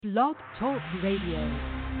Blog Talk Radio.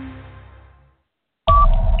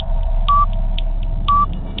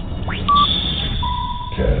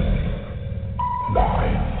 10,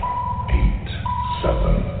 9, 8,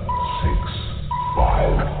 7, 6,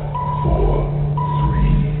 5, 4, 3,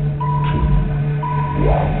 2,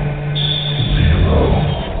 1, 0.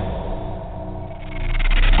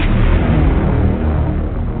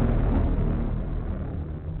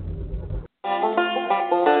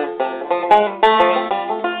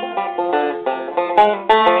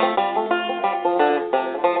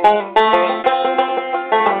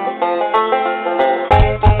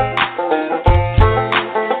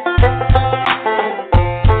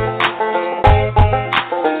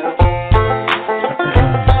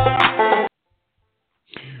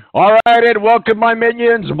 All right, and welcome, my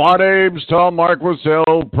minions. My name's Tom Marquis,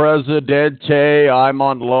 El Presidente. I'm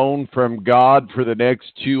on loan from God for the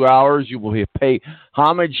next 2 hours. You will pay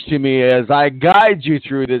homage to me as I guide you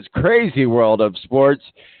through this crazy world of sports.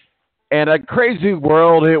 And a crazy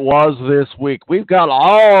world it was this week. We've got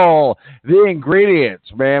all the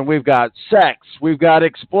ingredients, man. We've got sex. We've got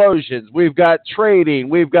explosions. We've got trading.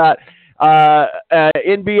 We've got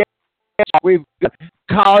NBA. We've got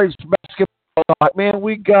college basketball. Man,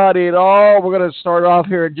 we got it all. We're going to start off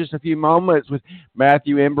here in just a few moments with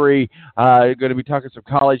Matthew Embry. Going to be talking some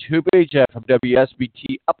college hoopage from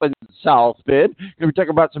WSBT up in South Bend. Going to be talking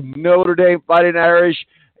about some Notre Dame Fighting Irish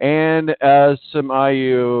and some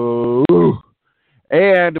IU.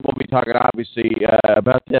 And we'll be talking, obviously,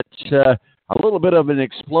 about that, a little bit of an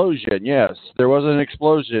explosion. Yes, there was an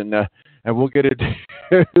explosion. And we'll get into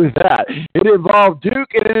that. It involved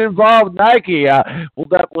Duke and it involved Nike. We'll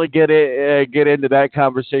definitely get into that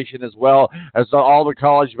conversation as well as all the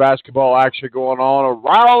college basketball action going on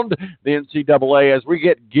around the NCAA as we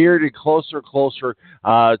get geared and closer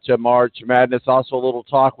to March Madness. Also a little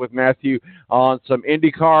talk with Matthew on some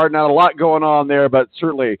IndyCar. Not a lot going on there, but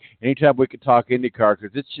certainly anytime we can talk IndyCar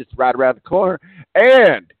because it's just right around the corner.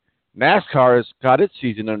 And NASCAR has got its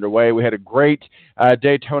season underway. We had a great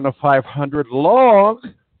Daytona 500, long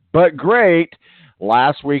but great,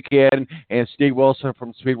 last weekend. And Steve Wilson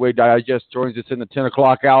from Speedway Digest joins us in the 10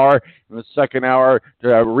 o'clock hour. In the second hour, to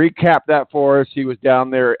recap that for us, he was down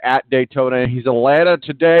there at Daytona. He's Atlanta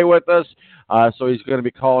today with us, so he's going to be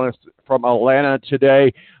calling us from Atlanta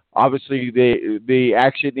today. Obviously, the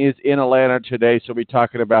action is in Atlanta today, so we'll be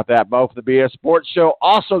talking about that. Both the BS Sports Show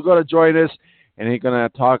also going to join us. And he's going to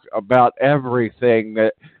talk about everything,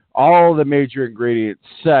 that all the major ingredients,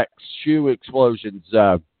 sex, shoe explosions,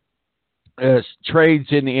 trades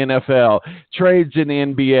in the NFL, trades in the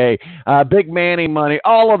NBA, big Manny money,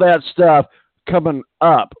 all of that stuff coming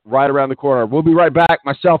up right around the corner. We'll be right back.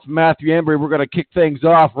 Myself and Matthew Embry, we're going to kick things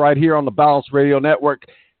off right here on the Balance Radio Network.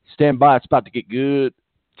 Stand by. It's about to get good.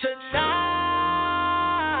 Tonight.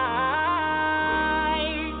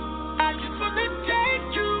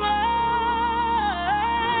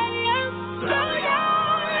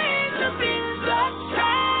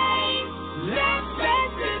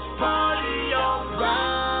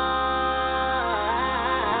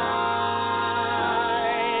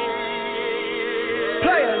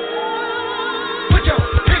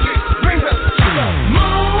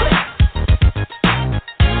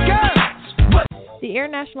 The Air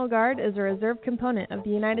National Guard is a reserve component of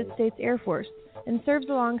the United States Air Force and serves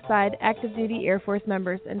alongside active-duty Air Force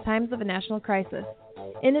members in times of a national crisis.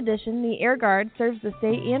 In addition, the Air Guard serves the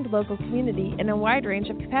state and local community in a wide range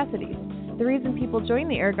of capacities. The reason people join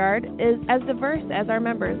the Air Guard is as diverse as our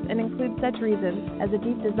members and includes such reasons as a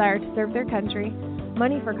deep desire to serve their country,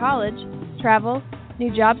 money for college, travel,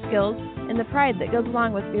 new job skills, and the pride that goes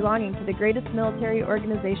along with belonging to the greatest military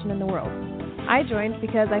organization in the world. I joined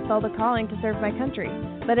because I felt a calling to serve my country,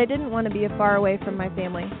 but I didn't want to be far away from my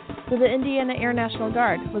family, so the Indiana Air National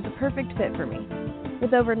Guard was a perfect fit for me.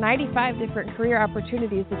 With over 95 different career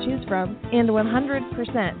opportunities to choose from and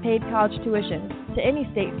 100% paid college tuition to any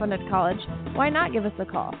state-funded college, why not give us a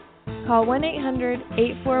call? Call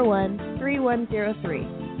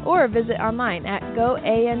 1-800-841-3103 or visit online at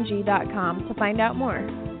goang.com to find out more.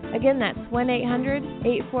 Again, that's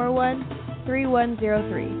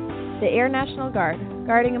 1-800-841-3103. The Air National Guard,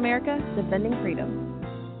 guarding America, defending freedom.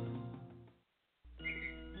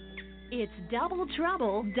 It's double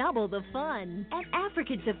trouble, double the fun at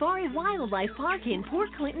African Safari Wildlife Park in Port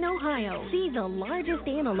Clinton, Ohio. See the largest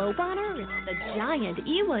antelope on Earth, the giant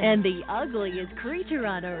eland, and the ugliest creature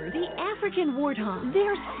on Earth, the African warthog.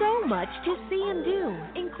 There's so much to see and do,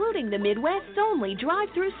 including the Midwest's only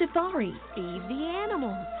drive-through safari. Feed the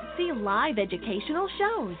animals, see live educational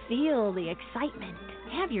shows, feel the excitement.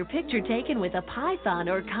 Have your picture taken with a python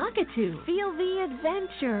or cockatoo. Feel the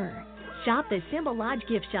adventure. Shop the Symbol Lodge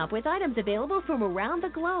gift shop with items available from around the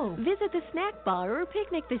globe. Visit the snack bar or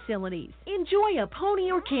picnic facilities. Enjoy a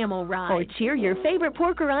pony or camel ride. Or cheer your favorite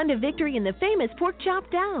porker on to victory in the famous Pork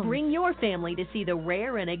Chop Down. Bring your family to see the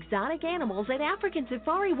rare and exotic animals at African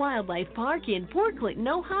Safari Wildlife Park in Port Clinton,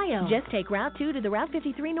 Ohio. Just take Route 2 to the Route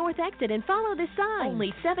 53 North exit and follow the sign.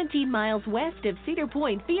 Only 17 miles west of Cedar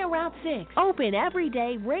Point via Route 6. Open every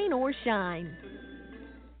day, rain or shine.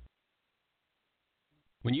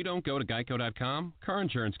 When you don't go to Geico.com, car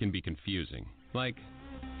insurance can be confusing. Like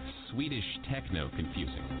Swedish techno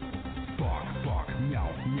confusing. Bark, bark,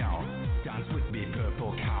 meow, meow. Dance with me,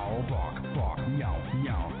 purple cow. Bark, bark, meow,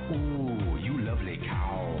 meow. Ooh, you lovely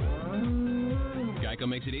cow. Geico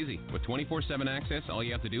makes it easy. With 24/7 access, all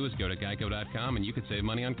you have to do is go to Geico.com and you can save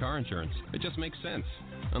money on car insurance. It just makes sense.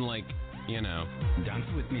 Unlike, Dance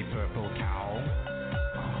with me, purple cow.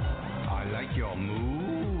 I like your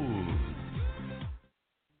moves.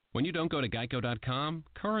 When you don't go to Geico.com,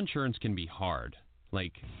 car insurance can be hard.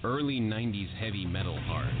 Like early 90s heavy metal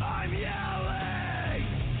hard. I'm yelling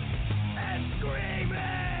and screaming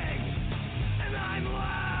and I'm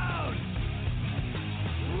loud.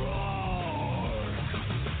 Roar.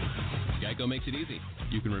 Geico makes it easy.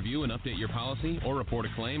 You can review and update your policy or report a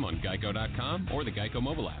claim on Geico.com or the Geico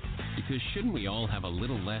mobile app. Because shouldn't we all have a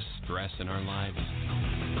little less stress in our lives?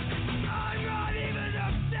 I'm not even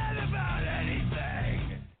upset about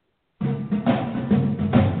anything.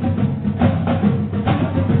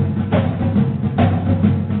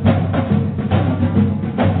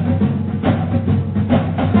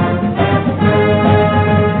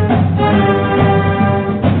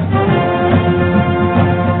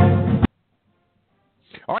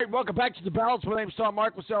 All right, welcome back to the Balance. My name's Tom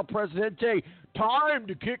Marquis, El Presidente. Time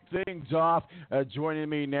to kick things off. Joining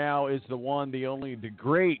me now is the one, the only, the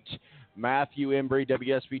great Matthew Embry,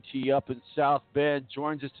 WSBT up in South Bend.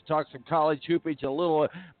 Joins us to talk some college hoopage, a little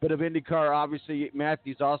bit of IndyCar. Obviously,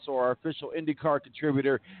 Matthew's also our official IndyCar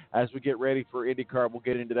contributor as we get ready for IndyCar. We'll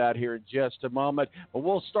get into that here in just a moment. But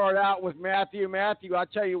we'll start out with Matthew. Matthew, I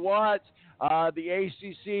tell you what. The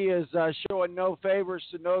ACC is showing no favors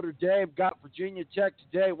to Notre Dame. Got Virginia Tech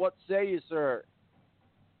today. What say you, sir?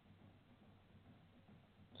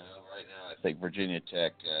 Right now, I think Virginia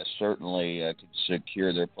Tech certainly could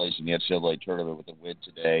secure their place in the NCAA tournament with a win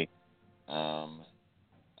today. I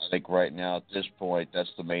think right now at this point, that's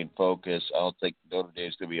the main focus. I don't think Notre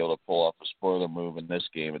Dame's going to be able to pull off a spoiler move in this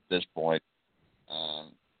game at this point.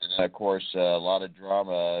 And then, of course, a lot of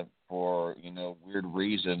drama for, weird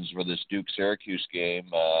reasons for this Duke-Syracuse game.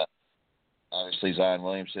 Obviously, Zion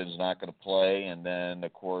Williamson's not going to play. And then,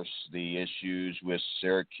 of course, the issues with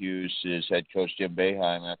Syracuse's head coach Jim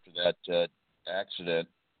Boeheim after that accident.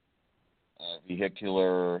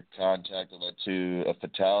 Vehicular contact that led to a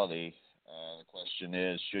fatality. The question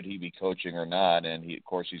is, should he be coaching or not? And, of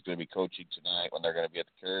course, he's going to be coaching tonight when they're going to be at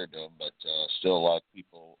the Carrier Dome. But still a lot of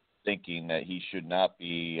people thinking that he should not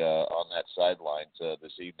be on that sideline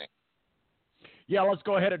this evening. Yeah, let's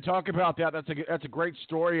go ahead and talk about that. That's a great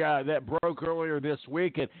story that broke earlier this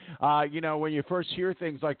week. And, when you first hear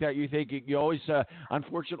things like that, you think you always,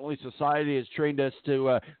 unfortunately, society has trained us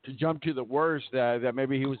to jump to the worst, that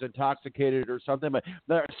maybe he was intoxicated or something. But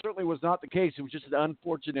that certainly was not the case. It was just an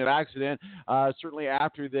unfortunate accident. Certainly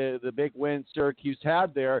after the big win Syracuse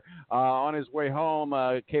had there, on his way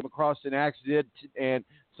home, came across an accident and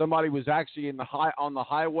somebody was actually on the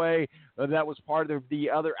highway that was part of the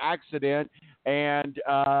other accident, and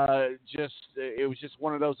it was just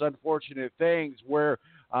one of those unfortunate things where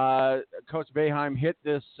Coach Boeheim hit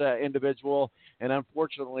this individual, and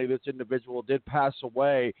unfortunately this individual did pass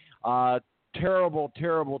away. Terrible,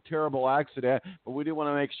 terrible, terrible accident, but we do want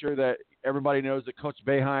to make sure that everybody knows that Coach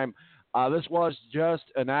Boeheim, this was just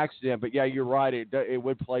an accident, but yeah, you're right. It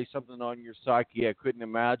would play something on your psyche. I couldn't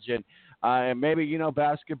imagine. And maybe,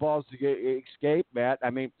 basketball's the escape, Matt.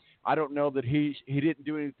 I mean, I don't know that he didn't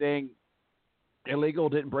do anything illegal,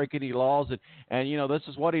 didn't break any laws. And this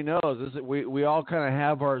is what he knows. Is that we all kind of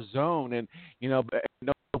have our zone, and, no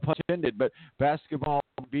pun intended, but basketball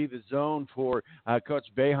will be the zone for Coach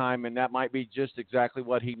Boeheim, and that might be just exactly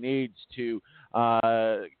what he needs to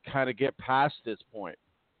kind of get past this point.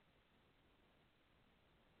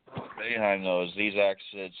 Boeheim knows these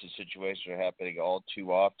accidents and situations are happening all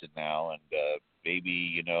too often now, and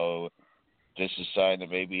maybe, just a sign that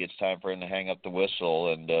maybe it's time for him to hang up the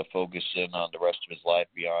whistle and focus in on the rest of his life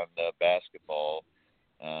beyond basketball.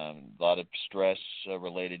 A lot of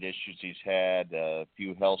stress-related issues he's had, a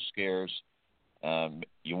few health scares.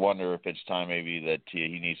 You wonder if it's time maybe that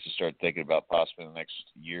he needs to start thinking about possibly in the next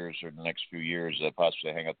years or the next few years,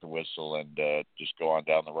 possibly hang up the whistle and just go on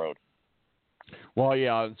down the road. Well,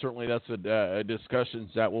 yeah, and certainly that's a discussions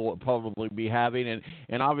that we'll probably be having,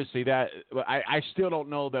 and obviously that I still don't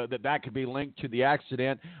know that could be linked to the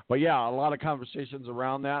accident, but yeah, a lot of conversations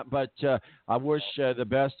around that. But I wish the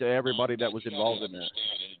best to everybody that was involved in that. In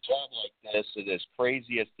a job like this, and as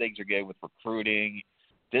crazy as things are getting with recruiting,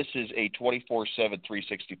 this is a 24/7,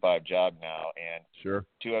 365 job now, and Sure,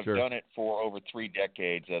 to have sure. done it for over 3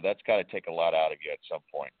 decades, that's got to take a lot out of you at some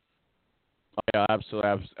point. Yeah,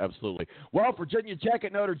 absolutely. Well, Virginia Tech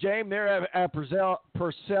at Notre Dame, they're at Purcell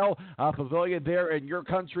Pavilion there in your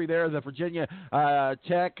country there, the Virginia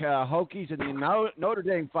Tech Hokies and the Notre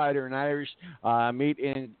Dame Fighter and Irish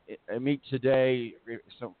meet today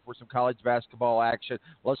for some college basketball action.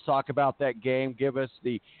 Let's talk about that game. Give us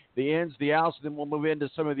the ins, the outs, and then we'll move into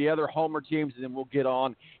some of the other Homer teams, and then we'll get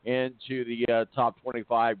on into the top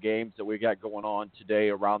 25 games that we got going on today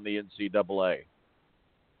around the NCAA.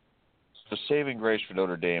 The saving grace for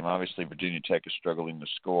Notre Dame, obviously Virginia Tech is struggling to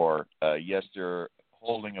score. Yes, they're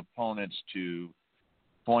holding opponents to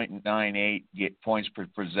 0.98 points per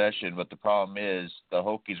possession, but the problem is the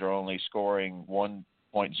Hokies are only scoring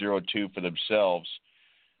 1.02 for themselves.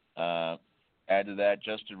 Add to that,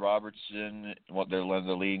 Justin Robertson, they're one of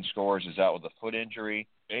the leading scorers, is out with a foot injury.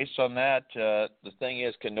 Based on that, the thing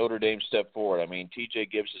is, can Notre Dame step forward? I mean, TJ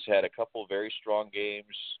Gibbs has had a couple of very strong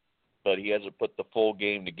games, but he hasn't put the full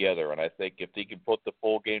game together. And I think if he can put the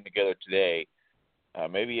full game together today,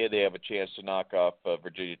 maybe they have a chance to knock off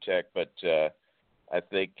Virginia Tech. But I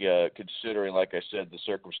think considering, like I said, the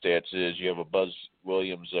circumstances, you have a Buzz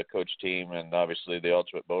Williams coach team and obviously the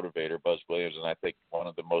ultimate motivator, Buzz Williams, and I think one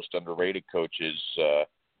of the most underrated coaches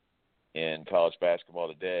in college basketball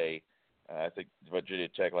today. I think Virginia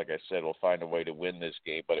Tech, like I said, will find a way to win this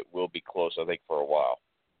game, but it will be close, I think, for a while.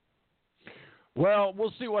 Well,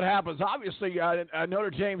 we'll see what happens. Obviously, Notre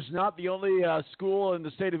Dame's not the only school in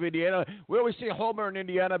the state of Indiana. We always say Homer in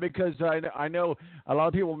Indiana because I know a lot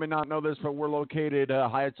of people may not know this, but we're located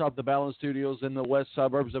high atop the Balance Studios in the west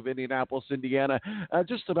suburbs of Indianapolis, Indiana,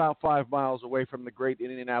 just about 5 miles away from the great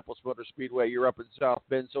Indianapolis Motor Speedway. You're up in South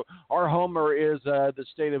Bend, so our Homer is the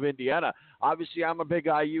state of Indiana. Obviously, I'm a big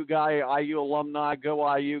IU guy, IU alumni,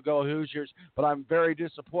 go IU, go Hoosiers, but I'm very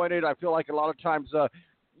disappointed. I feel like a lot of times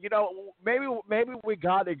maybe we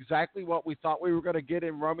got exactly what we thought we were going to get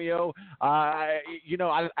in Romeo. I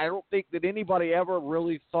don't think that anybody ever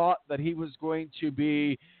really thought that he was going to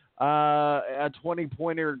be a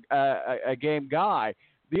 20-pointer a game guy.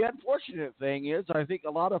 The unfortunate thing is I think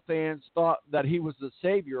a lot of fans thought that he was the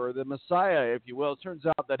savior or the messiah, if you will. It turns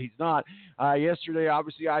out that he's not. Yesterday,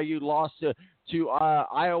 obviously, IU lost to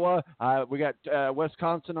Iowa. We got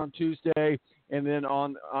Wisconsin on Tuesday. And then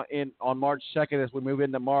on March 2nd, as we move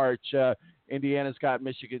into March, Indiana's got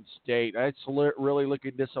Michigan State. It's really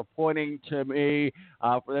looking disappointing to me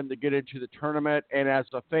for them to get into the tournament. And as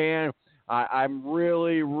a fan, I'm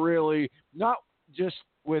really, really not just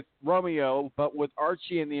with Romeo, but with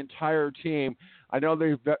Archie and the entire team. I know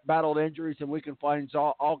they've battled injuries, and we can find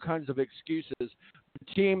all kinds of excuses.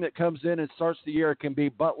 The team that comes in and starts the year can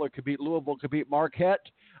beat Butler, can beat Louisville, can beat Marquette.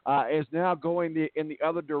 Is now going in the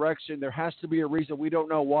other direction. There has to be a reason. We don't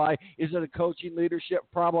know why. Is it a coaching leadership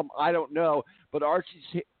problem? I don't know. But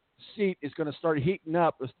Archie's seat is going to start heating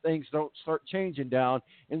up if things don't start changing down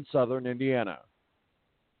in southern Indiana.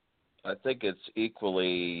 I think it's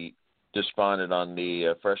equally despondent on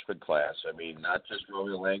the freshman class. I mean, not just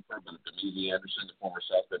Romeo Langford, but Demevi Anderson, the former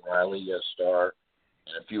South Bend Riley star,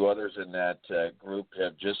 and a few others in that group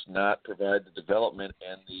have just not provided the development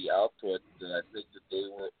and the output that I think that they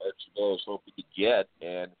were Archie was hoping to get.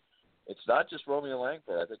 And it's not just Romeo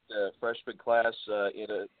Langford. I think the freshman class in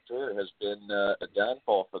a tour has been a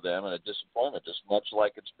downfall for them and a disappointment, just much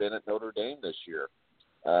like it's been at Notre Dame this year.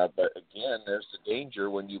 But again, there's the danger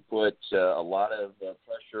when you put a lot of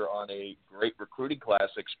pressure on a great recruiting class,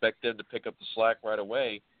 expect them to pick up the slack right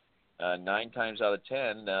away. 9 times out of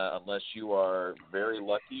 10, unless you are very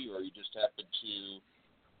lucky or you just happen to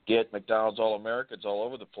get McDonald's All-Americans all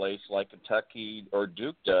over the place like Kentucky or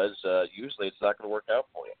Duke does, usually it's not going to work out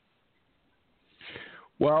for you.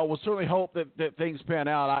 Well, we'll certainly hope that things pan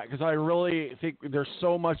out because I really think there's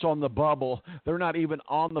so much on the bubble. They're not even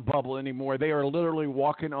on the bubble anymore. They are literally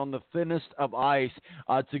walking on the thinnest of ice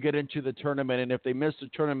to get into the tournament. And if they miss the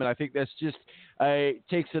tournament, I think that's just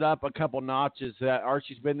takes it up a couple notches.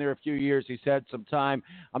 Archie's been there a few years. He's had some time.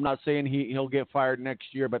 I'm not saying he'll get fired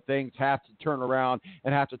next year, but things have to turn around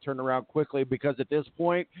and have to turn around quickly because at this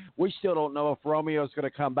point, we still don't know if Romeo's going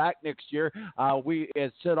to come back next year. We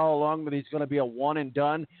had said all along that he's going to be a one and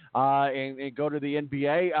done. And go to the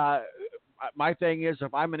NBA. My thing is,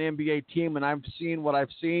 if I'm an NBA team and I'm seeing what I've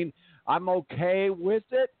seen, I'm okay with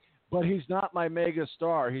it. but he's not my mega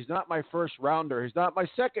star. He's not my first rounder. He's not my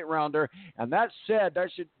second rounder. And that said, that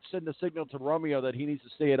should send a signal to Romeo that he needs to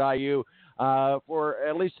stay at IU for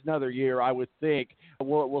at least another year, I would think.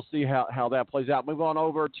 We'll see how that plays out. Move on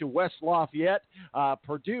over to West Lafayette.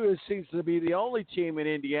 Purdue seems to be the only team in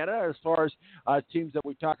Indiana as far as teams that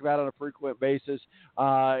we talk about on a frequent basis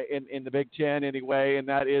in the Big Ten anyway, and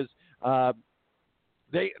that is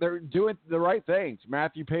they're doing the right things.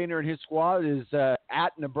 Matthew Painter and his squad is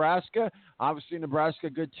at Nebraska. Obviously, Nebraska,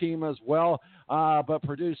 good team as well, but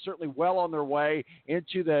Purdue is certainly well on their way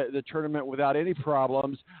into the tournament without any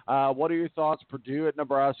problems. What are your thoughts, Purdue at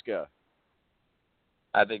Nebraska?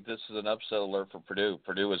 I think this is an upset alert for Purdue.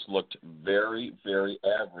 Purdue has looked very, very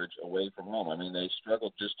average away from home. I mean, they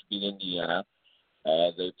struggled just to beat Indiana.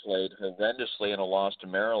 They played horrendously in a loss to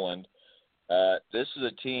Maryland. This is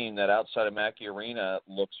a team that outside of Mackey Arena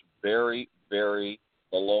looks very, very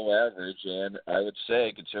below average, and I would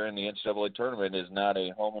say, considering the NCAA tournament is not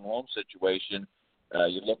a home-and-home situation,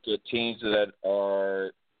 you look at teams that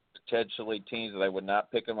are potentially teams that I would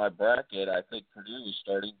not pick in my bracket. I think Purdue is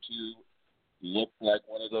starting to look like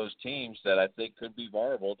one of those teams that I think could be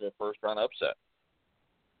viable to a first-round upset.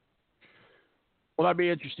 Well, that'd be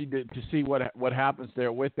interesting to see what happens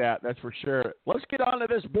there with that. That's for sure. Let's get on to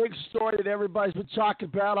this big story that everybody's been talking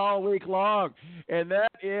about all week long, and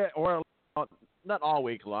that is, or not all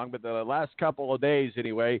week long, but the last couple of days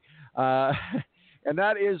anyway, and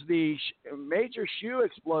that is the major shoe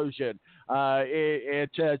explosion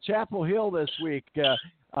at Chapel Hill this week.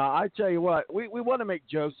 I tell you what, we want to make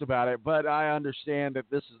jokes about it, but I understand that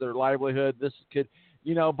this is their livelihood. This could,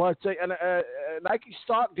 but Nike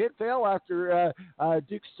stock did fail after the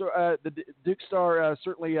Duke Star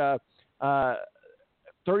certainly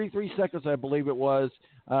 33 seconds, I believe it was,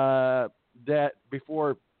 that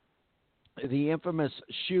before the infamous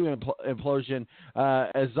shoe implosion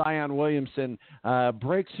as Zion Williamson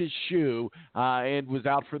breaks his shoe and was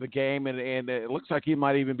out for the game, and it looks like he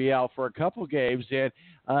might even be out for a couple games. And,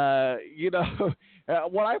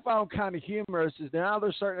 what I found kind of humorous is now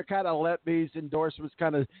they're starting to kind of let these endorsements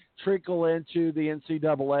kind of trickle into the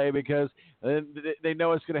NCAA because they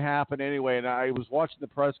know it's going to happen anyway. And I was watching the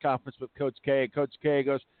press conference with Coach K, and Coach K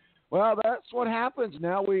goes, well, that's what happens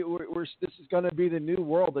now. We're this is going to be the new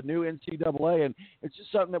world, the new NCAA, and it's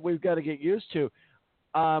just something that we've got to get used to.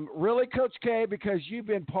 Really, Coach K, because you've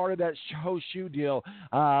been part of that whole shoe deal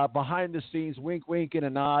behind the scenes, wink, wink, and a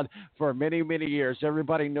nod for many, many years.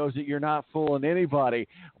 Everybody knows that you're not fooling anybody.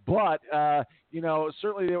 But,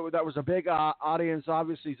 certainly that was a big audience.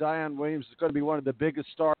 Obviously, Zion Williams is going to be one of the biggest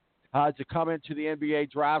stars to come into the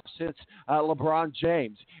NBA draft since LeBron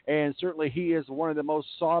James. And certainly he is one of the most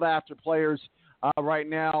sought-after players right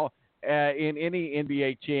now in any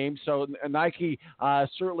NBA team. So Nike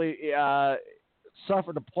certainly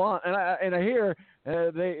suffered a plunge. And I hear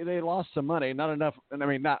they lost some money, not enough. I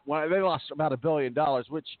mean, they lost about $1 billion,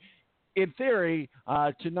 which in theory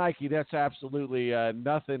to Nike, that's absolutely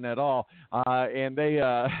nothing at all. And they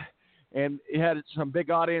and it had some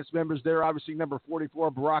big audience members there. Obviously, number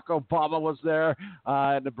 44, Barack Obama was there.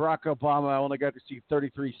 And Barack Obama, I only got to see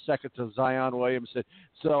 33 seconds of Zion Williamson.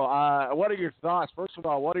 So what are your thoughts? First of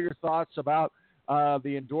all, what are your thoughts about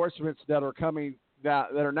the endorsements that are coming,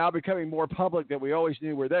 that are now becoming more public that we always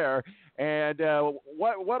knew were there? And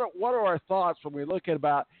what are our thoughts when we look at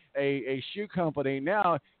about a shoe company?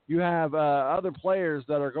 Now you have other players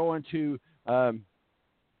that are going to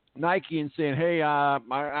Nike and saying, hey,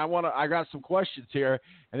 I got some questions here.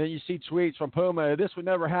 And then you see tweets from Puma. This would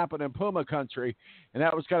never happen in Puma country. And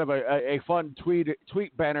that was kind of a fun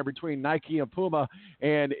tweet banner between Nike and Puma.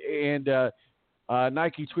 And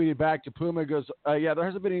Nike tweeted back to Puma, goes, yeah, there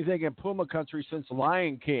hasn't been anything in Puma country since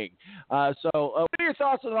Lion King. So what are your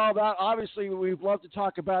thoughts on all that? Obviously, we'd love to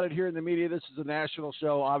talk about it here in the media. This is a national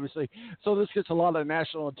show, obviously. So this gets a lot of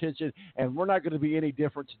national attention, and we're not going to be any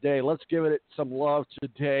different today. Let's give it some love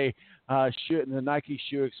today, shooting the Nike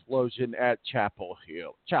shoe explosion at Chapel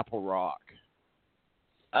Rock.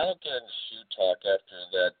 I don't get into shoe talk after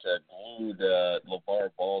that glued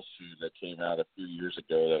LeVar Ball shoe that came out a few years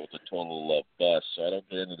ago that was a total bust, so I don't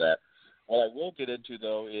get into that. What I will get into,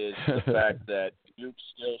 though, is the fact that Duke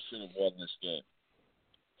still should have won this game.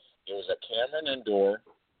 It was at Cameron Indoor.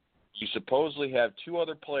 You supposedly have two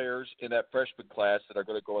other players in that freshman class that are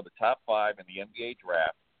going to go in the top 5 in the NBA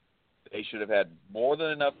draft. They should have had more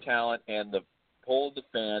than enough talent and the pull of the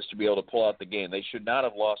fans to be able to pull out the game. They should not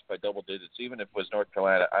have lost by double digits, even if it was North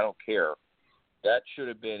Carolina. I don't care. That should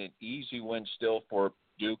have been an easy win still for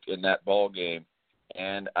Duke in that ball game.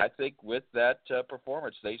 And I think with that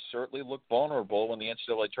performance, they certainly look vulnerable when the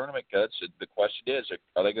NCAA tournament cuts. The question is,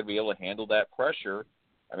 are they going to be able to handle that pressure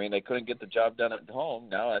I mean, they couldn't get the job done at home.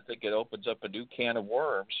 Now I think it opens up a new can of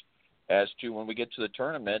worms as to when we get to the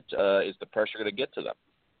tournament, is the pressure going to get to them?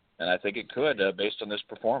 And I think it could, based on this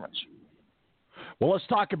performance. Well, let's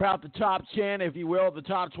talk about the top 10, if you will, the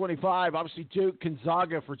top 25. Obviously, Duke,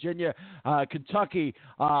 Gonzaga, Virginia, Kentucky,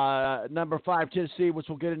 number 5, Tennessee, which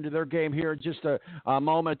we'll get into their game here in just a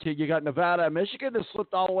moment. You got Nevada. Michigan has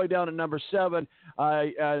slipped all the way down to number 7.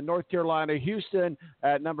 North Carolina, Houston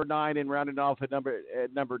at number 9, and rounding off at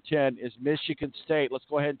number 10 is Michigan State. Let's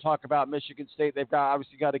go ahead and talk about Michigan State. They've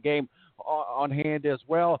obviously got a game on hand as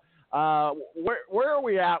well. Where are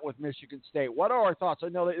we at with Michigan State? What are our thoughts? I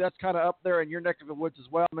know that's kind of up there in your neck of the woods as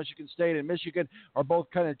well. Michigan State and Michigan are both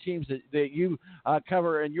kind of teams that you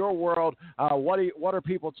cover in your world. What are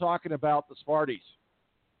people talking about the Sparties?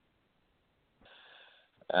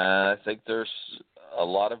 I think there's a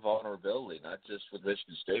lot of vulnerability, not just with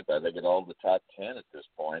Michigan State, but I think in all the top 10 at this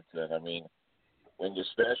point. And I mean, when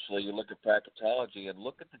especially you look at bracketology and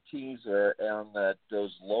look at the teams that are on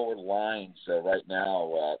those lower lines right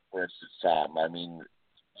now, for instance, Tom, I mean,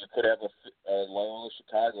 you could have Loyola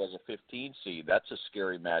Chicago as a 15 seed. That's a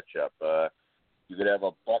scary matchup. You could have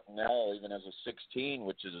a Bucknell even as a 16,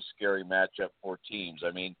 which is a scary matchup for teams.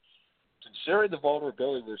 I mean, considering the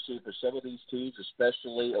vulnerability we see for some of these teams,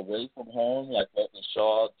 especially away from home, like what we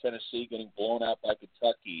saw Tennessee getting blown out by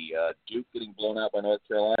Kentucky, Duke getting blown out by North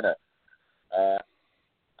Carolina,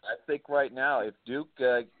 I think right now, if Duke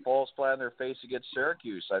falls flat on their face against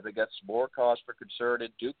Syracuse, I think that's more cause for concern in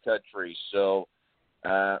Duke country. So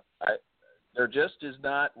there just is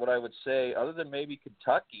not what I would say, other than maybe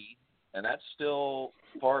Kentucky, and that's still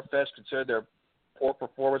far-fetched considering their poor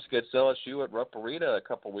performance against LSU at Rupp Arena a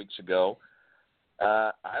couple weeks ago.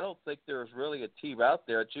 I don't think there's really a team out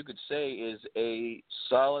there that you could say is a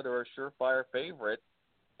solid or a surefire favorite.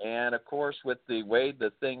 And, of course, with the way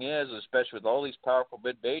the thing is, especially with all these powerful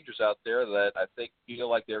mid-majors out there that I think feel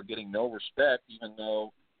like they're getting no respect, even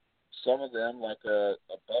though some of them, like a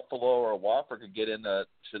Buffalo or a Wofford, could get into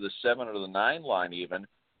the 7 or the 9 line even.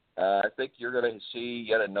 I think you're going to see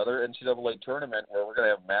yet another NCAA tournament where we're going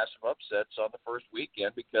to have massive upsets on the first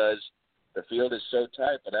weekend because the field is so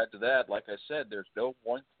tight. But add to that, like I said, there's no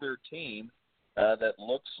one clear team that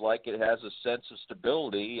looks like it has a sense of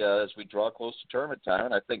stability as we draw close to tournament time.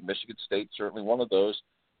 And I think Michigan State's certainly one of those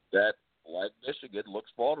that, like Michigan, looks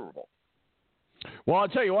vulnerable. Well, I'll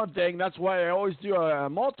tell you one thing. That's why I always do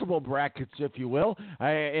multiple brackets, if you will.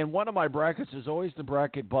 And one of my brackets is always the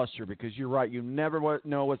bracket buster because you're right. You never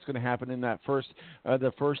know what's going to happen in that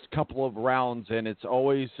the first couple of rounds, and it's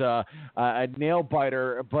always a nail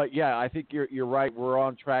biter. But yeah, I think you're right. We're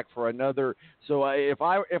on track for another. So if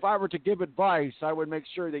I were to give advice, I would make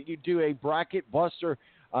sure that you do a bracket buster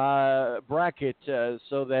bracket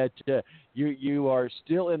so that you are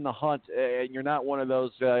still in the hunt and you're not one of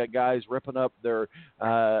those guys ripping up their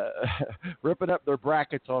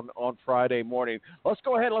brackets on Friday morning. Let's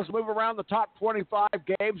go ahead. Let's move around the top 25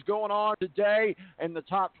 games going on today. And the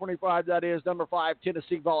top 25, that is number 5,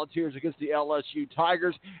 Tennessee Volunteers against the LSU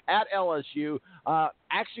Tigers at LSU.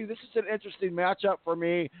 Actually, this is an interesting matchup for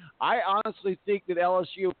me. I honestly think that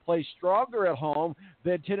LSU plays stronger at home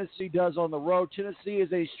than Tennessee does on the road. Tennessee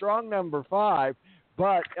is a strong number 5,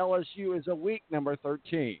 but LSU is a weak number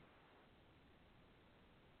 13.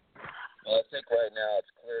 Well, I think right now it's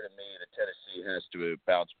clear to me that Tennessee has to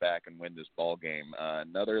bounce back and win this ball game.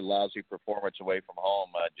 Another lousy performance away from home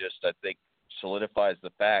just, I think, solidifies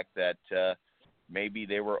the fact that maybe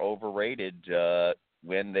they were overrated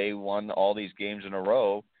when they won all these games in a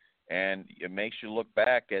row, and it makes you look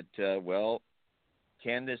back at,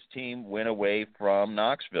 can this team win away from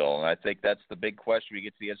Knoxville? And I think that's the big question we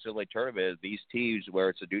get to the NCAA tournament is these teams, where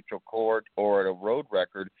it's a neutral court or a road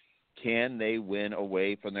record, can they win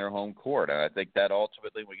away from their home court? And I think that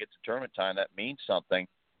ultimately when we get to tournament time, that means something.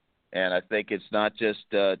 And I think it's not just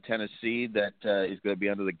Tennessee that is going to be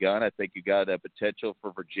under the gun. I think you got a potential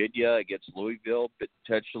for Virginia against Louisville,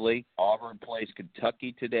 potentially. Auburn plays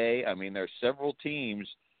Kentucky today. I mean, there are several teams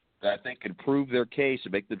that I think can prove their case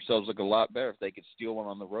and make themselves look a lot better if they could steal one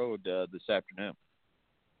on the road this afternoon.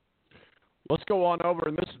 Let's go on over,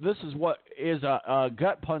 and this is what is a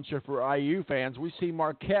gut puncher for IU fans. We see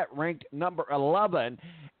Marquette ranked number 11,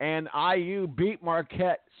 and IU beat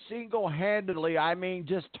Marquette single-handedly. I mean,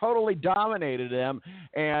 just totally dominated them,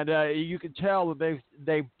 and you can tell that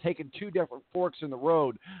they've taken two different forks in the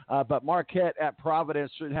road. But Marquette at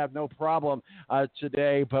Providence should have no problem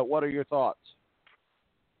today. But what are your thoughts?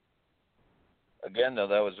 Again, though,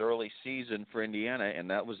 that was early season for Indiana, and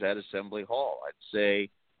that was at Assembly Hall. I'd say,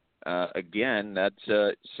 again, that's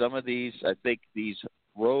some of these, I think these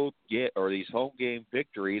these home game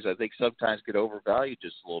victories, I think sometimes get overvalued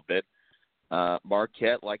just a little bit.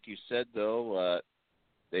 Marquette, like you said, though,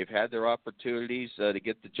 they've had their opportunities to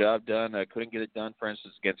get the job done. Couldn't get it done, for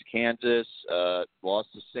instance, against Kansas. Lost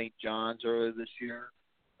to St. John's earlier this year,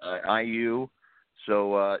 IU.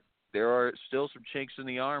 So there are still some chinks in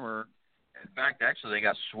the armor. In fact, actually, they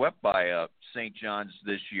got swept by St. John's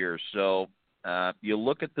this year. So you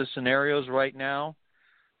look at the scenarios right now.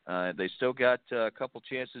 They still got a couple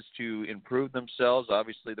chances to improve themselves.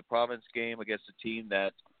 Obviously, the Providence game against a team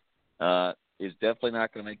that is definitely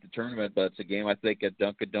not going to make the tournament, but it's a game I think at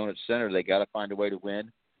Dunkin' Donuts Center they got to find a way to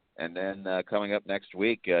win. And then coming up next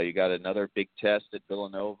week, you got another big test at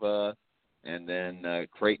Villanova, and then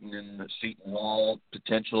Creighton and Seton Hall,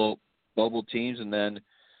 potential bubble teams, and then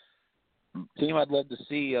team I'd love to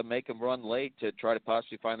see make them run late to try to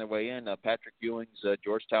possibly find their way in. Patrick Ewing's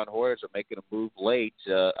Georgetown Hoyas are making a move late.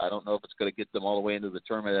 I don't know if it's going to get them all the way into the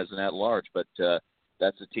tournament as an at-large, but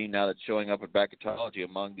that's a team now that's showing up at bracketology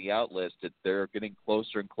among the outlist that they're getting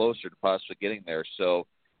closer and closer to possibly getting there. So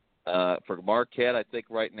for Marquette, I think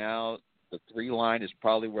right now the 3 line is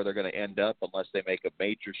probably where they're going to end up unless they make a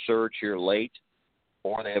major surge here late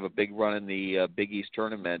or they have a big run in the Big East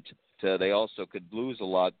tournament. They also could lose a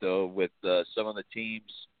lot, though, with some of the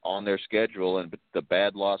teams on their schedule and the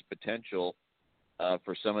bad loss potential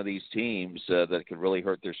for some of these teams that could really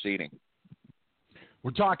hurt their seeding. We're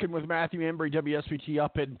talking with Matthew Embry, WSBT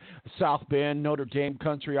up in South Bend, Notre Dame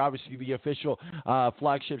country, obviously the official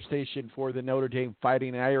flagship station for the Notre Dame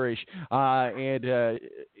Fighting Irish, and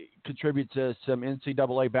contributes to some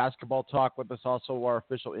NCAA basketball talk with us, also our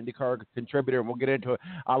official IndyCar contributor. And we'll get into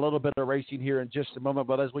a little bit of racing here in just a moment.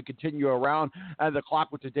 But as we continue around the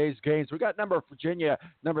clock with today's games, we got number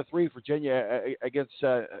 3 Virginia against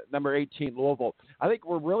number 18 Louisville. I think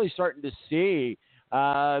we're really starting to see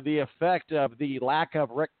the effect of the lack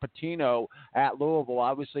of Rick Pitino at Louisville.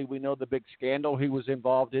 Obviously, we know the big scandal he was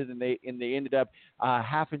involved in, and they ended up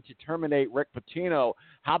having to terminate Rick Pitino.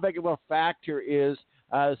 How big of a factor is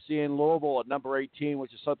seeing Louisville at number 18,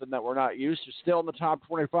 which is something that we're not used to? Still in the top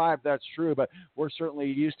 25, that's true, but we're certainly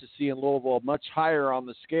used to seeing Louisville much higher on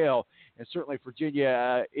the scale. And certainly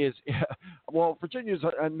Virginia is – well, Virginia's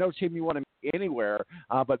no team you want to meet anywhere,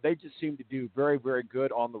 but they just seem to do very, very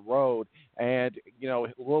good on the road. And,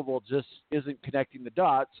 Louisville just isn't connecting the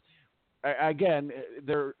dots. Again,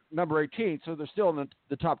 they're number 18, so they're still in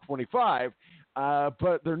the top 25,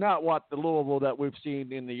 but they're not what the Louisville that we've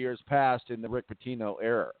seen in the years past in the Rick Pitino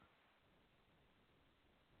era.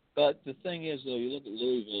 But the thing is, though, you look at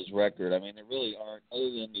Louisville's record. I mean, there really aren't,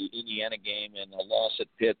 other than the Indiana game and a loss at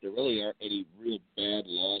Pitt, there really aren't any real bad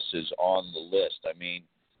losses on the list. I mean,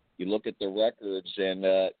 you look at the records, and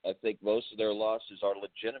I think most of their losses are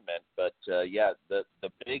legitimate. But, the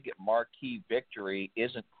big marquee victory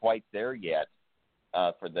isn't quite there yet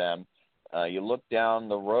for them. You look down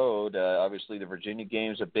the road, obviously the Virginia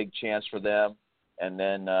game is a big chance for them. And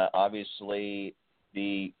then, obviously,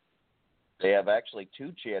 they have actually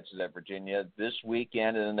 2 chances at Virginia this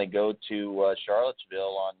weekend, and then they go to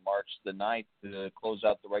Charlottesville on March the 9th to close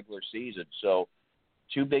out the regular season. So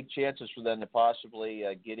 2 big chances for them to possibly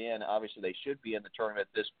get in. Obviously, they should be in the tournament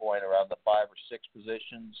at this point around the 5 or 6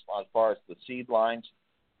 positions as far as the seed lines.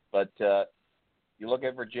 But you look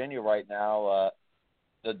at Virginia right now,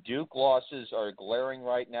 the Duke losses are glaring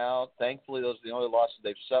right now. Thankfully, those are the only losses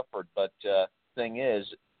they've suffered. But thing is,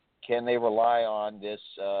 can they rely on this,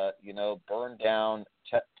 burn-down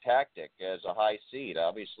tactic as a high seed?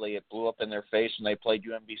 Obviously, it blew up in their face when they played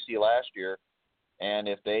UMBC last year. And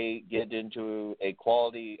if they get into a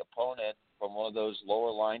quality opponent from one of those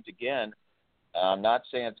lower lines again, I'm not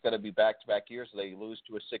saying it's going to be back-to-back years so they lose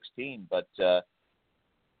to a 16, but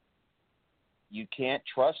you can't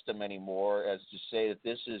trust them anymore as to say that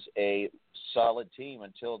this is a solid team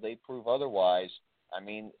until they prove otherwise. I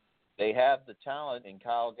mean, they have the talent in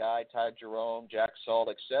Kyle Guy, Ty Jerome, Jack Salt,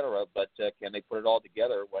 etc., but can they put it all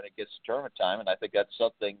together when it gets to tournament time? And I think that's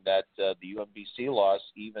something that the UMBC loss,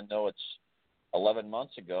 even though it's 11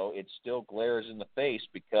 months ago, it still glares in the face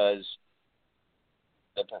because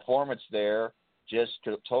the performance there just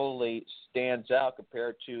totally stands out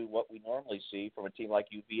compared to what we normally see from a team like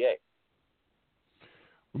UVA.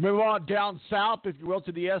 We move on down south, if you will,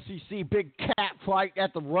 to the SEC. Big cat fight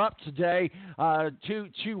at the Rupp today.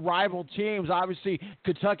 Two rival teams. Obviously,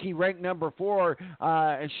 Kentucky ranked number 4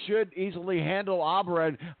 and should easily handle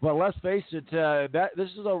Auburn. But let's face it, this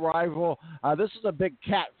is a rival. This is a big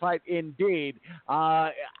cat fight indeed.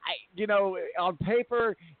 on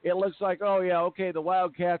paper, it looks like, oh, yeah, okay, the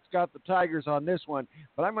Wildcats got the Tigers on this one.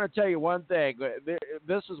 But I'm going to tell you one thing.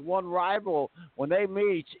 This is one rival. When they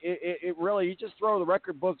meet, it really, you just throw the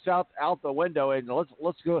record books out the window and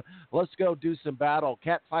let's go do some battle.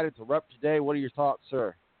 Cat fight at the Rep today. What are your thoughts,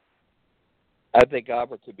 sir? I think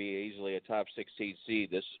Auburn could be easily a top 16 seed.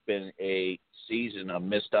 This has been a season of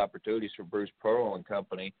missed opportunities for Bruce Pearl and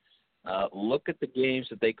company. Look at the games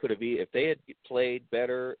that they could have. If they had played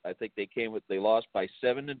better, I think they lost by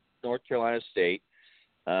 7 to North Carolina State.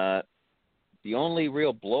 The only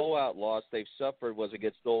real blowout loss they've suffered was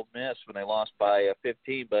against Ole Miss when they lost by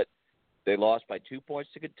 15, but they lost by 2 points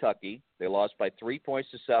to Kentucky. They lost by 3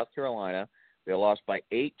 points to South Carolina. They lost by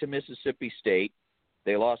 8 to Mississippi State.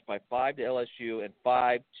 They lost by 5 to LSU and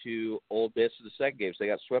 5 to Ole Miss in the second game. So they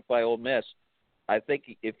got swept by Ole Miss. I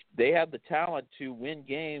think if they have the talent to win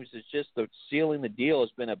games, it's just the sealing the deal has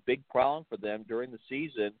been a big problem for them during the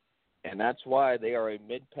season, and that's why they are a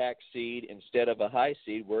mid-pack seed instead of a high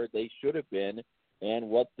seed where they should have been and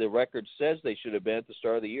what the record says they should have been at the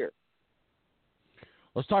start of the year.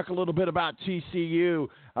 Let's talk a little bit about TCU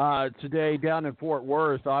today down in Fort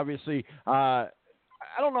Worth. Obviously, I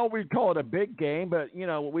don't know if we'd call it a big game, but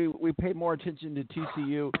we pay more attention to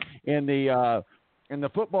TCU in the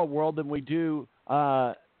football world than we do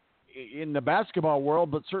in the basketball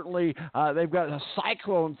world. But certainly they've got the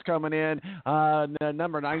Cyclones coming in.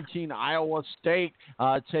 Number 19 Iowa State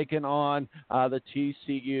taking on the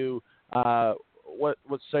TCU. What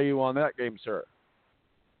say you on that game, sir?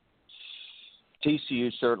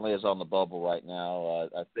 TCU certainly is on the bubble right now.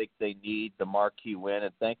 I think they need the marquee win,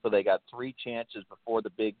 and thankfully they got 3 chances before the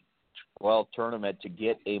Big 12 tournament to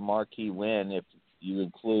get a marquee win. If you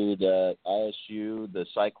include ISU, the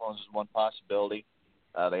Cyclones is one possibility.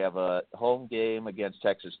 They have a home game against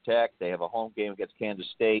Texas Tech. They have a home game against Kansas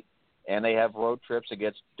State, and they have road trips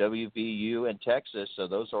against WVU and Texas. So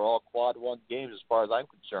those are all quad one games as far as I'm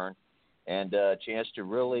concerned, and a chance to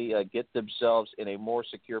really get themselves in a more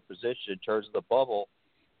secure position in terms of the bubble.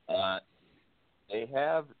 They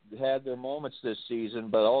have had their moments this season,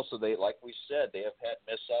 but also like we said, they have had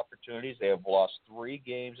missed opportunities. They have lost 3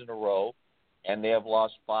 games in a row, and they have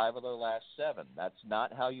lost 5 of their last 7. That's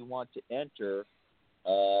not how you want to enter,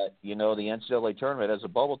 the NCAA tournament as a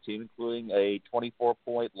bubble team, including a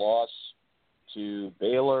 24-point loss to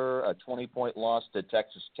Baylor, a 20-point loss to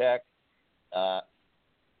Texas Tech.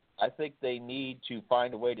 I think they need to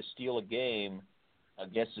find a way to steal a game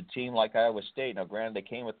against a team like Iowa State. Now, granted, they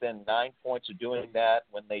came within 9 points of doing that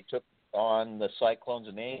when they took on the Cyclones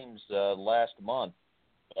and Ames last month.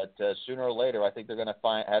 But sooner or later, I think they're going to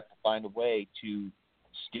have to find a way to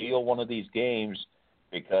steal one of these games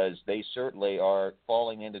because they certainly are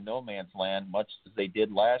falling into no man's land, much as they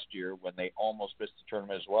did last year when they almost missed the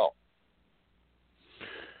tournament as well.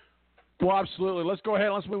 Well, absolutely. Let's go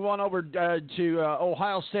ahead. Let's move on over to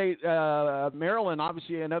Ohio State, Maryland.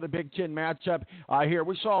 Obviously, another Big Ten matchup here.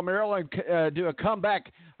 We saw Maryland do a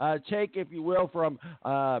comeback take, if you will, from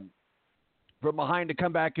behind to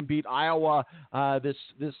come back and beat Iowa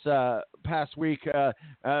this past week.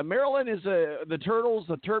 Maryland is the Turtles,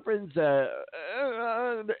 the Terrapins,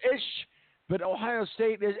 ish, but Ohio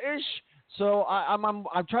State is ish. So I'm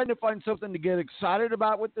trying to find something to get excited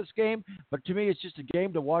about with this game, but to me it's just a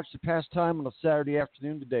game to watch to pass time on a Saturday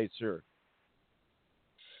afternoon today, sir.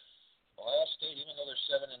 Ohio State, even though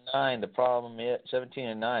they're 7-9, the problem is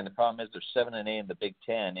 17-9. The problem is they're 7-8 in the Big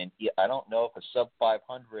Ten, and I don't know if a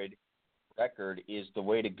sub-500 record is the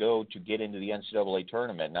way to go to get into the NCAA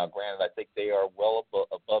tournament. Now, granted, I think they are well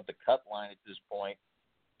above the cut line at this point,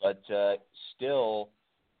 but still.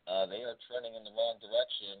 They are trending in the wrong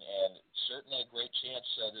direction, and certainly a great chance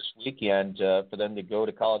this weekend for them to go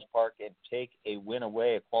to College Park and take a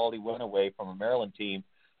quality win away from a Maryland team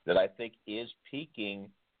that I think is peaking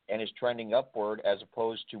and is trending upward as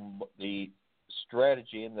opposed to the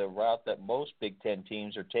strategy and the route that most Big Ten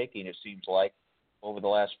teams are taking, it seems like, over the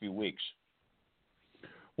last few weeks.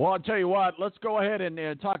 Well, I'll tell you what, let's go ahead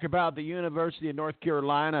and talk about the University of North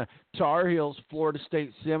Carolina Tar Heels, Florida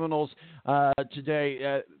State Seminoles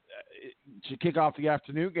today to kick off the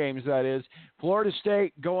afternoon games, that is. Florida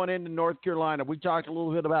State going into North Carolina. We talked a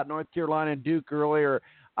little bit about North Carolina and Duke earlier.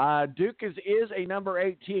 Duke is a number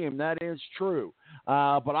 8 team. That is true.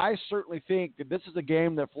 But I certainly think that this is a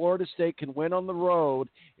game that Florida State can win on the road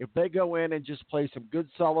if they go in and just play some good,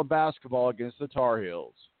 solid basketball against the Tar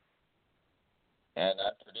Heels. And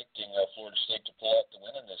I'm predicting Florida State to pull out the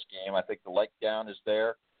win in this game. I think the letdown is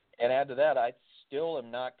there. And add to that, I still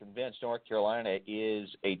am not convinced North Carolina is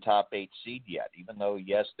a top 8 seed yet, even though,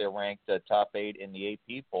 yes, they're ranked top 8 in the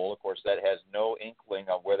AP poll. Of course, that has no inkling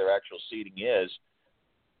on where their actual seeding is.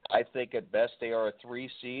 I think at best they are a 3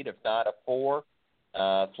 seed, if not a 4.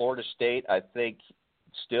 Florida State, I think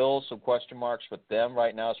still some question marks with them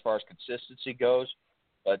right now as far as consistency goes.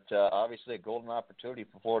 But obviously a golden opportunity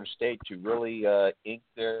for Florida State to really ink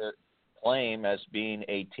their claim as being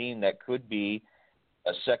a team that could be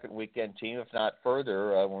a second weekend team, if not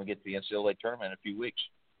further, when we get to the NCAA tournament in a few weeks.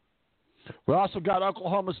 We also got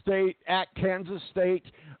Oklahoma State at Kansas State.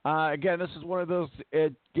 Again, this is one of those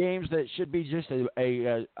games that should be just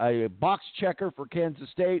a box checker for Kansas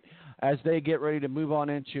State as they get ready to move on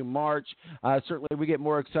into March. Certainly, we get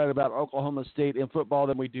more excited about Oklahoma State in football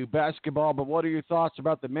than we do basketball. But what are your thoughts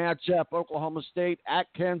about the matchup, Oklahoma State at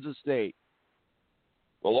Kansas State?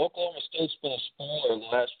 Well, Oklahoma State's been a spoiler the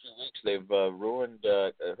last few weeks. They've ruined,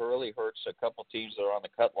 really hurts a couple teams that are on the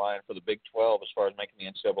cut line for the Big 12 as far as making the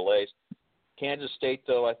NCAAs. Kansas State,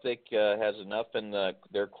 though, I think has enough in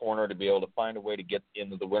their corner to be able to find a way to get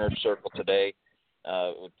into the winner's circle today.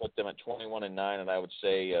 It would put them at 21-9, and I would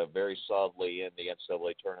say very solidly in the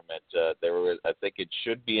NCAA tournament. I think it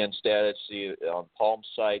should be in status on Palm's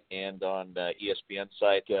site and on ESPN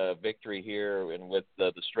site. Victory here, and with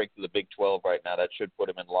the strength of the Big 12 right now, that should put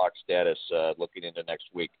them in lock status looking into next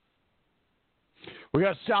week. We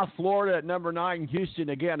got South Florida at number 9, Houston.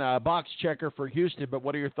 Again, a box checker for Houston, but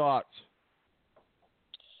what are your thoughts?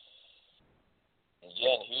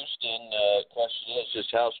 Again, Houston, question is just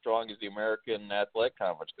how strong is the American Athletic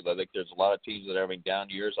Conference? Because I think there's a lot of teams that are having down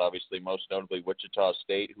years, obviously most notably Wichita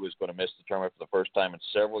State, who is going to miss the tournament for the first time in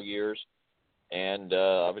several years. And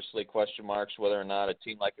obviously question marks whether or not a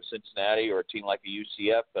team like a Cincinnati or a team like a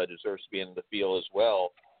UCF deserves to be in the field as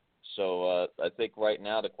well. So I think right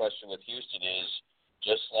now the question with Houston is,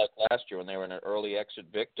 just like last year when they were an early exit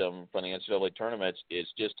victim from the NCAA tournaments, is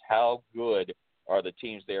just how good are the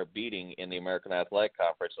teams they are beating in the American Athletic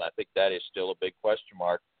Conference. And I think that is still a big question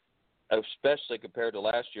mark, especially compared to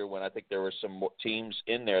last year when I think there were some teams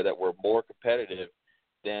in there that were more competitive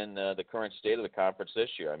than the current state of the conference this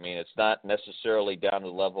year. I mean, it's not necessarily down to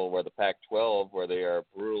the level where the Pac-12, where they are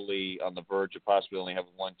brutally on the verge of possibly only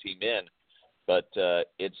having one team in, but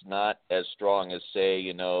it's not as strong as, say,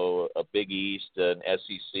 a Big East, an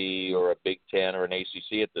SEC, or a Big Ten, or an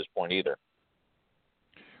ACC at this point either.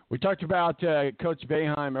 We talked about Coach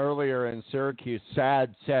Boeheim earlier in Syracuse.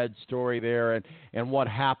 Sad story there, and what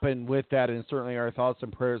happened with that. And certainly our thoughts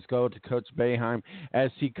and prayers go to Coach Boeheim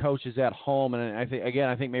as he coaches at home. And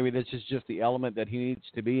I think maybe this is just the element that he needs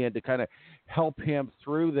to be in to kind of help him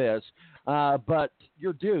through this. But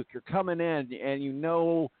you're Duke. You're coming in, and you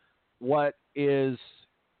know what has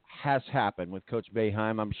happened with Coach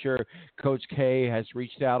Boeheim. I'm sure Coach K has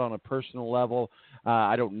reached out on a personal level.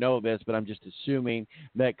 I don't know this, but I'm just assuming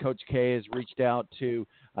that Coach K has reached out to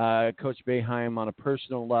Coach Boeheim on a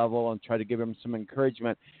personal level and tried to give him some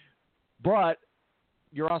encouragement. But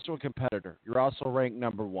you're also a competitor. You're also ranked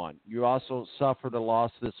number 1. You also suffered a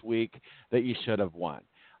loss this week that you should have won.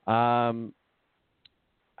 How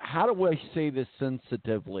do I say this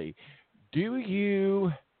sensitively? Do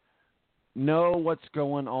you know what's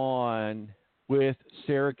going on with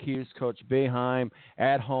Syracuse, Coach Boeheim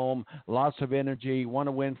at home? Lots of energy, want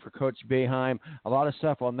to win for Coach Boeheim, a lot of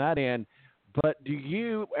stuff on that end. But do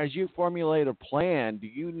you, as you formulate a plan, do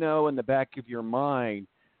you know in the back of your mind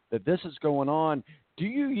that this is going on? Do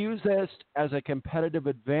you use this as a competitive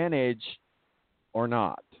advantage or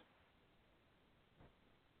not?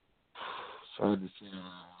 I think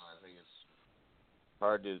it's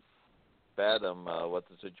hard to fathom what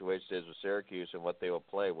the situation is with Syracuse and what they will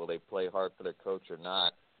play. Will they play hard for their coach or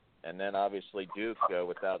not? And then obviously Duke,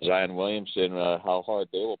 without Zion Williamson, how hard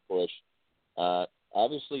they will push.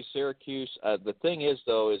 Obviously Syracuse, the thing is,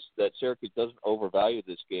 though, is that Syracuse doesn't overvalue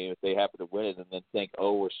this game if they happen to win it and then think,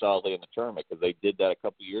 we're solidly in the tournament, because they did that a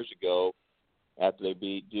couple years ago after they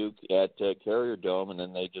beat Duke at Carrier Dome, and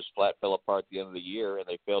then they just flat fell apart at the end of the year, and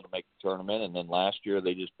they failed to make the tournament. And then last year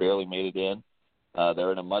they just barely made it in.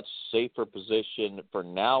 They're in a much safer position for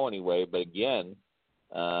now anyway, but again,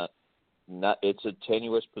 it's a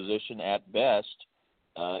tenuous position at best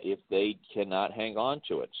if they cannot hang on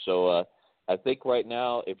to it. So I think right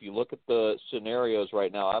now, if you look at the scenarios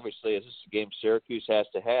right now, obviously this is a game Syracuse has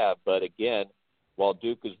to have, but again, while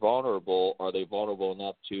Duke is vulnerable, are they vulnerable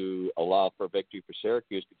enough to allow for victory for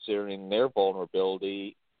Syracuse, considering their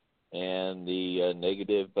vulnerability and the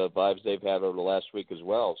negative vibes they've had over the last week as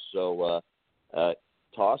well? So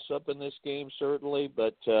toss-up in this game, certainly,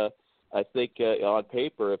 but I think on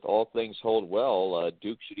paper, if all things hold well,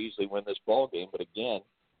 Duke should easily win this ball game. But again,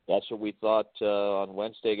 that's what we thought on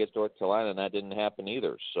Wednesday against North Carolina, and that didn't happen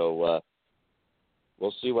either. So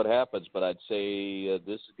we'll see what happens. But I'd say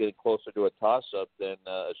this is getting closer to a toss-up than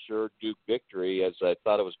a sure Duke victory, as I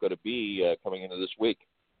thought it was going to be coming into this week.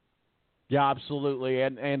 Yeah, absolutely.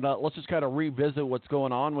 And let's just kind of revisit what's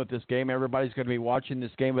going on with this game. Everybody's going to be watching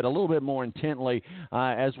this game, but a little bit more intently.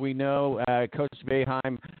 As we know, Coach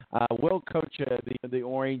Boeheim will coach the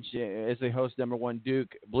Orange as they host number 1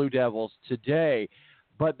 Duke Blue Devils today.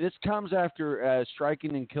 But this comes after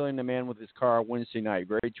striking and killing a man with his car Wednesday night.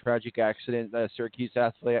 Very tragic accident. Syracuse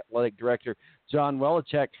Athletic Director John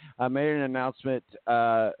Welichek made an announcement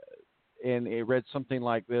and it read something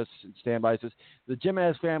like this. Stand by. It says, the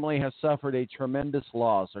Jimenez family has suffered a tremendous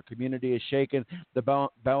loss. Our community is shaken. The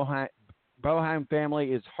Boeheim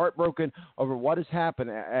family is heartbroken over what has happened,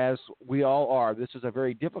 as we all are. This is a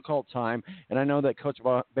very difficult time, and I know that Coach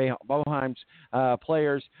Boeheim's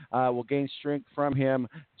players will gain strength from him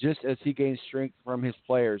just as he gains strength from his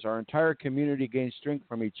players. Our entire community gains strength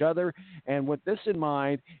from each other, and with this in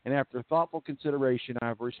mind, and after thoughtful consideration, I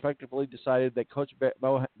have respectively decided that Coach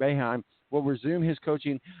Boeheim will resume his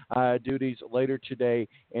coaching duties later today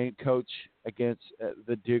and coach against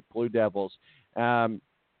the Duke Blue Devils.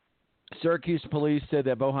 Syracuse police said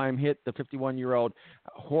that Boeheim hit the 51-year-old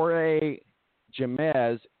Jorge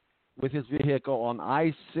Jimenez with his vehicle on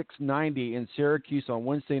I-690 in Syracuse on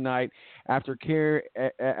Wednesday night after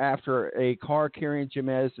a car carrying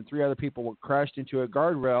Jimenez and 3 other people were crashed into a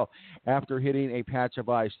guardrail after hitting a patch of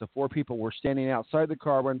ice. The 4 people were standing outside the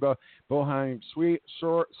car when Boeheim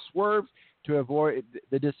swerved to avoid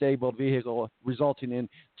the disabled vehicle, resulting in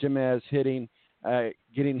Jimenez getting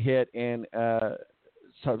hit and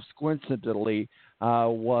subsequently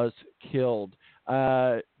was killed.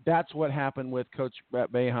 That's what happened with Coach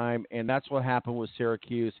Boeheim, and that's what happened with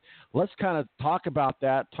Syracuse. Let's kind of talk about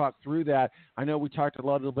that, talk through that. I know we talked a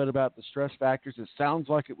little bit about the stress factors. It sounds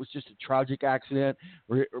like it was just a tragic accident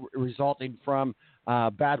resulting from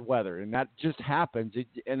bad weather, and that just happens.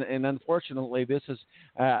 And unfortunately, this is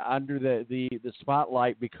under the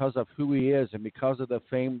spotlight because of who he is and because of the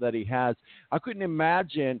fame that he has. I couldn't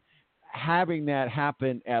imagine having that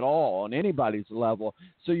happen at all on anybody's level.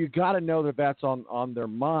 So you got to know that that's on their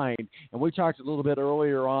mind. And we talked a little bit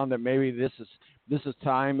earlier on that maybe this is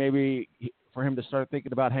time maybe for him to start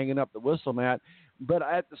thinking about hanging up the whistle mat. But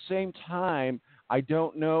at the same time, I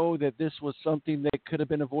don't know that this was something that could have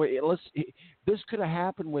been avoided. This could have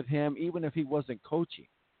happened with him even if he wasn't coaching.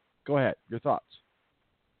 Go ahead. Your thoughts.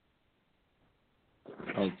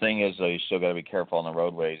 Well, the thing is, though, you still got to be careful on the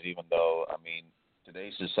roadways, even though, I mean,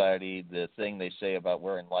 today's society, the thing they say about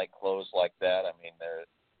wearing light clothes like that,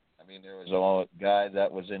 there was a guy that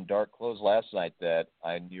was in dark clothes last night that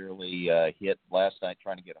I nearly hit last night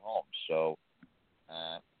trying to get home. So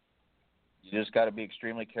you just got to be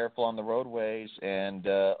extremely careful on the roadways. And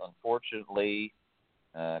unfortunately,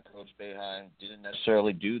 Coach Boeheim didn't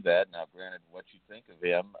necessarily do that. Now, granted, what you think of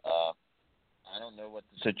him, I don't know what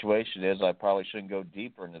the situation is. I probably shouldn't go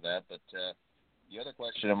deeper into that, but the other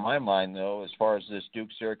question in my mind, though, as far as this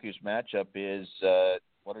Duke-Syracuse matchup is,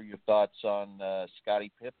 what are your thoughts on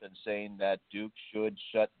Scottie Pippen saying that Duke should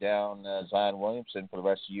shut down Zion Williamson for the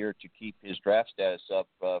rest of the year to keep his draft status up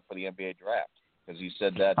for the NBA draft? Because he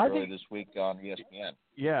said that earlier this week on ESPN.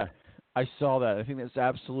 Yeah, I saw that. I think that's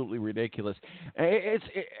absolutely ridiculous.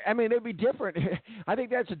 It'd be different. I think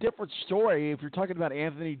that's a different story if you're talking about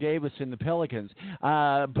Anthony Davis and the Pelicans.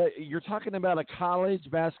 But you're talking about a college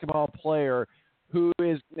basketball player who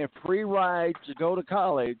is a free ride to go to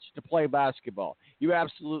college to play basketball. You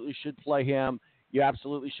absolutely should play him.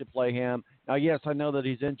 Now, yes, I know that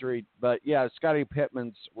he's injured, but, yeah, Scottie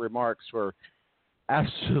Pittman's remarks were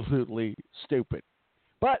absolutely stupid.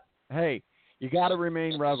 But, hey, you got to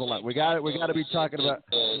remain relevant. We got to be talking about.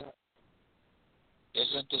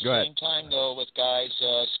 Isn't the same time, though, with guys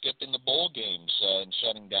skipping the bowl games and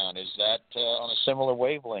shutting down? Is that on a similar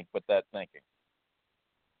wavelength with that thinking?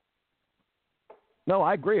 No,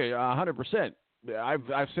 I agree 100%.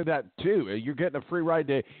 I've said that too. You're getting a free ride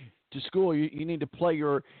to school. You need to play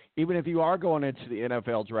even if you are going into the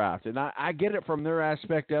NFL draft. And I get it from their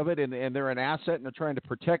aspect of it, and they're an asset, and they're trying to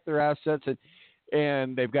protect their assets,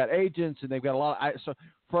 and they've got agents, and they've got a lot. So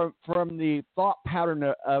from the thought pattern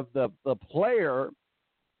of the player,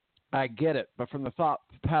 I get it. But from the thought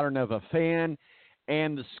pattern of a fan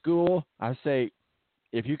and the school, I say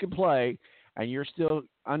if you can play and you're still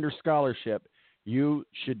under scholarship, you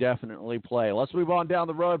should definitely play. Let's move on down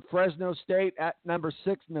the road. Fresno State at number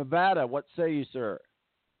 6, Nevada. What say you, sir?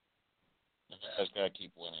 Nevada's got to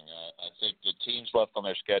keep winning. I think the teams left on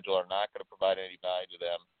their schedule are not going to provide any value to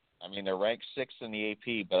them. I mean, they're ranked 6th in the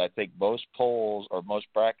AP, but I think most polls or most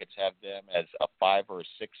brackets have them as a 5 or a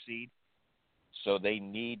 6 seed. So they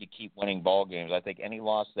need to keep winning ball games. I think any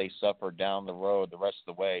loss they suffer down the road the rest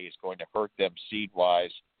of the way is going to hurt them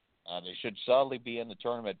seed-wise. They should solidly be in the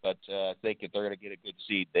tournament, but I think if they're going to get a good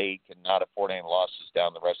seed, they cannot afford any losses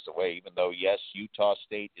down the rest of the way, even though, yes, Utah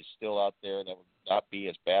State is still out there. That would not be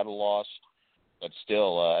as bad a loss. But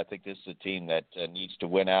still, I think this is a team that needs to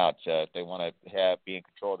win out if they want to be in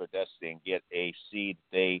control of their destiny and get a seed.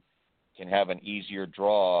 They can have an easier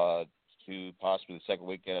draw to possibly the second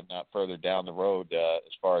weekend, if not further down the road,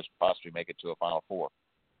 as far as possibly make it to a Final Four.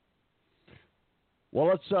 Well,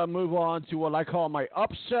 let's move on to what I call my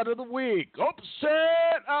upset of the week.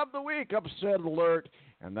 Upset of the week. Upset alert.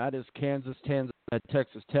 And that is Kansas 10 at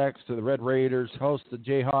Texas Tech. So the Red Raiders host the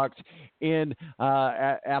Jayhawks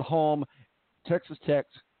at home. Texas Tech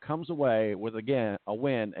comes away with, again, a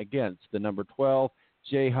win against the number 12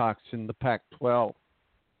 Jayhawks in the Pac-12.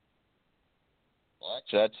 Well,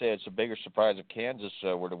 actually, I'd say it's a bigger surprise if Kansas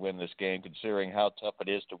were to win this game, considering how tough it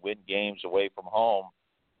is to win games away from home.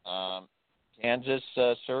 Kansas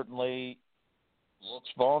certainly looks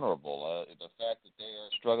vulnerable. The fact that they are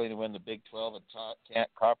struggling to win the Big 12 and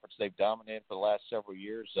conference they've dominated for the last several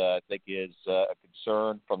years, I think is a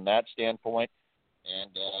concern from that standpoint.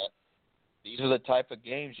 And these are the type of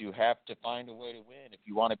games you have to find a way to win if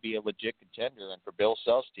you want to be a legit contender. And for Bill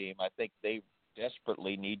Self's team, I think they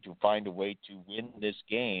desperately need to find a way to win this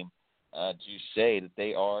game to say that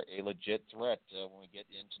they are a legit threat when we get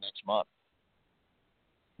into next month.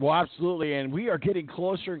 Well, absolutely, and we are getting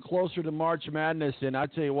closer and closer to March Madness, and I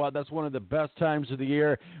tell you what, that's one of the best times of the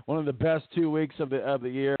year, one of the best 2 weeks of the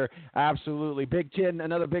year. Absolutely, Big Ten,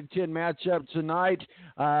 another Big Ten matchup tonight.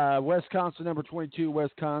 Wisconsin, number 22,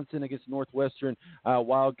 Wisconsin against Northwestern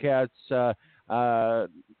Wildcats. What are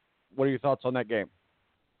your thoughts on that game?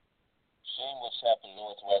 Seeing what's happened to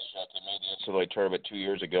Northwestern, they made the NCAA tournament 2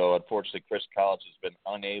 years ago. Unfortunately, Chris Collins has been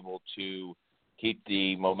unable to keep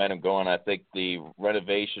the momentum going. I think the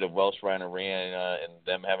renovation of Welsh Ryan Arena and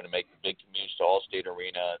them having to make the big commute to Allstate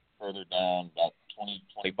Arena further down, about 20,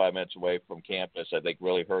 25 minutes away from campus, I think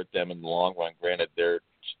really hurt them in the long run. Granted, their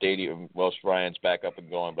stadium, Welsh Ryan's back up and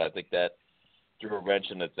going, but I think that threw a wrench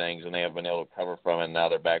into things, and they haven't been able to cover from it, and now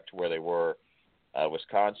they're back to where they were.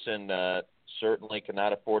 Wisconsin certainly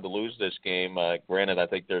cannot afford to lose this game. Granted, I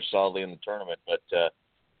think they're solidly in the tournament, but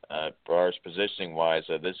as far as positioning-wise,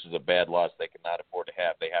 this is a bad loss they cannot afford to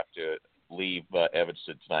have. They have to leave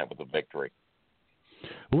Evanston tonight with a victory.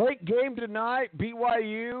 Late game tonight,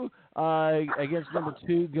 BYU against number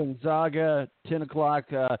 2 Gonzaga, 10 o'clock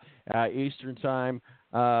Eastern time.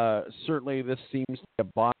 Certainly this seems like a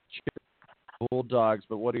botch Bulldogs,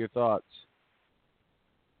 but what are your thoughts?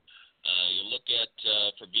 You look at,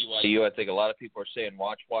 for BYU, I think a lot of people are saying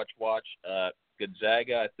watch.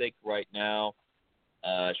 Gonzaga, I think right now,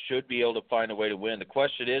 should be able to find a way to win. The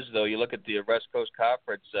question is, though, you look at the West Coast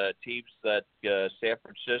Conference teams that San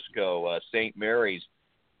Francisco, St. Mary's,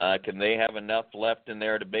 can they have enough left in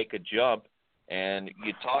there to make a jump? And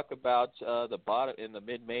you talk about the bottom in the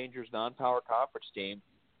mid-majors non-power conference team.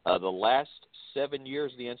 The last 7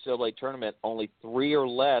 years of the NCAA tournament, only 3 or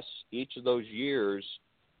less each of those years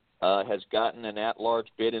has gotten an at-large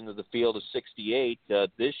bid into the field of 68.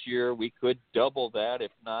 This year, we could double that,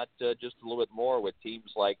 if not just a little bit more, with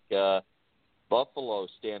teams like Buffalo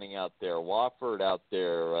standing out there, Wofford out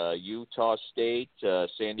there, Utah State,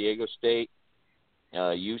 San Diego State,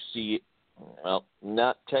 UC. Well,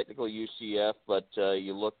 not technical UCF, but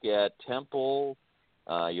you look at Temple,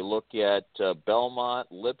 you look at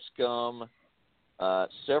Belmont, Lipscomb,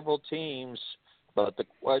 several teams. But the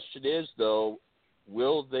question is, though,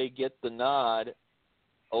 will they get the nod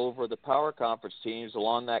over the power conference teams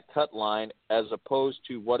along that cut line, as opposed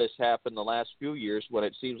to what has happened the last few years when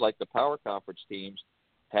it seems like the power conference teams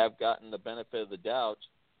have gotten the benefit of the doubt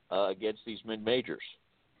against these mid-majors?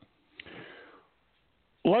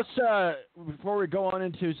 Let's, before we go on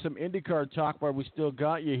into some IndyCar talk, while we still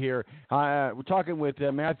got you here, we're talking with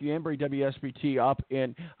Matthew Embry, WSBT, up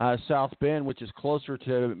in South Bend, which is closer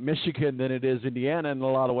to Michigan than it is Indiana in a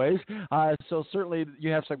lot of ways. So certainly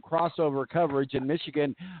you have some crossover coverage, and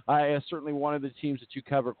Michigan is certainly one of the teams that you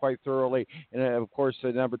cover quite thoroughly. And, of course,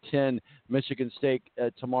 number 10, Michigan State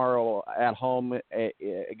tomorrow at home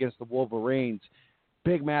against the Wolverines.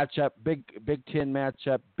 Big matchup, Big Ten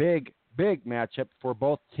matchup, big matchup for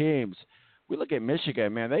both teams. We look at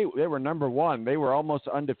Michigan, man, they were number 1. They were almost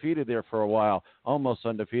undefeated there for a while. Almost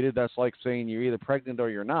undefeated. That's like saying you're either pregnant or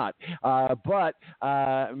you're not. But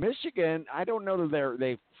Michigan, I don't know that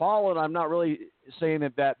they've fallen. I'm not really saying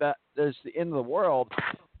that is the end of the world.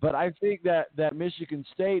 But I think that Michigan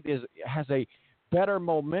State has a better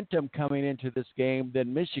momentum coming into this game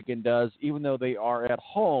than Michigan does, even though they are at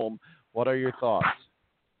home. What are your thoughts?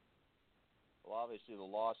 Well, obviously the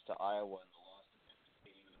loss to Iowa and the loss to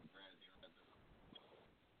Tennessee and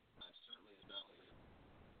certainly is not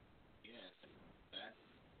that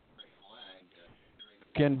great flag.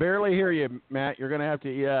 Can barely hear you, Matt. You're going to have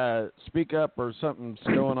to speak up or something's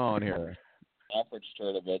going on here. Conference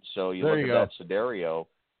tournament, so you there look you at go. that scenario.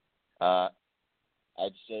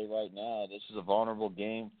 I'd say right now this is a vulnerable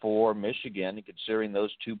game for Michigan, considering those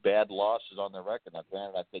two bad losses on their record. Now,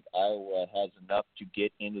 granted, I think Iowa has enough to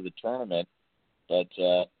get into the tournament, but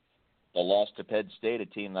the loss to Penn State, a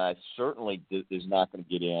team that I certainly is not going to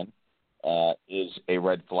get in, is a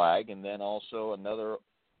red flag. And then also another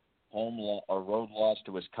road loss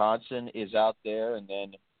to Wisconsin is out there. And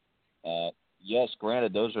then, yes,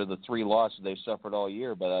 granted, those are the three losses they've suffered all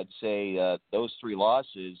year, but I'd say those three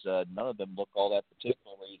losses, none of them look all that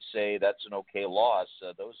particular where you'd say that's an okay loss.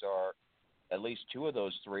 Those are, at least two of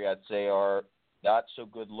those three, I'd say, are not so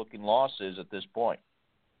good-looking losses at this point.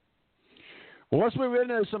 Well, let's move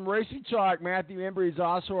into some racing talk. Matthew Embry is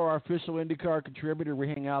also our official IndyCar contributor. We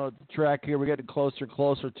hang out at the track here. We're getting closer and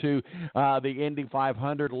closer to the Indy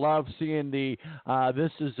 500. Love seeing this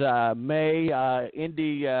is May,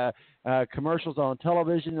 Indy commercials on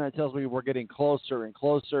television. That tells me we're getting closer and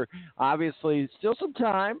closer. Obviously, still some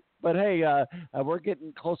time. But, hey, we're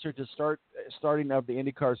getting closer to starting of the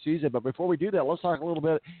IndyCar season. But before we do that, let's talk a little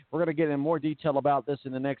bit. We're going to get in more detail about this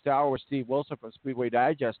in the next hour with Steve Wilson from Speedway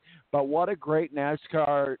Digest. But what a great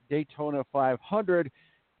NASCAR Daytona 500.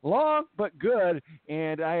 Long but good.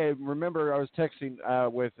 And I remember I was texting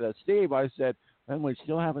with Steve. I said, and we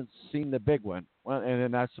still haven't seen the big one. Well, and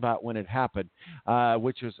then that's about when it happened,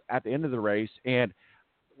 which was at the end of the race. And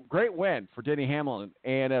great win for Denny Hamlin,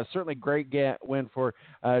 and certainly great win for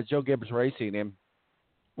Joe Gibbs Racing. And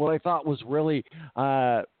what I thought was really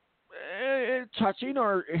touching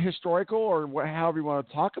or historical, or however you want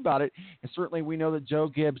to talk about it, and certainly we know that Joe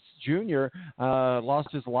Gibbs Jr.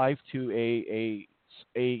 Lost his life to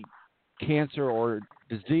a cancer or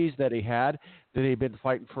disease that he had he'd been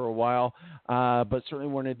fighting for a while, but certainly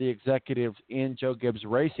one of the executives in Joe Gibbs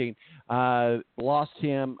Racing lost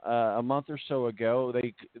him a month or so ago.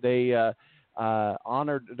 They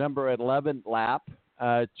honored number 11 lap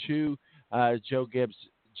to Joe Gibbs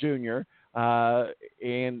Jr.,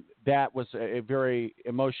 and that was a very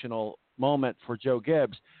emotional moment for Joe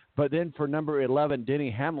Gibbs. But then for number 11, Denny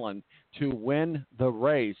Hamlin, to win the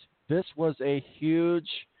race, this was a huge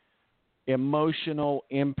emotional,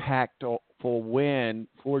 impactful win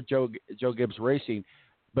for Joe Gibbs Racing.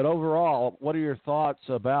 But overall, what are your thoughts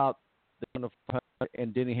about the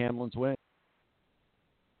and Denny Hamlin's win?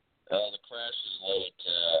 The crashes late,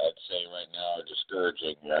 I'd say right now, are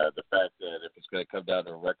discouraging. The fact that if it's going to come down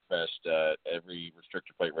to a wreckfest, every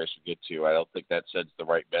restrictor plate race we get to, I don't think that sends the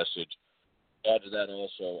right message. Add to that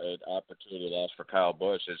also an opportunity loss for Kyle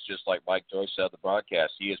Busch. It's just like Mike Joyce said on the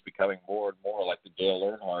broadcast. He is becoming more and more like the Dale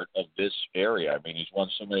Earnhardt of this area. I mean, he's won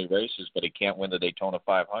so many races, but he can't win the Daytona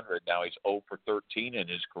 500. Now he's 0 for 13 in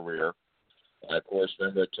his career. Of course,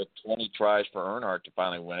 remember, it took 20 tries for Earnhardt to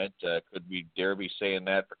finally win it. Could we dare be saying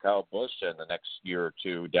that for Kyle Busch in the next year or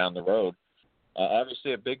two down the road?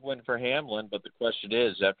 Obviously a big win for Hamlin, but the question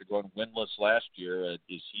is, after going winless last year,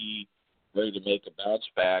 is he ready to make a bounce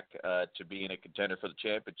back to being a contender for the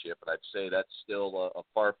championship? And I'd say that's still a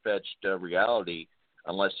far-fetched reality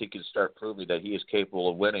unless he can start proving that he is capable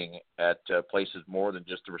of winning at places more than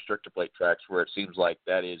just the restrictor plate tracks, where it seems like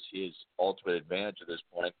that is his ultimate advantage at this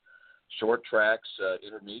point. Short tracks,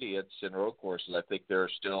 intermediates, and road courses, I think there are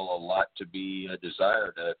still a lot to be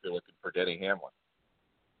desired if you're looking for Denny Hamlin.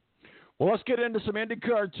 Well, let's get into some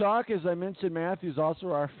IndyCar talk. As I mentioned, Matthew's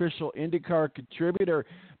also our official IndyCar contributor.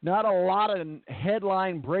 Not a lot of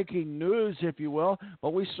headline-breaking news, if you will,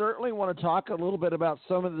 but we certainly want to talk a little bit about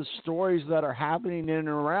some of the stories that are happening in and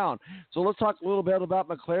around. So let's talk a little bit about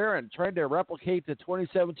McLaren trying to replicate the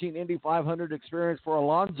 2017 Indy 500 experience for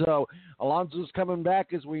Alonso. Alonso's coming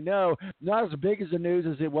back, as we know. Not as big as the news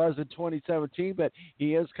as it was in 2017, but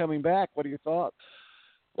he is coming back. What are your thoughts?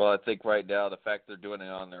 Well, I think right now the fact they're doing it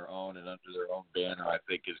on their own and under their own banner, I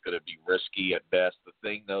think is going to be risky at best. The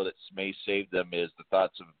thing, though, that may save them is the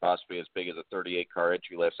thoughts of possibly as big as a 38-car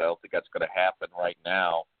entry list. I don't think that's going to happen right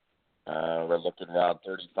now. We're looking around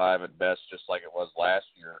 35 at best, just like it was last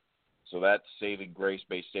year. So that saving grace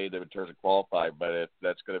may save them in terms of qualifying, but if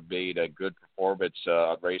that's going to be a good performance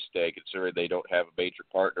on race day, considering they don't have a major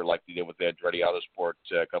partner like they did with Andretti Autosport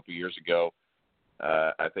a couple of years ago,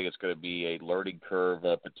 I think it's going to be a learning curve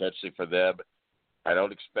potentially for them. I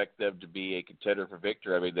don't expect them to be a contender for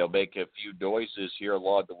victory. I mean, they'll make a few noises here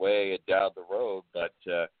along the way and down the road, but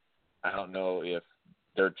I don't know if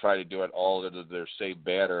they're trying to do it all under their same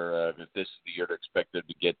banner. If this is the year to expect them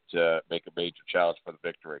to get make a major challenge for the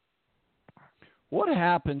victory. What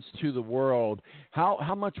happens to the world?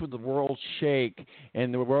 How much would the world shake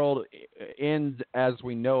and the world end as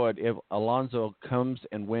we know it if Alonso comes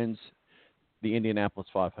and wins the Indianapolis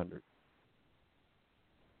 500?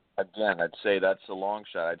 Again, I'd say that's a long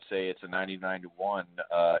shot. I'd say it's a 99-1.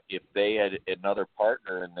 If they had another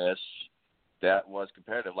partner in this that was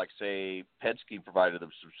competitive, like, say, Penske provided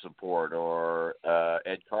them some support or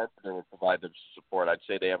Ed Carpenter would provide them some support, I'd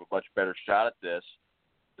say they have a much better shot at this.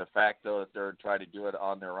 The fact, though, that they're trying to do it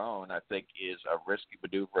on their own, I think, is a risky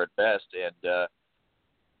maneuver at best. And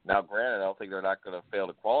now, granted, I don't think they're not going to fail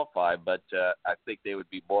to qualify, but I think they would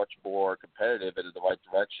be much more competitive and in the right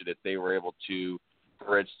direction if they were able to,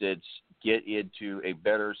 for instance, get into a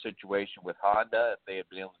better situation with Honda, if they had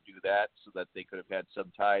been able to do that so that they could have had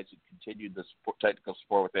some ties and continued the technical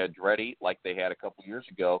support with Andretti like they had a couple years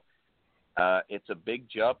ago. It's a big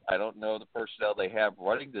jump. I don't know the personnel they have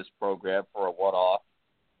running this program for a one-off.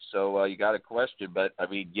 So you got to question, but I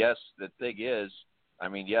mean, yes, the thing is, I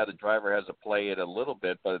mean, yeah, the driver has to play it a little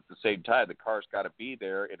bit, but at the same time, the car's got to be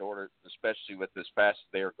there in order, especially with as fast as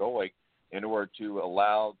they're going, in order to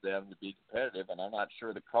allow them to be competitive. And I'm not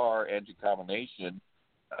sure the car engine combination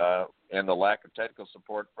and the lack of technical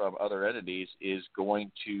support from other entities is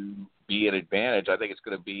going to be an advantage. I think it's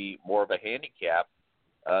going to be more of a handicap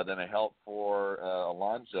than a help for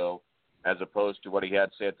Alonso, as opposed to what he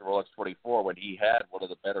had, say, at the Rolex 24 when he had one of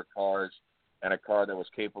the better cars and a car that was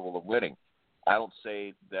capable of winning. I don't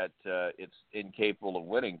say that it's incapable of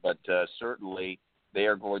winning, but certainly they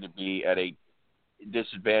are going to be at a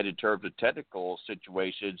disadvantage in terms of technical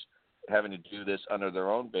situations, having to do this under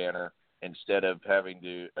their own banner instead of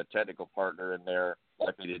having a technical partner in there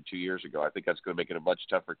like they did 2 years ago. I think that's going to make it a much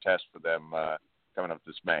tougher test for them coming up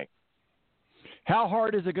this May. How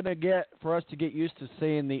hard is it going to get for us to get used to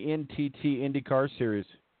seeing the NTT IndyCar Series?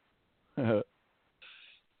 I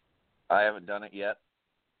haven't done it yet.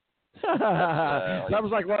 That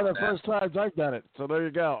was like one of the first times I've done it. So there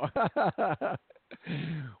you go.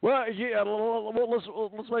 Well, yeah,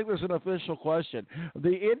 let's make this an official question.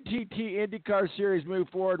 The NTT IndyCar Series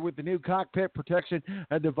moved forward with the new cockpit protection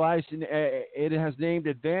device, and it has named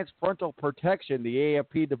Advanced Frontal Protection, the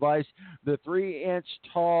AFP device. The 3-inch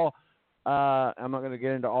tall, I'm not going to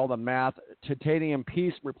get into all the math, titanium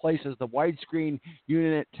piece replaces the widescreen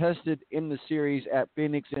unit tested in the series at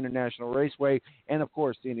Phoenix International Raceway and, of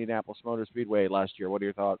course, the Indianapolis Motor Speedway last year. What are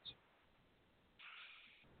your thoughts?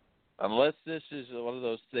 Unless this is one of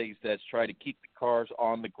those things that's trying to keep the cars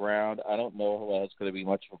on the ground, I don't know how that's going to be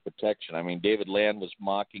much of a protection. I mean, David Land was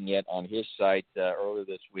mocking it on his site earlier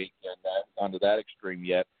this week, and I haven't gone to that extreme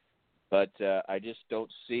yet. But I just don't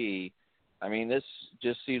see – I mean, this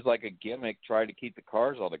just seems like a gimmick trying to keep the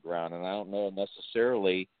cars on the ground, and I don't know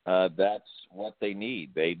necessarily that's what they need.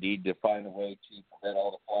 They need to find a way to prevent all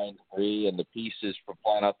the flying debris and the pieces from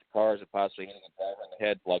flying off the cars and possibly hitting a driver in the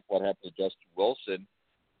head like what happened to Justin Wilson.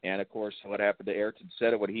 And, of course, what happened to Ayrton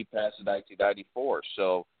Senna when he passed in 1994.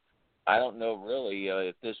 So I don't know really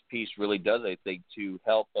if this piece really does anything to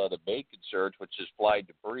help the main concern, which is flying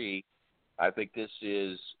debris. I think this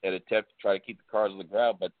is an attempt to try to keep the cars on the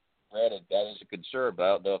ground. But, granted, that is a concern. But I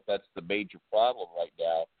don't know if that's the major problem right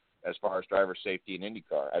now as far as driver safety in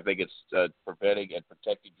IndyCar. I think it's preventing and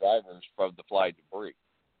protecting drivers from the flying debris.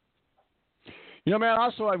 You know, man,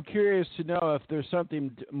 also I'm curious to know if there's something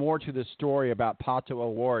more to the story about Pato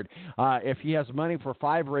O'Ward. If he has money for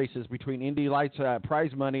 5 races between Indy Lights prize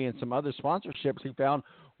money and some other sponsorships he found,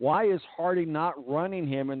 why is Harding not running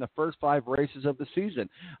him in the first 5 races of the season?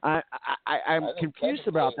 I'm confused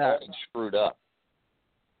about that. Harding screwed up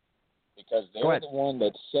because they're the one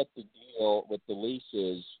that set the deal with the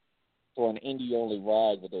leases for an Indy-only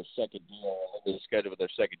ride with their second deal, the schedule with their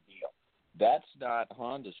second deal. That's not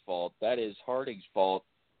Honda's fault. That is Harding's fault,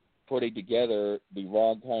 putting together the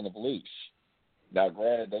wrong kind of lease. Now,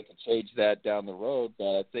 granted, they can change that down the road,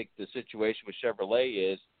 but I think the situation with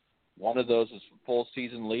Chevrolet is one of those is a full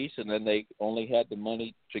season lease, and then they only had the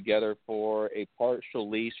money together for a partial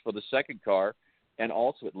lease for the second car, and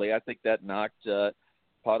ultimately I think that knocked Pato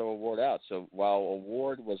O'Ward out. So while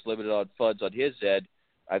O'Ward was limited on funds on his end,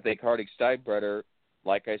 I think Harding Steinbrenner,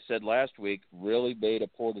 like I said last week, really made a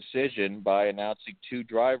poor decision by announcing 2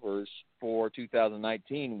 drivers for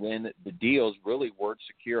 2019 when the deals really weren't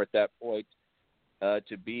secure at that point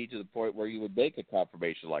to be to the point where you would make a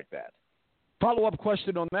confirmation like that. Follow-up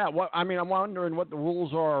question on that. I'm wondering what the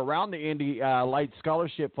rules are around the Indy Light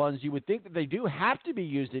Scholarship Funds. You would think that they do have to be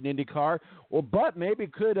used in IndyCar, but maybe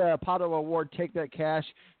could Pato O'Ward take that cash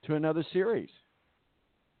to another series?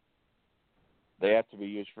 they have to be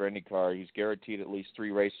used for IndyCar. He's guaranteed at least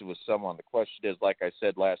 3 races with someone. The question is, like I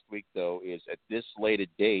said last week, though, is at this late a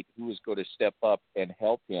date, who is going to step up and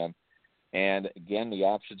help him? And, again, the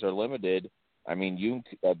options are limited. I mean,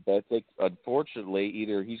 I think, unfortunately,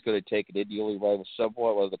 either he's going to take an Indy only ride with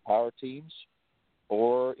someone, one of the power teams,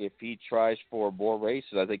 or if he tries for more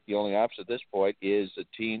races, I think the only option at this point is a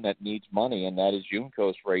team that needs money, and that is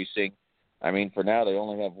Juncos Racing. I mean, for now, they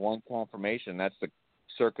only have one confirmation. That's the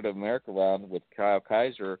Circuit of America round with Kyle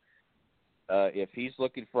Kaiser. If he's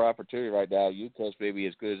looking for opportunity right now, Juncos may be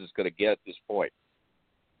as good as it's going to get at this point.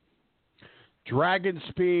 Dragon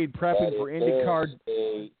Speed prepping for IndyCar.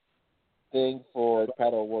 A thing for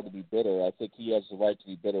Pato O'Ward to be bitter. I think he has the right to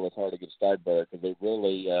be bitter with Hardigan Steinberg because they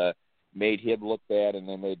really made him look bad and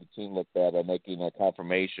they made the team look bad by making a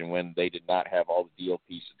confirmation when they did not have all the deal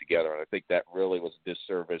pieces together. And I think that really was a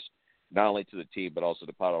disservice not only to the team but also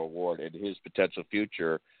to Pato O'Ward and his potential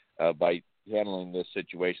future by handling this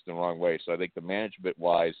situation the wrong way. So I think the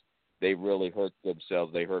management-wise, they really hurt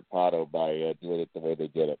themselves. They hurt Pato by doing it the way they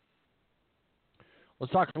did it.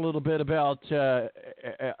 Let's talk a little bit about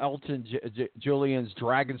Elton Julian's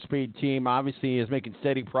Dragon Speed team. Obviously, is making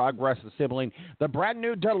steady progress assembling the brand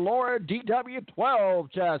new Delora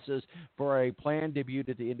DW12 chassis for a planned debut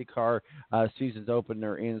at the IndyCar season's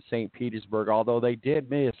opener in St. Petersburg. Although they did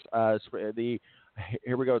miss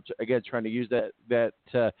here we go again, trying to use that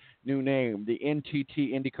new name, the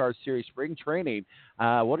NTT IndyCar Series Spring Training.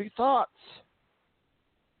 What are your thoughts?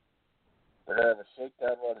 They're going to have a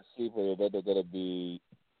shakedown run at Sebring, and then they're going to be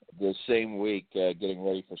the same week getting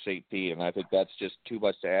ready for St. Pete, and I think that's just too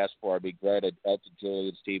much to ask for. I mean, granted, Elton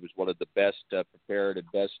Julian's team is one of the best prepared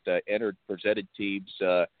and best presented teams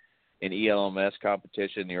in ELMS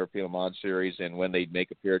competition, the European Le Mans Series, and when they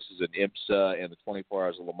make appearances in IMSA and the 24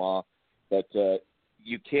 Hours of Le Mans. But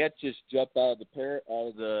you can't just jump out of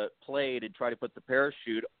the plane and try to put the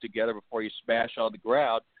parachute together before you smash on the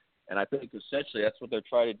ground. And I think essentially that's what they're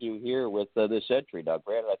trying to do here with this entry. Now,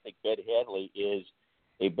 granted, I think Ben Hadley is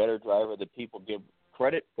a better driver than people give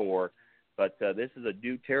credit for, but this is a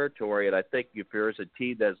new territory, and I think if there's a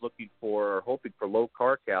team that is looking for or hoping for low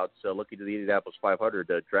car counts, looking to the Indianapolis 500,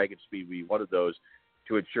 Dragon Speed will be one of those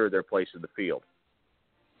to ensure their place in the field.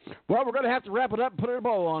 Well, we're going to have to wrap it up and put a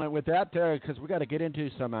bow on it with that because we got to get into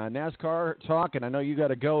some NASCAR talk, and I know you got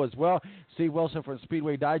to go as well. Steve Wilson from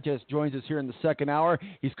Speedway Digest joins us here in the second hour.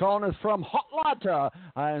 He's calling us from Atlanta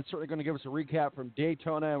and certainly going to give us a recap from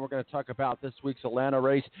Daytona, and we're going to talk about this week's Atlanta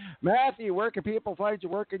race. Matthew, where can people find you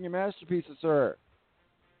working your masterpieces, sir?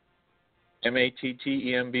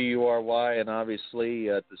 MATTEMBURY, and obviously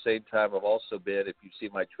at the same time I've also been, if you see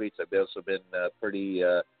my tweets, I've also been pretty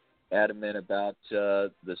adamant about the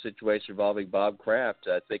situation involving Bob Kraft.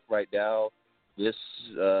 I think right now this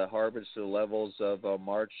harbors to the levels of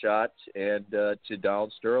Mark Schott and to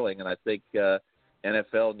Donald Sterling, and I think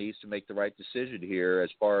NFL needs to make the right decision here as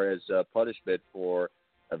far as punishment for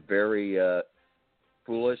a very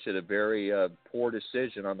foolish and a very poor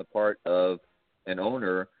decision on the part of an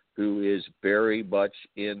owner who is very much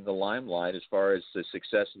in the limelight as far as the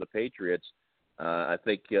success of the Patriots. I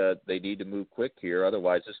think they need to move quick here.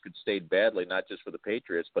 Otherwise, this could stain badly, not just for the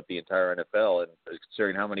Patriots, but the entire NFL. And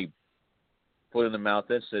considering how many foot-in-the-mouth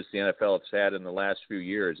incidents the NFL has had in the last few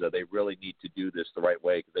years, they really need to do this the right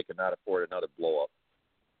way because they cannot afford another blow-up.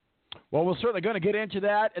 Well, we're certainly going to get into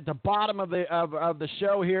that at the bottom of the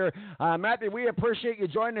show here. Matthew, we appreciate you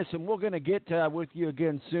joining us, and we're going to get with you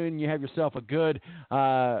again soon. You have yourself a good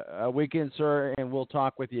weekend, sir, and we'll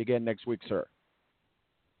talk with you again next week, sir.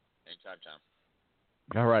 Anytime, Tom.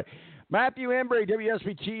 All right. Matthew Embry,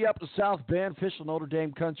 WSBT up to South Bend, official Notre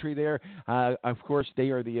Dame country there. Of course, they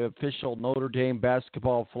are the official Notre Dame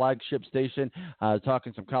basketball flagship station,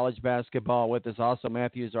 talking some college basketball with us. Also,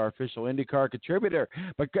 Matthew is our official IndyCar contributor.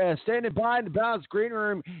 But standing by in the Balance Green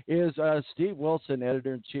Room is Steve Wilson,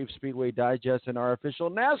 editor-in-chief, Speedway Digest, and our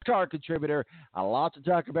official NASCAR contributor. A lot to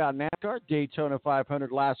talk about NASCAR. Daytona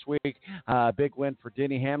 500 last week. Big win for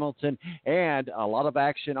Denny Hamilton. And a lot of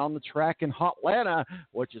action on the track in Atlanta,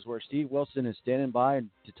 which is where Steve Wilson is standing by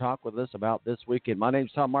to talk with us about this weekend. My name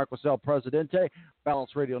is Tom Marquis, El Presidente,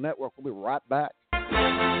 Balance Radio Network. We'll be right back.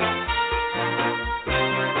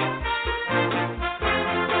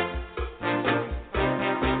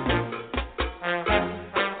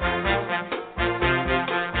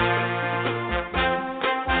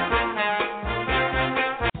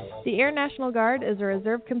 The Air National Guard is a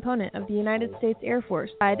reserve component of the United States Air Force,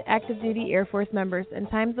 active duty Air Force members in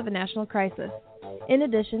times of a national crisis. In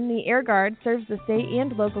addition, the Air Guard serves the state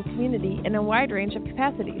and local community in a wide range of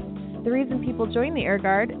capacities. The reason people join the Air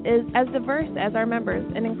Guard is as diverse as our members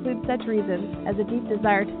and includes such reasons as a deep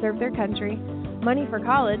desire to serve their country, money for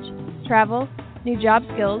college, travel, new job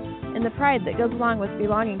skills, and the pride that goes along with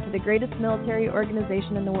belonging to the greatest military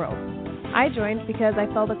organization in the world. I joined because I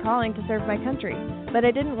felt a calling to serve my country, but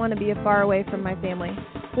I didn't want to be far away from my family,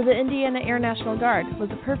 so the Indiana Air National Guard was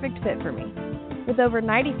a perfect fit for me. With over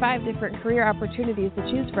 95 different career opportunities to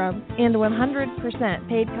choose from and 100%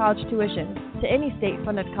 paid college tuition to any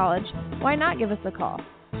state-funded college, why not give us a call?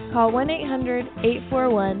 Call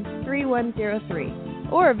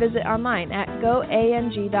 1-800-841-3103 or visit online at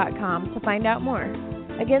goang.com to find out more.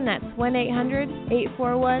 Again, that's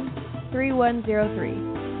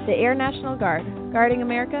 1-800-841-3103. The Air National Guard, guarding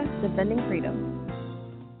America, defending freedom.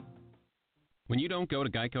 When you don't go to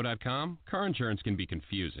Geico.com, car insurance can be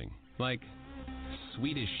confusing. Like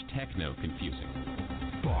Swedish techno confusing.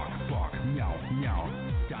 Bark, bark, meow, meow.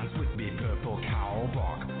 Dance with me, purple cow.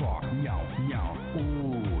 Bark, bark, meow, meow.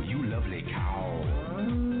 Ooh, you lovely cow.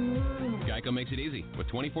 Geico makes it easy. With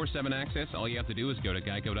 24/7 access, all you have to do is go to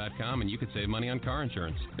Geico.com and you could save money on car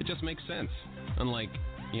insurance. It just makes sense. Unlike,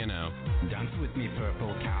 Dance with me,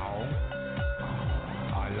 purple cow.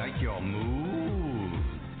 I like your moves.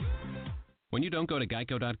 When you don't go to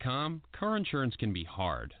Geico.com, car insurance can be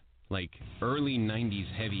hard. Like early 90s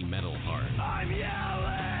heavy metal hard. I'm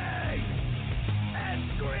yelling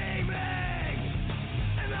and screaming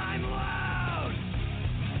and I'm loud.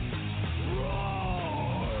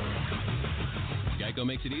 Roar. Geico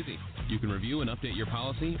makes it easy. You can review and update your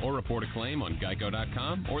policy or report a claim on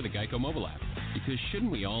Geico.com or the Geico mobile app. Because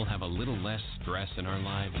shouldn't we all have a little less stress in our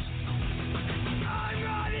lives? I'm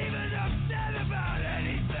not even upset about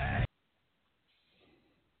anything.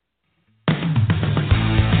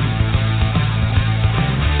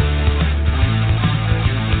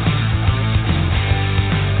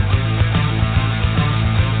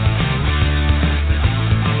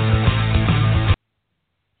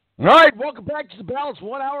 All right, welcome back to the Balance.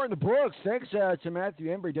 1 hour in the books. Thanks to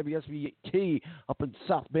Matthew Embry, WSBT, up in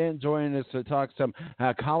South Bend, joining us to talk some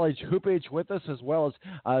college hoopage with us, as well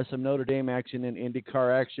as some Notre Dame action and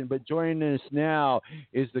IndyCar action. But joining us now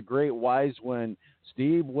is the great wise one,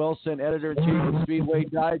 Steve Wilson, editor-in-chief of Speedway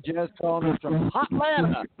Digest, calling us from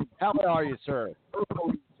Hotlanta. How are you, sir?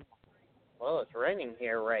 Well, it's raining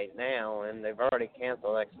here right now, and they've already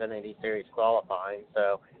canceled Xfinity Series qualifying,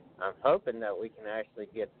 so I'm hoping that we can actually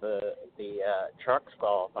get the trucks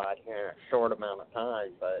qualified here in a short amount of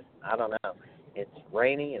time, but I don't know. It's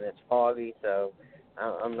rainy and it's foggy, so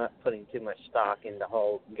I'm not putting too much stock into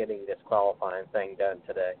getting this qualifying thing done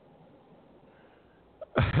today.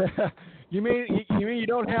 You mean you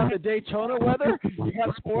don't have the Daytona weather? You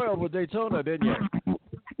got spoiled with Daytona, didn't you?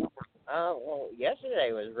 Well,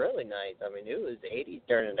 yesterday was really nice. I mean, it was 80s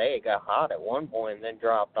during the day. It got hot at one point and then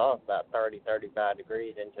dropped off about 30, 35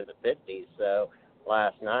 degrees into the 50s. So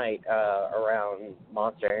last night, around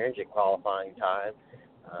Monster Energy qualifying time.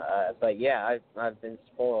 But yeah, I've been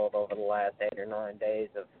spoiled over the last 8 or 9 days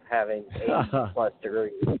of having 80-plus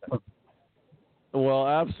degrees. Well,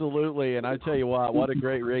 absolutely, and I tell you what a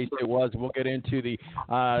great race it was. We'll get into the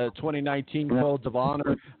 2019 Codes of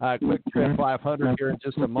Honor Quick Trip 500 here in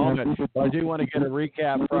just a moment. But I do want to get a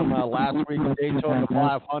recap from last week's Daytona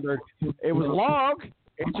 500. It was long.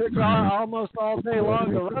 It took almost all day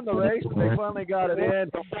long to run the race, but they finally got it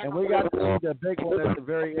in, and we got to see the big one at the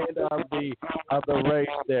very end of the race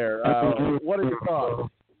there. What are your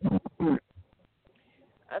thoughts?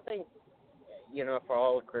 I think, for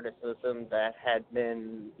all the criticism that had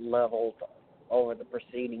been leveled over the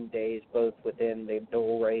preceding days, both within the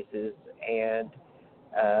dual races and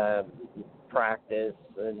practice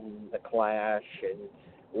and the clash, and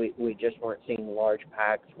we just weren't seeing large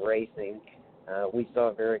packs racing. We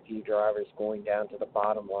saw very few drivers going down to the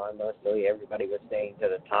bottom line. Mostly everybody was staying to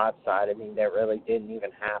the top side. I mean, that really didn't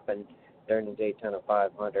even happen during the Daytona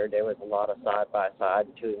 500. There was a lot of side-by-side,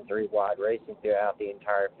 2 and 3 wide racing throughout the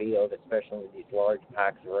entire field, especially with these large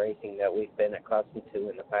packs of racing that we've been accustomed to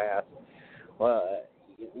in the past.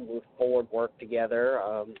 Ford worked together.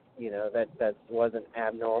 That wasn't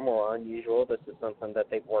abnormal or unusual. This is something that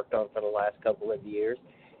they've worked on for the last couple of years.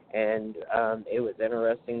 And it was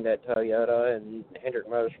interesting that Toyota and Hendrick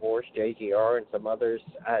Motorsports, JGR, and some others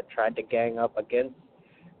tried to gang up against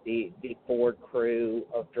the Ford crew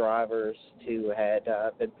of drivers who had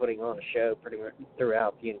been putting on a show pretty much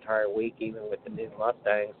throughout the entire week, even with the new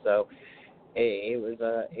Mustangs. So it was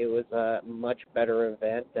a much better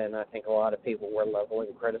event than I think a lot of people were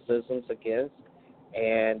leveling criticisms against,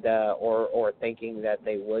 and or thinking that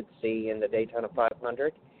they would see in the Daytona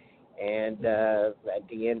 500. And at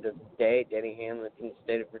the end of the day, Denny Hamlin from the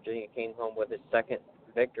state of Virginia came home with his second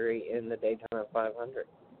victory in the Daytona 500.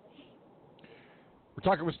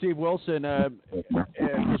 talking with Steve Wilson,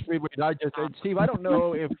 Speedway Digest. And Steve, I don't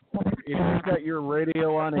know if you've got your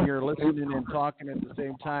radio on and you're listening and talking at the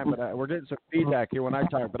same time, but we're getting some feedback here when I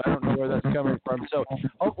talk, but I don't know where that's coming from. So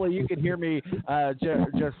hopefully you can hear me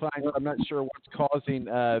just fine. I'm not sure what's causing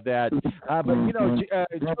that. But,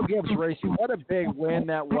 Joe Gibbs Racing, what a big win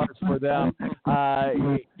that was for them.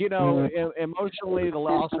 Emotionally, the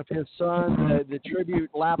loss of his son, the tribute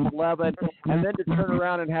lap 11, and then to turn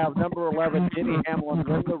around and have number 11, Denny Hamlin,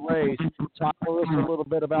 win the race. Talk to us a little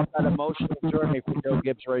bit about that emotional journey for Joe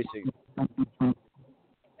Gibbs Racing.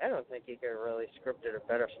 I don't think you could have really scripted a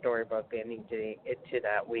better story about getting into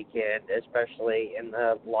that weekend, especially in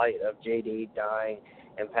the light of JD dying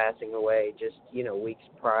and passing away just, weeks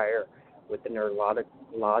prior with the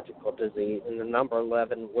neurological disease. And the number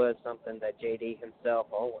 11 was something that JD himself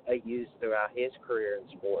used throughout his career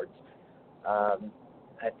in sports.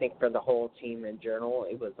 I think for the whole team in general,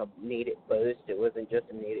 it was a needed boost. It wasn't just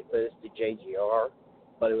a needed boost to JGR,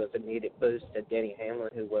 but it was a needed boost to Denny Hamlin,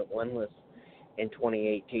 who went winless in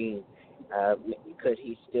 2018. Could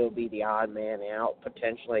he still be the odd man out?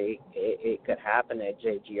 Potentially it could happen at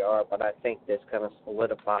JGR, but I think this kind of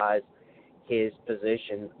solidifies his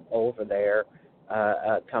position over there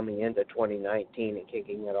coming into 2019 and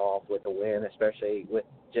kicking it off with a win, especially with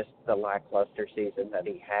just the lackluster season that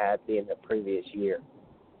he had in the previous year.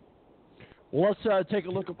 Well, let's take a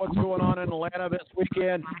look at what's going on in Atlanta this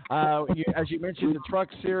weekend. As you mentioned, the Truck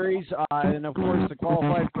Series and, of course, the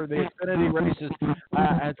qualifying for the Xfinity races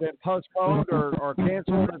has been postponed or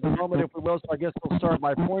canceled at the moment, if we will. So I guess we'll start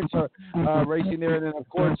by points racing there. And then, of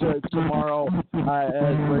course, tomorrow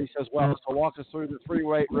as race as well. So walk us through the three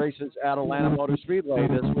races at Atlanta Motor Speedway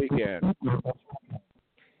this weekend.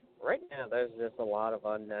 Right now, there's just a lot of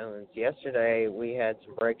unknowns. Yesterday, we had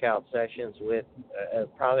some breakout sessions with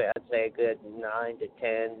probably, I'd say, a good 9 to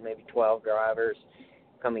 10, maybe 12 drivers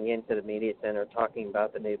coming into the media center talking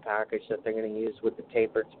about the new package that they're going to use with the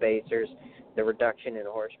tapered spacers, the reduction in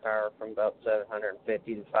horsepower from about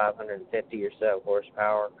 750 to 550 or so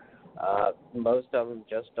horsepower. Most of them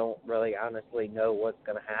just don't really honestly know what's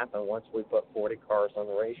going to happen once we put 40 cars on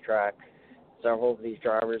the racetrack. Several of these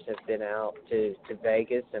drivers have been out to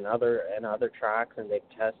Vegas and other tracks, and they've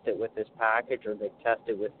tested with this package, or they've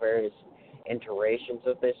tested with various iterations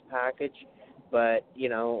of this package. But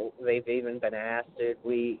they've even been asked,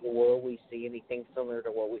 will we see anything similar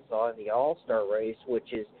to what we saw in the All-Star race,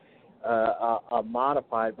 which is a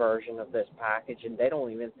modified version of this package, and they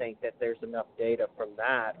don't even think that there's enough data from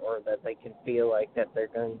that, or that they can feel like that they're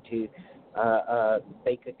going to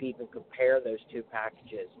they could even compare those two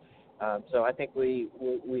packages. So I think we're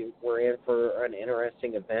in for an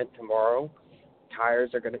interesting event tomorrow. Tires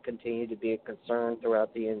are going to continue to be a concern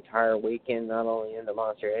throughout the entire weekend, not only in the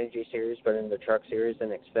Monster Energy Series, but in the Truck Series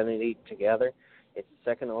and Xfinity together. It's the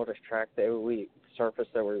second oldest track surface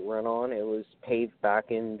that we run on. It was paved back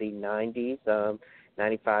in the 90s,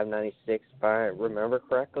 95, 96, if I remember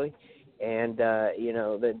correctly. And,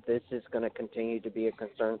 that this is going to continue to be a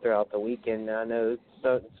concern throughout the weekend. I know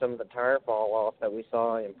some of the tire fall off that we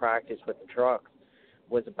saw in practice with the trucks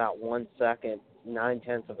was about 1 second,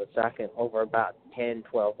 0.9 of a second over about 10,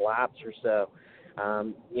 12 laps or so.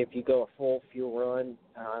 If you go a full fuel run,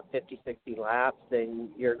 50, 60 laps, then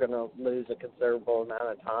you're going to lose a considerable amount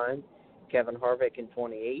of time. Kevin Harvick in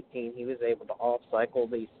 2018, he was able to off-cycle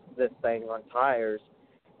this thing on tires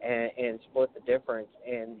and split the difference,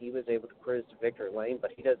 and he was able to cruise to victory lane, but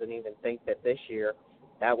he doesn't even think that this year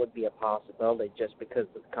that would be a possibility just because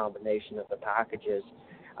of the combination of the packages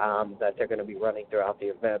that they're going to be running throughout the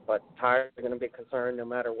event. But tires are going to be concerned no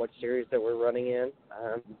matter what series that we're running in.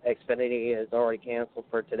 Xfinity has already canceled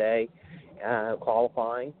for today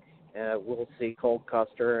qualifying. We'll see Cole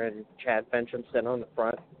Custer and Chad Fensham sit on the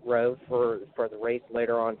front row for the race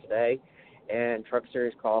later on today. And Truck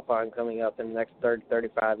Series qualifying coming up in the next 30,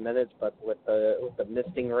 35 minutes. But with the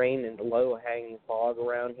misting rain and the low-hanging fog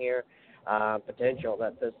around here, potential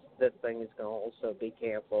that this thing is going to also be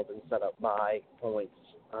canceled and set up by points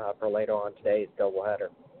for later on today's doubleheader.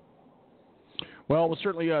 Well, we'll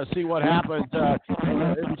certainly see what happens.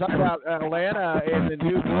 We talk about Atlanta and the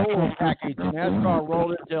new rule package. NASCAR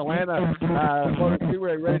rolled into Atlanta. Motor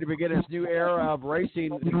Speedway ready to begin its new era of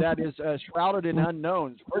racing that is shrouded in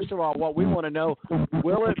unknowns. First of all, what we want to know,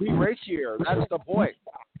 will it be race year? That's the point.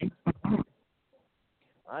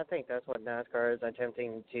 I think that's what NASCAR is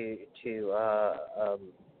attempting to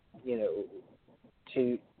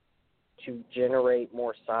generate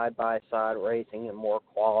more side-by-side racing and more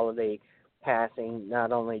quality passing,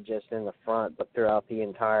 not only just in the front, but throughout the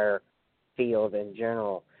entire field in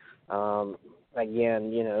general. Again,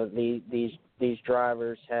 these these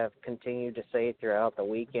drivers have continued to say throughout the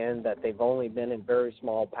weekend that they've only been in very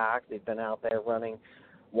small packs. They've been out there running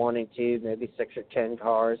 1 and 2, maybe 6 or 10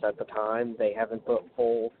 cars at the time. They haven't put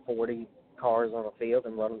full 40 cars on the field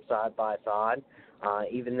and run them side by side.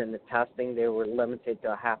 Even in the testing, they were limited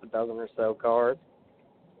to a half a dozen or so cars.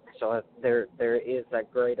 So there is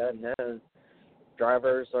that great unknown.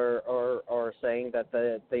 Drivers are saying that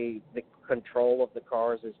the control of the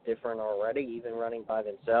cars is different already, even running by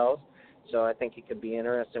themselves. So I think it could be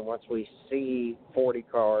interesting once we see 40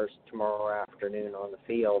 cars tomorrow afternoon on the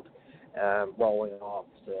field rolling off.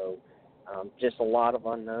 So just a lot of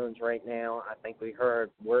unknowns right now. I think we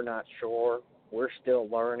heard we're not sure. We're still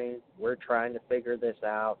learning. We're trying to figure this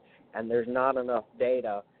out, and there's not enough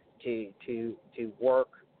data to work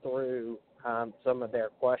through some of their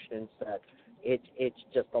questions. That it's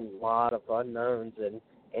just a lot of unknowns, and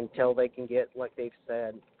until they can get, like they've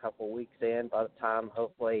said, a couple of weeks in, by the time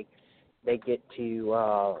hopefully they get to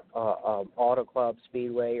Auto Club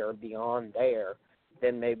Speedway or beyond there,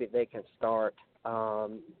 then maybe they can start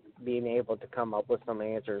being able to come up with some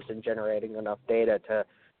answers and generating enough data to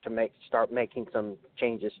start making some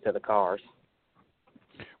changes to the cars.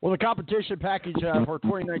 Well, the competition package for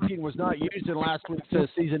 2019 was not used in last week's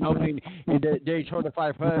season opening in Daytona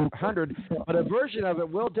 500, but a version of it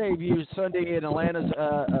will debut Sunday in Atlanta's.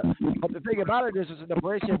 But the thing about it is it's an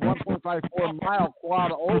abrasive 1.54-mile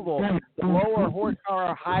quad oval. The lower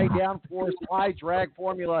horsepower, high downforce, high drag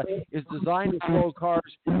formula is designed to slow cars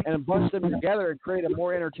and bunch them together and create a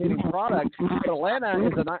more entertaining product. But Atlanta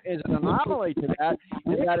is an anomaly to that,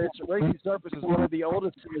 in that its racing surface is one of the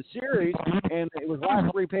oldest in the series, and it was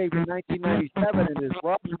last repaved in 1997 and is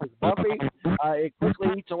rough, it's bumpy. It quickly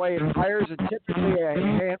eats away at tires, and typically a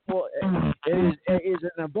handful is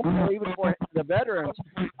an abysmal even for the veterans.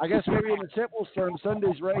 I guess maybe in the simplest terms,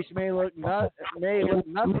 Sunday's race may look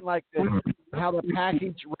nothing like how the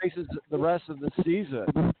package races the rest of the season.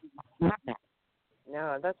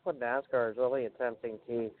 No, that's what NASCAR is really attempting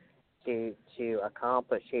to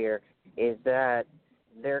accomplish here, is that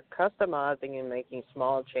they're customizing and making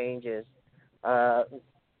small changes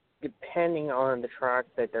depending on the track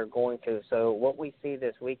that they're going to. So what we see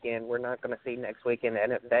this weekend, we're not going to see next weekend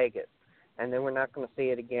and at Vegas. And then we're not going to see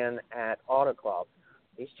it again at Auto Club.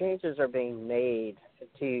 These changes are being made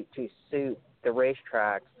to suit the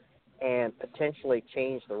racetracks and potentially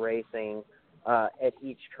change the racing at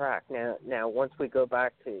each track. Now, once we go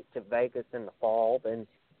back to Vegas in the fall, then,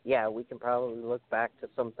 yeah, we can probably look back to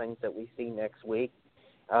some things that we see next week.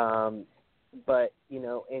 But,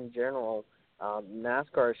 in general,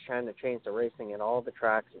 NASCAR is trying to change the racing in all the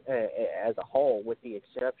tracks as a whole, with the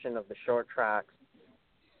exception of the short tracks,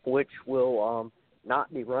 which will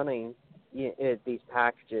not be running these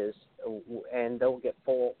packages, and they'll get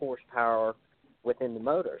full horsepower within the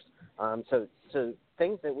motors. So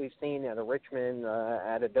things that we've seen at a Richmond,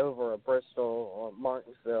 at a Dover, a Bristol, or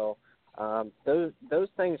Martinsville, those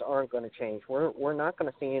things aren't going to change. We're not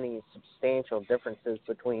going to see any substantial differences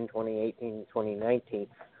between 2018 and 2019.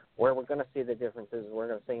 Where we're going to see the differences, we're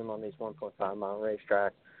going to see them on these 1.5-mile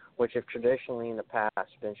racetracks, which have traditionally in the past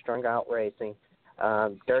been strung-out racing.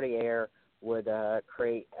 Dirty air would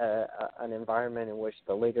create an environment in which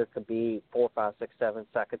the leader could be 4, 5, 6, 7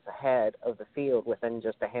 seconds ahead of the field within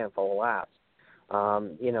just a handful of laps.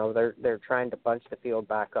 They're trying to bunch the field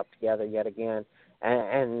back up together yet again.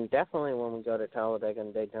 And definitely when we go to Talladega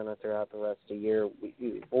and Daytona throughout the rest of the year,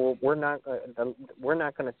 we're not going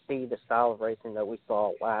to see the style of racing that we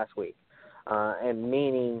saw last week, and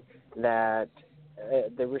meaning that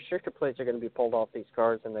the restrictor plates are going to be pulled off these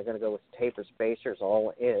cars, and they're going to go with taper spacers,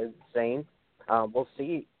 all is the same. We'll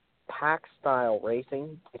see pack-style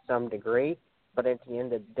racing to some degree, but at the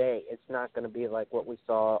end of the day, it's not going to be like what we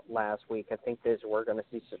saw last week. I think we're going to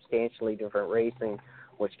see substantially different racing,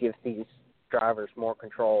 which gives these drivers more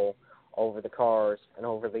control over the cars and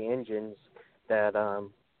over the engines that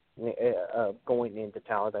going into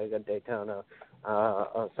Talladega, Daytona,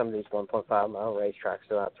 some of these 1.5-mile racetracks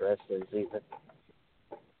throughout the rest of the season.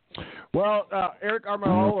 Well, Aric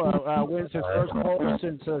Almirola wins his first pole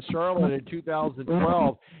since Charlotte in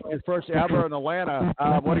 2012, his first ever in Atlanta.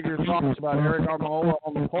 What are your thoughts about Aric Almirola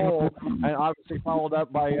on the pole, and obviously followed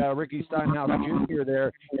up by Ricky Stenhouse Jr.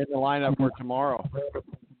 there in the lineup for tomorrow?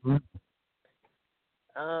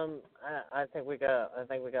 I think we got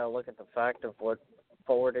to look at the fact of what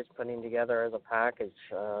Ford is putting together as a package.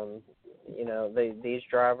 These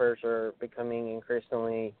drivers are becoming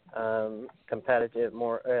increasingly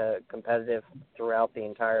more competitive throughout the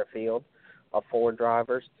entire field of Ford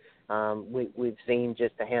drivers. We've seen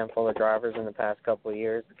just a handful of drivers in the past couple of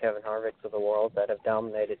years, the Kevin Harvicks of the world, that have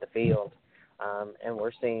dominated the field. and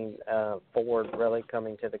we're seeing Ford really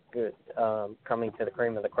coming to the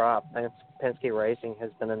cream of the crop. Penske Racing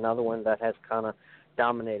has been another one that has kind of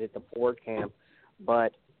dominated the Ford camp,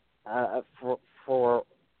 but for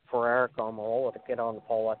Eric Almirola to get on the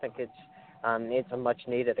pole, I think it's a much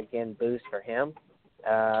needed boost for him.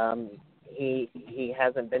 He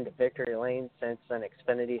hasn't been to victory lane since an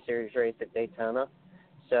Xfinity Series race at Daytona,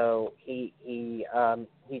 so he's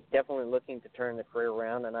definitely looking to turn the career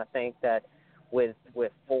around. And I think that with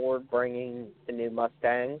Ford bringing the new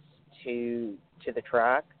Mustangs to the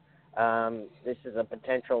track, this is a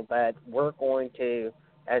potential that we're going to,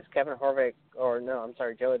 as Joey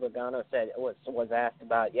Logano said, was asked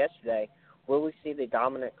about yesterday, will we see the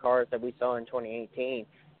dominant cars that we saw in 2018?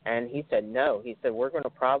 And he said no. He said we're going to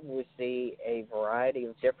probably see a variety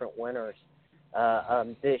of different winners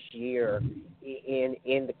this year in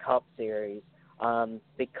the Cup Series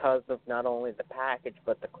because of not only the package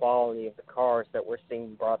but the quality of the cars that we're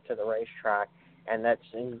seeing brought to the racetrack. And that's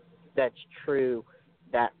true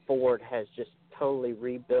that Ford has just totally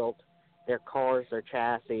rebuilt their cars, their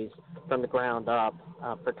chassis from the ground up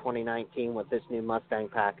for 2019 with this new Mustang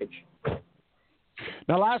package.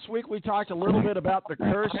 Now, last week we talked a little bit about the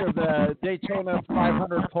curse of the Daytona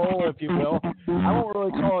 500 pole, if you will. I won't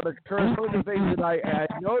really call it a curse. One of the things that I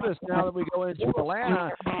noticed now that we go into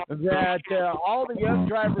Atlanta, that all the young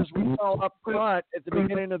drivers we saw up front at the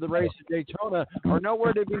beginning of the race at Daytona are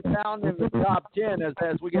nowhere to be found in the top 10. As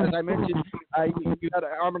I mentioned, you got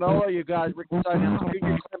Armanola, you got Ricky Stenhouse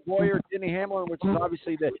Jr., Sam Boyer, Denny Hamlin, which is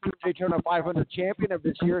obviously the Daytona 500 champion of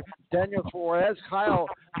this year, Daniel Suarez, Kyle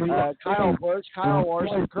Busch, Kyle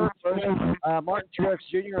Larson, Kurt Busch, Martin Truex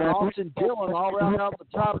Jr., and Austin Dillon all round out the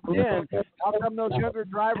top 10. How come those younger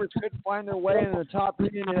drivers couldn't find their way in the top 10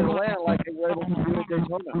 in Atlanta like they were able to do at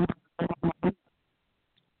Daytona?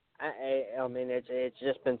 I mean, it's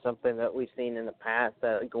just been something that we've seen in the past.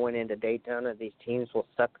 Going into Daytona, these teams will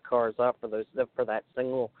set the cars up for that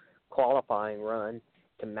single qualifying run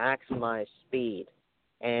to maximize speed.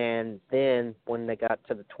 And then when they got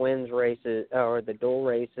to the twins races or the dual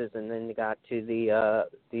races, and then they got to the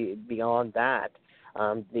beyond that,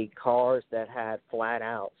 the cars that had flat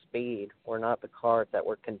out speed were not the cars that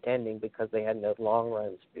were contending because they had no long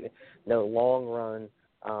run speed,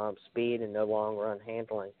 speed and no long run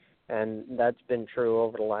handling. And that's been true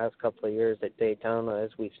over the last couple of years at Daytona,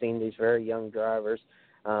 as we've seen these very young drivers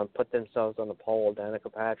put themselves on the pole.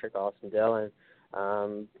 Danica Patrick, Austin Dillon,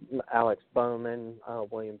 Alex Bowman,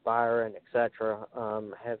 William Byron, etc.,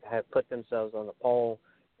 have put themselves on the pole,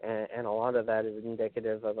 and a lot of that is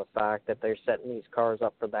indicative of the fact that they're setting these cars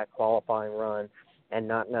up for that qualifying run and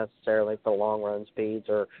not necessarily for long run speeds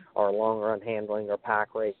or long run handling or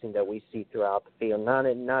pack racing that we see throughout the field.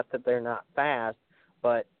 Not that they're not fast,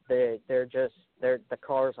 but the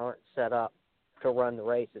cars aren't set up to run the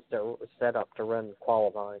races. They're set up to run the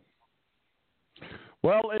qualifying.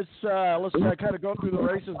 Well, let's kind of go through the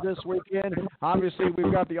races this weekend. Obviously,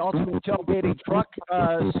 we've got the Ultimate Tailgating Truck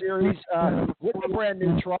Series with the brand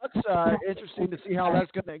new trucks. Interesting to see how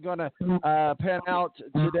that's going to pan out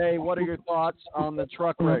today. What are your thoughts on the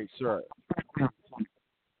truck race, sir?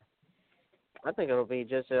 I think it'll be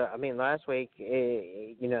just. Last week,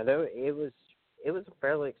 it was a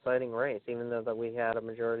fairly exciting race, even though that we had a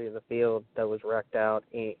majority of the field that was wrecked out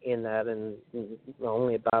in that, and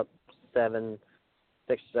only about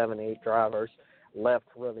 6, 7, 8 drivers left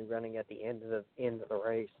really running at the end of the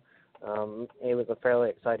race. It was a fairly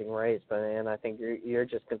exciting race, and I think you're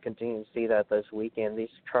just going to continue to see that this weekend. These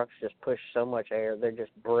trucks just push so much air; they're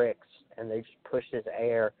just bricks, and they just push this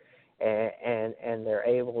air, and they're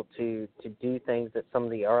able to do things that some of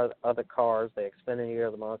the other cars, the Xfinity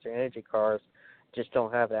or the Monster Energy cars, just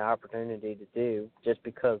don't have the opportunity to do, just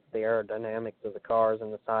because of the aerodynamics of the cars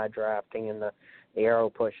and the side drafting and the aero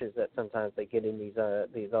pushes that sometimes they get in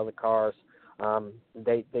these other cars.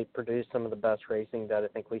 They produce some of the best racing that I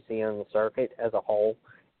think we see on the circuit as a whole,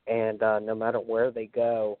 and no matter where they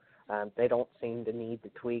go, they don't seem to need the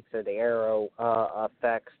tweaks or the aero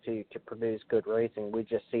effects to produce good racing. We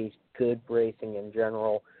just see good racing in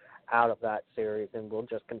general out of that series, and we'll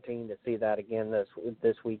just continue to see that again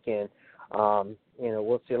this weekend.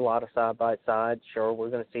 We'll see a lot of side-by-side. Sure, we're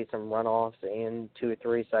going to see some runoffs in 2 or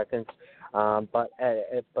 3 seconds, but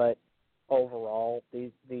overall,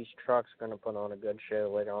 these trucks are going to put on a good show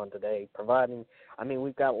later on today.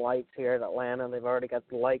 We've got lights here at Atlanta. They've already got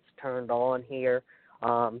the lights turned on here.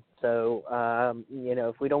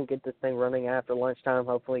 If we don't get this thing running after lunchtime,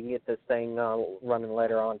 hopefully we can get this thing running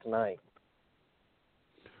later on tonight.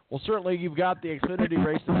 Well, certainly you've got the Xfinity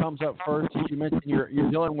race that comes up first. As you mentioned, you're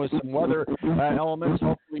dealing with some weather elements.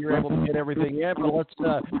 Hopefully you're able to get everything in. But let's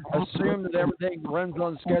assume that everything runs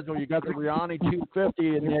on schedule. You got the Riani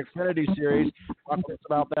 250 in the Xfinity Series. Talk to us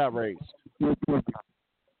about that race.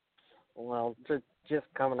 Well, just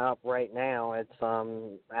coming up right now, it's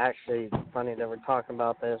actually funny that we're talking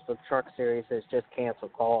about this. The Truck Series has just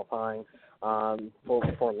canceled qualifying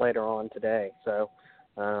for later on today. So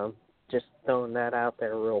just throwing that out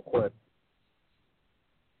there real quick.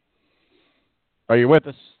 Are you with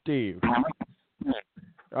us, Steve?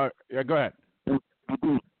 Yeah, go ahead.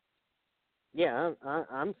 Yeah,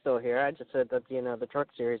 I'm still here. I just said that the Truck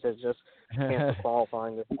Series has just canceled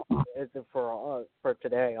qualifying for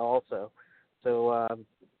today also. So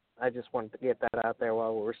I just wanted to get that out there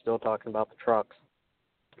while we were still talking about the trucks.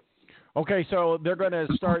 Okay, so they're going to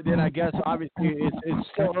start then, I guess, obviously it's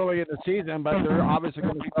still early in the season, but they're obviously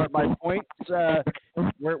going to start by points, where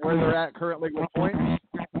they're at currently with points?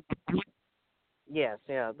 Yes,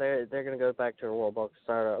 yeah, they're going to go back to a World Book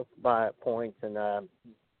start by points, and that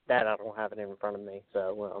I don't have it in front of me,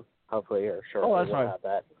 so hopefully here shortly we'll have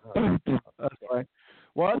that. That's fine.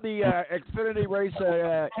 Well, the Xfinity race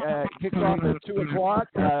kicks off at 2 o'clock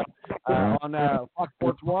on Fox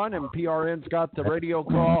Sports 1, and PRN's got the radio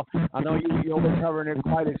call. I know you'll be covering it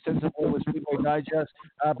quite extensively with Speedway Digest,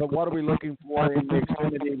 but what are we looking for in the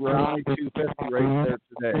Xfinity Riani 250 race there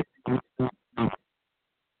today?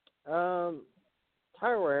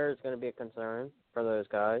 Tire wear is going to be a concern for those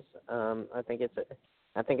guys. I think it's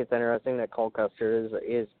interesting that Cole Custer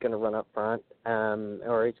is going to run up front,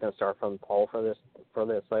 or he's going to start from pole for this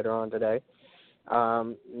later on today.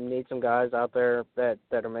 Need some guys out there that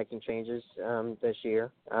are making changes this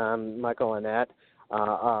year. Michael Annett,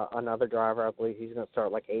 another driver, I believe he's going to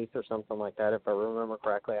start like 8th or something like that, if I remember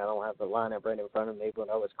correctly. I don't have the lineup right in front of me, but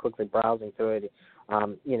I was quickly browsing through it.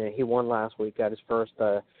 He won last week, got his first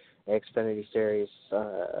Xfinity Series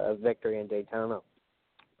victory in Daytona.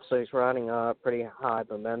 So he's riding pretty high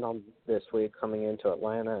momentum this week coming into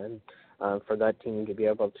Atlanta, and for that team to be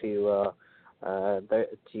able to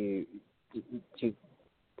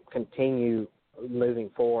continue moving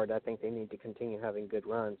forward, I think they need to continue having good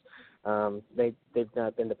runs. They've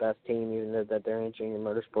not been the best team, even though that they're Engineering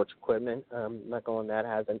Motorsports equipment. Michael and that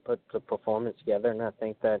hasn't put the performance together, and I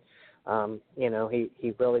think that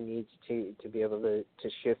he really needs to be able to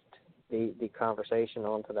shift the conversation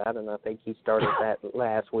onto that, and I think he started that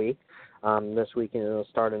last week. This weekend he'll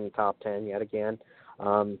start in the top 10 yet again.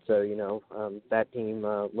 That team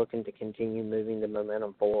looking to continue moving the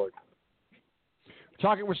momentum forward.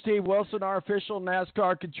 Talking with Steve Wilson, our official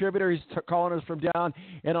NASCAR contributor. He's calling us from down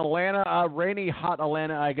in Atlanta, rainy, hot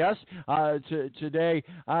Atlanta, I guess, today.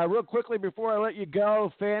 Real quickly, before I let you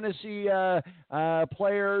go, fantasy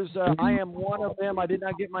players, I am one of them. I did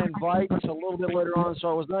not get my invite until a little bit later on, so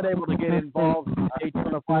I was not able to get involved in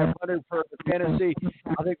Daytona 500 for the fantasy.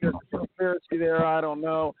 I think there's a conspiracy there. I don't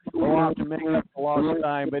know. We'll have to make up the lost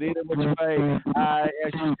time. But either which way,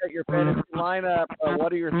 as you set your fantasy lineup,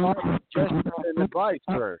 what are your thoughts, suggestions, and advice,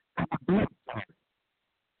 sir?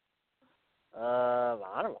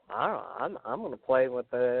 I'm going to play with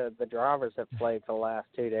the drivers that played for the last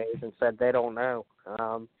 2 days and said they don't know.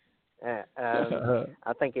 I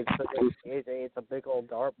think it's a big old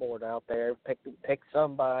dartboard out there. Pick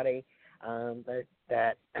somebody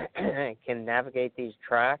that can navigate these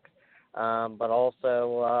tracks, but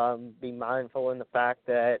also be mindful in the fact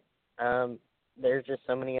that there's just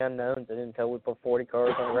so many unknowns, and until we put 40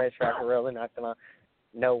 cars on the racetrack, we're really not going to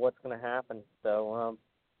know what's going to happen. So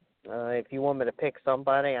if you want me to pick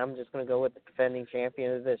somebody, I'm just going to go with the defending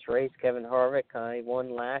champion of this race, Kevin Harvick. He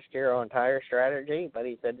won last year on tire strategy, but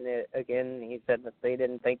he said that they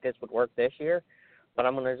didn't think this would work this year. But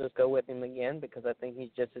I'm going to just go with him again because I think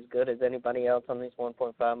he's just as good as anybody else on these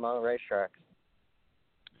 1.5-mile racetracks.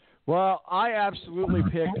 Well, I absolutely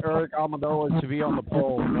picked Eric Almirola to be on the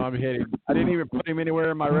pole. No, I'm kidding. I didn't even put him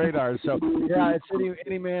anywhere in my radar. So, yeah, it's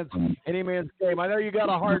any man's game. I know you got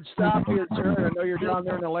a hard stop here, sir. I know you're down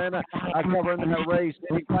there in Atlanta covering that race.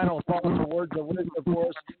 Any final thoughts or words of wisdom for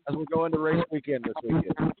us as we go into race weekend this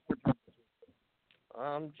weekend?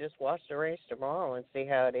 Just watch the race tomorrow and see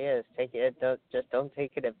how it is. Don't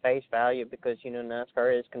take it at face value because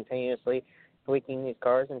NASCAR is continuously tweaking these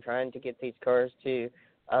cars and trying to get these cars to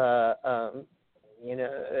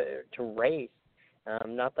race.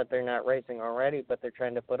 Not that they're not racing already, but they're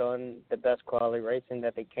trying to put on the best quality racing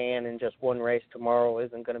that they can, and just one race tomorrow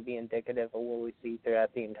isn't going to be indicative of what we see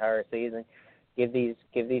throughout the entire season. Give these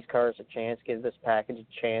cars a chance, give this package a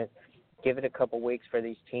chance, give it a couple weeks for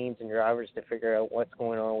these teams and drivers to figure out what's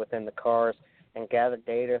going on within the cars and gather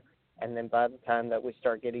data And then by the time that we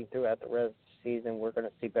start getting throughout the rest of the season, we're going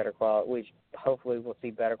to see better quality. Hopefully we'll see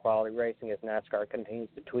better quality racing as NASCAR continues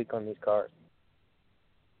to tweak on these cars.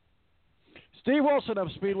 Steve Wilson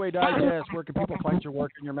of Speedway Digest. Where can people find your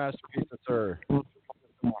work and your masterpieces, sir? You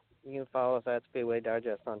can follow us at Speedway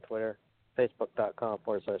Digest on Twitter,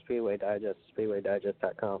 Facebook.com/Speedway Digest,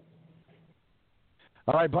 SpeedwayDigest.com.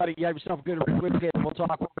 All right, buddy. You have yourself a good day. We'll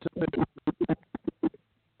talk.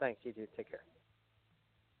 Thanks, you too. Take care.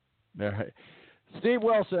 All right. Steve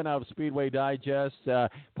Wilson of Speedway Digest.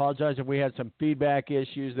 Apologize if we had some feedback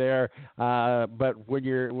issues there, but when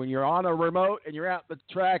you're on a remote and you're out the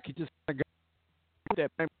track, you just gotta go.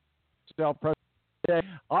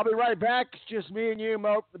 I'll be right back. It's just me and you,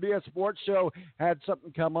 Mo. The BS Sports Show had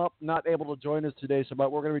something come up, not able to join us today, but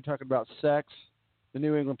we're going to be talking about sex, the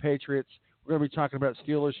New England Patriots. We're going to be talking about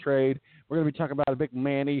Steelers trade. We're going to be talking about a big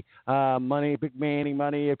Manny money,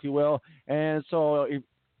 if you will. And so if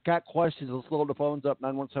got questions, let's load the phones up,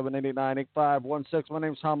 917-889-8516. My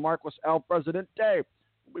name's Tom Marquis, El Presidente.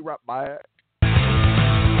 We'll be right back.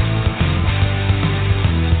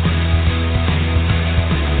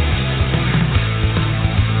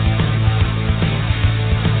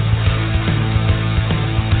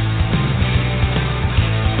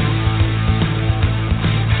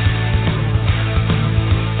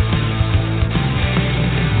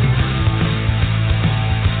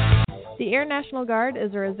 The Air National Guard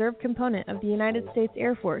is a reserve component of the United States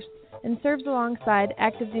Air Force and serves alongside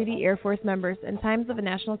active-duty Air Force members in times of a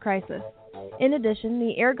national crisis. In addition,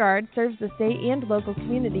 the Air Guard serves the state and local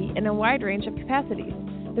community in a wide range of capacities.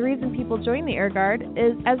 The reason people join the Air Guard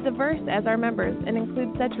is as diverse as our members and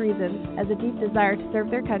includes such reasons as a deep desire to serve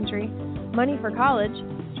their country, money for college,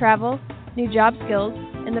 travel, new job skills,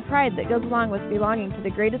 and the pride that goes along with belonging to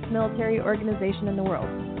the greatest military organization in the world.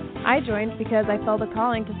 I joined because I felt a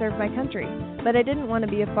calling to serve my country, but I didn't want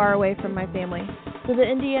to be far away from my family, so the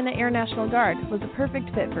Indiana Air National Guard was a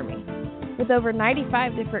perfect fit for me. With over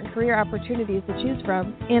 95 different career opportunities to choose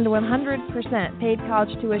from and 100% paid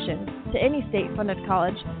college tuition to any state-funded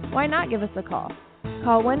college, why not give us a call?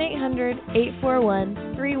 Call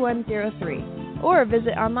 1-800-841-3103 or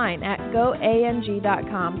visit online at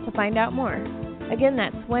goang.com to find out more. Again,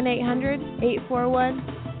 that's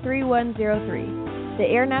 1-800-841-3103. The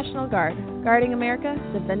Air National Guard, guarding America,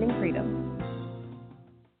 defending freedom.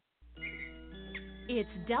 It's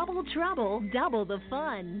double trouble, double the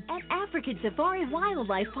fun at African Safari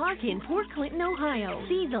Wildlife Park in Port Clinton, Ohio.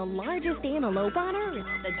 See the largest antelope on Earth,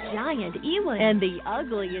 the giant eland, and the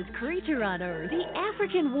ugliest creature on Earth, the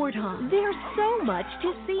African warthog. There's so much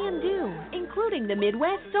to see and do, including the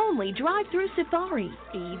Midwest's only drive-through safari.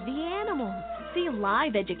 Feed the animals, see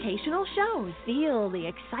live educational shows, feel the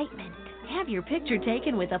excitement. Have your picture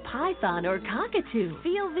taken with a python or cockatoo.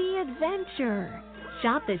 Feel the adventure.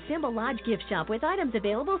 Shop the Simba Lodge gift shop with items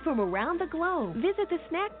available from around the globe. Visit the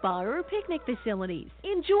snack bar or picnic facilities.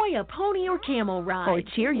 Enjoy a pony or camel ride. Or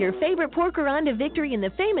cheer your favorite porker on to victory in the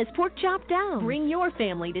famous Pork Chop Down. Bring your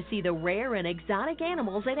family to see the rare and exotic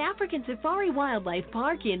animals at African Safari Wildlife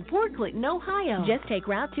Park in Port Clinton, Ohio. Just take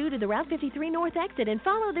Route 2 to the Route 53 North exit and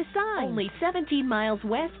follow the sign. Only 17 miles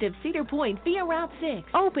west of Cedar Point via Route 6.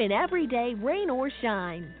 Open every day, rain or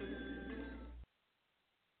shine.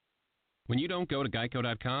 When you don't go to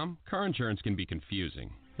Geico.com, car insurance can be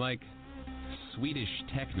confusing. Like Swedish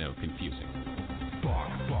techno confusing.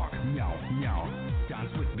 Bark, bark, meow, meow. Dance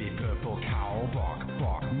with me, purple cow. Bark,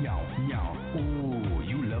 bark, meow, meow. Ooh,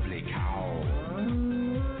 you lovely cow.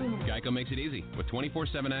 Geico makes it easy. With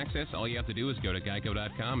 24/7 access, all you have to do is go to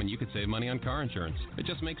Geico.com and you could save money on car insurance. It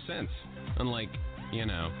just makes sense. Unlike, you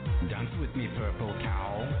know. Dance with me, purple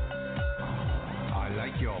cow. I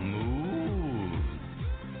like your move.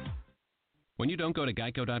 When you don't go to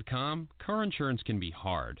Geico.com, car insurance can be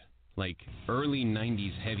hard. Like early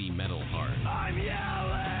 90s heavy metal hard. I'm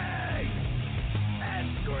yelling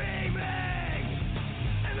and screaming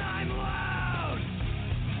and I'm loud.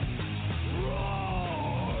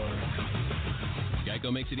 Roar.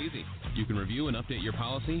 Geico makes it easy. You can review and update your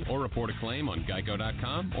policy or report a claim on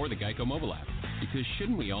Geico.com or the Geico mobile app. Because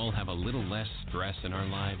shouldn't we all have a little less stress in our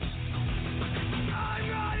lives? I'm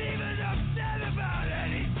not even upset about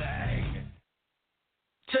anything.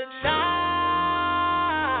 Tonight,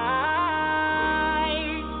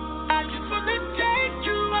 I just wanna take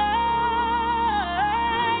you home.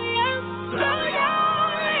 Throw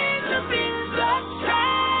your hands up in the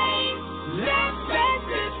sky. Let's set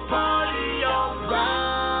this party alright.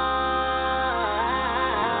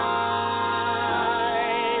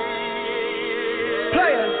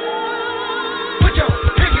 Players, put your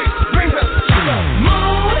pinky rings up to the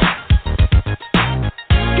moon.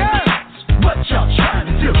 Girls, what y'all trying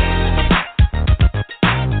to do?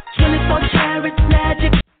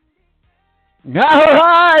 All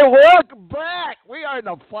right, welcome back. We are in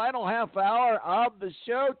the final half hour of the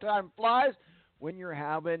show. Time flies when you're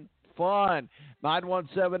having fun.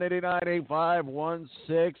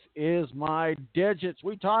 917-898-8516 is my digits.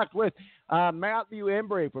 We talked with Matthew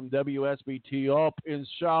Embry from WSBT up in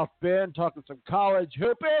South Bend, talking some college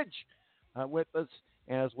hoopage with us,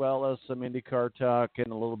 as well as some IndyCar talk and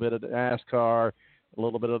a little bit of NASCAR, a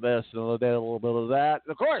little bit of this, and a little bit of that.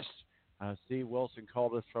 And of course, Steve Wilson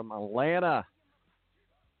called us from Atlanta.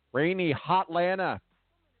 Rainy, hot Atlanta.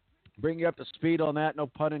 Bring you up to speed on that, no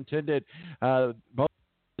pun intended. Both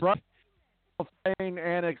qualifying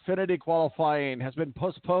and Xfinity qualifying has been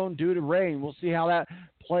postponed due to rain. We'll see how that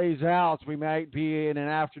plays out. We might be in an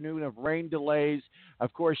afternoon of rain delays.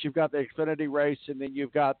 Of course, you've got the Xfinity race, and then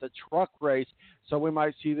you've got the truck race. So we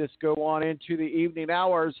might see this go on into the evening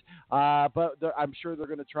hours, but I'm sure they're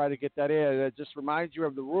going to try to get that in. It just reminds you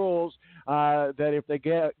of the rules that if they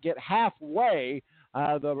get halfway,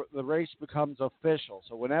 the race becomes official.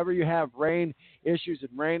 So whenever you have rain issues and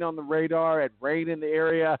rain on the radar and rain in the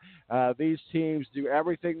area, these teams do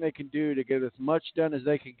everything they can do to get as much done as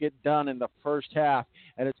they can get done in the first half,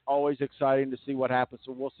 and it's always exciting to see what happens.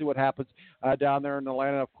 So we'll see what happens down there in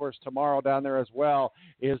Atlanta. Of course, tomorrow down there as well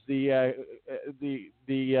is the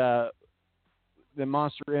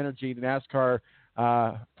Monster Energy NASCAR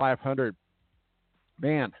 500.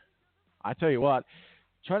 Man, I tell you what.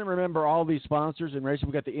 Trying to remember all these sponsors and racing.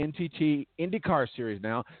 We got the NTT IndyCar Series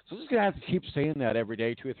now, so I'm just gonna have to keep saying that every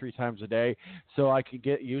day, 2 or 3 times a day, so I can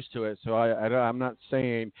get used to it. So I'm not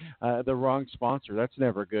saying the wrong sponsor. That's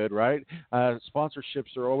never good, right?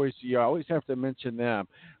 Sponsorships are always, you always have to mention them.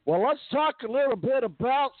 Well, let's talk a little bit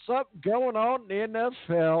about something going on in the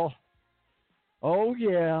NFL. Oh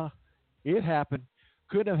yeah, it happened.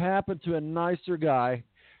 Couldn't have happened to a nicer guy.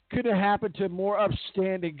 Couldn't have happened to a more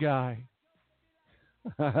upstanding guy.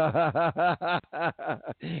 Can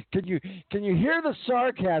you hear the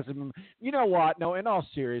sarcasm? You know what? No, in all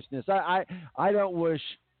seriousness, I don't wish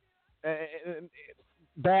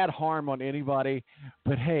bad harm on anybody,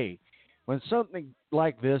 but hey, when something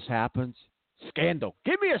like this happens, scandal.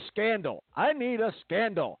 Give me a scandal. I need a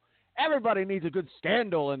scandal. Everybody needs a good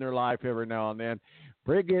scandal in their life every now and then.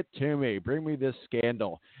 Bring it to me. Bring me this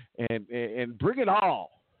scandal, and bring it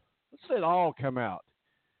all. Let's let it all come out.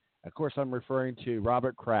 Of course, I'm referring to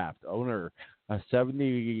Robert Kraft, owner, a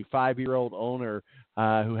 75-year-old owner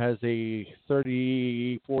who has a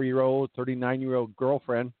 34-year-old, 39-year-old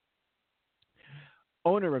girlfriend,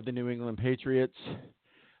 owner of the New England Patriots,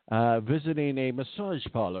 visiting a massage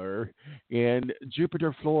parlor in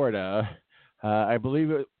Jupiter, Florida. I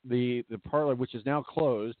believe the parlor, which is now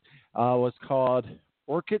closed, was called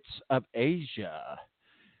Orchids of Asia.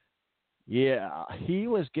 Yeah, he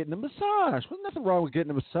was getting a massage. Wasn't nothing wrong with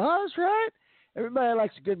getting a massage, right? Everybody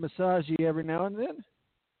likes a good massage every now and then.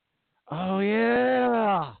 Oh,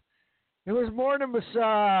 yeah. It was more than a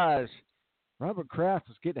massage. Robert Kraft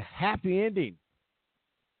was getting a happy ending.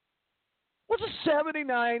 What's a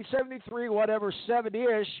 79, 73, whatever,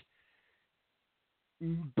 70-ish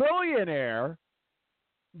billionaire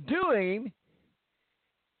doing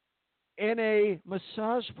in a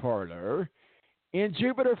massage parlor in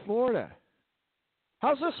Jupiter, Florida?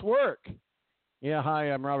 How's this work? Yeah, hi,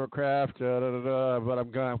 I'm Robert Kraft, but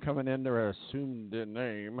I'm coming in there assumed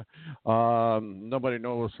name. Nobody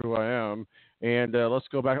knows who I am. And let's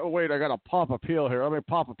go back. Oh, wait, I got to pop a pill here. Let me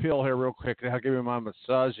pop a pill here real quick. I'll give you my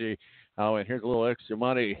massage. Oh, and here's a little extra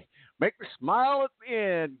money. Make me smile at the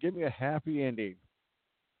end. Give me a happy ending.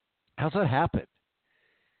 How's that happen?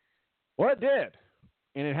 Well, it did.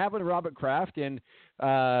 And it happened to Robert Kraft. And,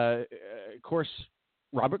 of course,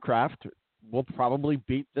 Robert Kraft will probably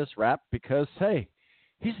beat this rap because, hey,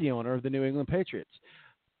 he's the owner of the New England Patriots.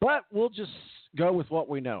 But we'll just go with what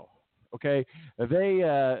we know. Okay,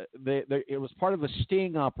 it was part of a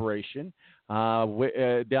sting operation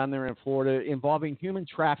down there in Florida involving human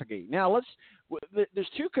trafficking. Now there's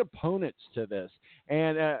two components to this,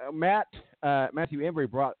 and Matthew Embry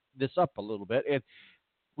brought this up a little bit, and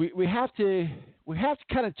we have to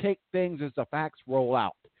kind of take things as the facts roll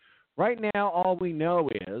out. Right now, all we know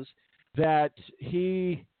is that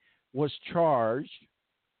he was charged,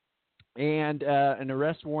 and an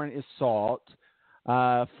arrest warrant is sought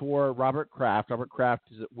for Robert Kraft. Robert Kraft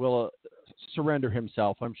will surrender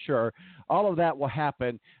himself, I'm sure. All of that will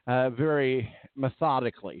happen very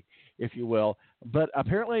methodically, if you will. But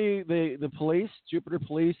apparently the police, Jupiter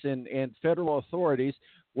Police and federal authorities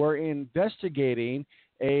were investigating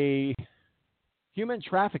a human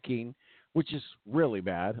trafficking, which is really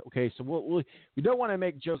bad. Okay, so we don't want to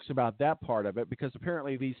make jokes about that part of it because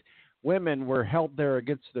apparently these women were held there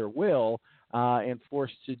against their will and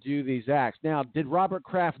forced to do these acts. Now, did Robert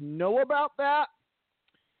Kraft know about that?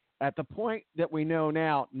 At the point that we know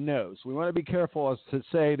now, no. So we want to be careful as to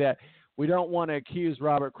say that we don't want to accuse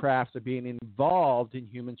Robert Kraft of being involved in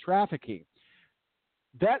human trafficking.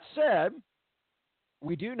 That said,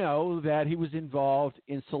 we do know that he was involved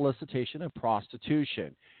in solicitation of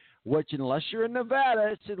prostitution, which, unless you're in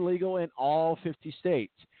Nevada, it's illegal in all 50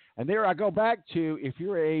 states. And there I go back to, if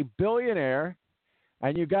you're a billionaire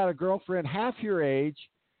and you've got a girlfriend half your age,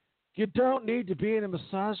 you don't need to be in a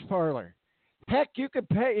massage parlor. Heck, you could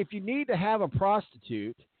pay, if you need to have a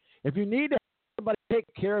prostitute, if you need to have somebody take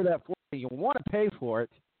care of that for you, you want to pay for it,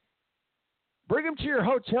 bring them to your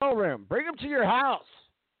hotel room. Bring them to your house.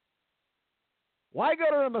 Why go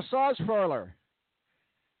to a massage parlor?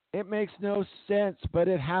 It makes no sense, but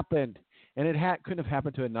it happened. And it couldn't have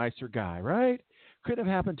happened to a nicer guy, right? Couldn't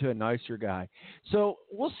have happened to a nicer guy. So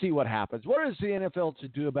we'll see what happens. What is the NFL to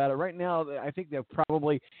do about it? Right now, I think they're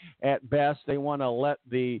probably, at best, they want to let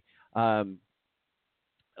the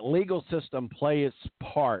legal system play its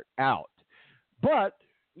part out. But,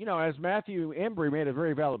 you know, as Matthew Embry made a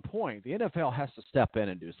very valid point, the NFL has to step in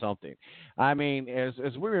and do something. I mean, as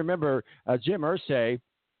we remember, Jim Irsay,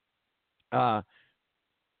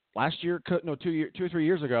 last year, 2 or 3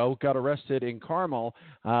 years ago, got arrested in Carmel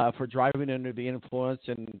for driving under the influence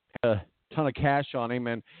and had a ton of cash on him.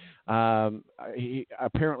 And he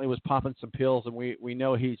apparently was popping some pills, and we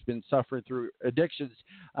know he's been suffering through addictions.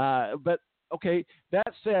 But, okay, that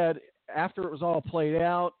said, after it was all played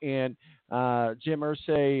out and Jim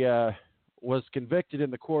Irsay was convicted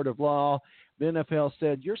in the court of law, the NFL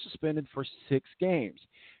said, you're suspended for 6 games.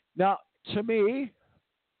 Now, to me,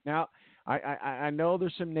 I know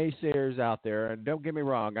there's some naysayers out there, and don't get me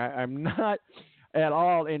wrong, I'm not at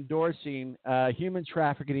all endorsing human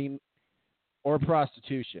trafficking or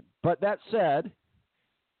prostitution. But that said,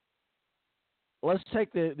 let's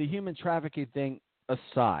take the human trafficking thing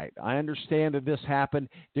aside. I understand that this happened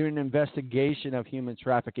during an investigation of human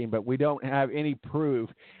trafficking, but we don't have any proof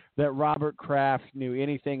that Robert Kraft knew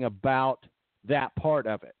anything about that part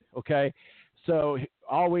of it, okay? So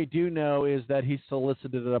all we do know is that he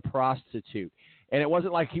solicited a prostitute. And it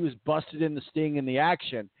wasn't like he was busted in the sting in the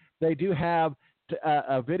action. They do have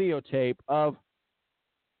a videotape of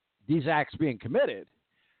these acts being committed.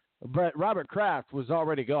 But Robert Kraft was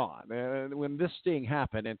already gone when this sting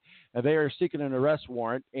happened, and they are seeking an arrest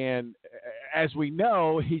warrant. And as we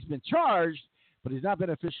know, he's been charged, but he's not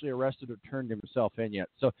been officially arrested or turned himself in yet.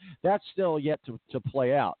 So that's still yet to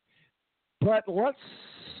play out. But let's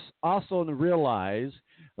also realize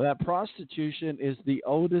that prostitution is the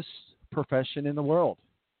oldest profession in the world.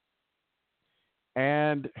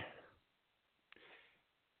 And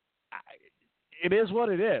it is what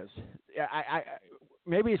it is.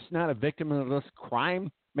 Maybe it's not a victimless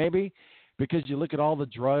crime, maybe, because you look at all the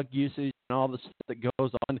drug usage and all the stuff that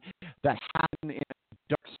goes on that happen in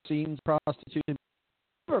dark scenes prostitution.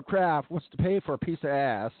 Robert Kraft wants to pay for a piece of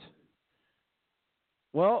ass.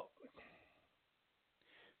 Well,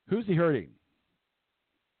 who's he hurting?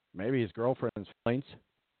 Maybe his girlfriend's feelings.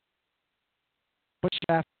 But she's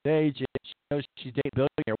half the age and she knows she's dating a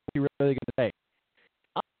billionaire. What are you really going to say?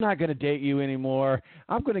 I'm not going to date you anymore.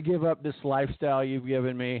 I'm going to give up this lifestyle you've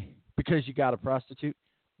given me because you got a prostitute.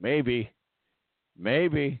 Maybe.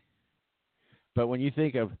 But when you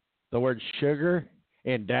think of the word sugar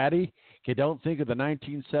and daddy, you don't think of the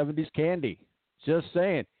 1970s candy. Just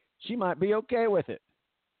saying. She might be okay with it.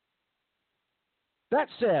 That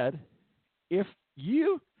said, if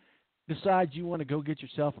you decide you want to go get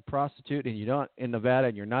yourself a prostitute and you're not in Nevada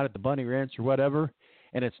and you're not at the Bunny Ranch or whatever,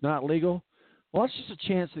 and it's not legal, well, it's just a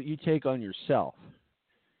chance that you take on yourself.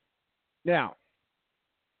 Now,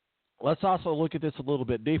 let's also look at this a little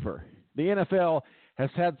bit deeper. The NFL has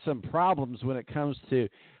had some problems when it comes to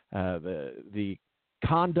the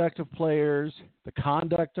conduct of players, the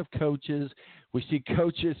conduct of coaches. We see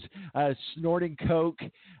coaches snorting coke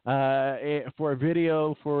for a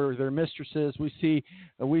video for their mistresses. We see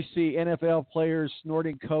NFL players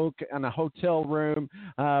snorting coke in a hotel room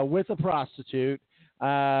with a prostitute.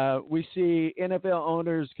 We see NFL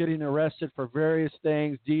owners getting arrested for various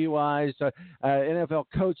things, DUIs, NFL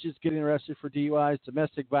coaches getting arrested for DUIs,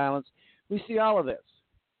 domestic violence. We see all of this.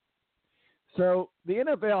 So the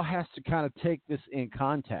NFL has to kind of take this in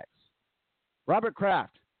context. Robert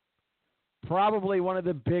Kraft, probably one of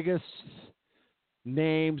the biggest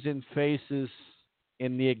names and faces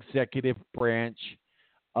in the executive branch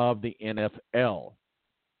of the NFL.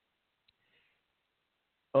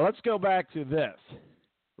 Well, let's go back to this.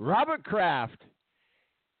 Robert Kraft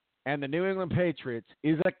and the New England Patriots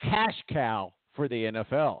is a cash cow for the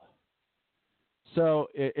NFL. So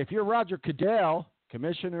if you're Roger Goodell,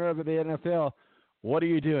 commissioner of the NFL, what are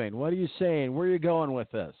you doing? What are you saying? Where are you going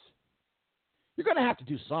with this? You're going to have to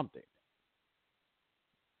do something.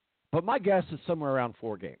 But my guess is somewhere around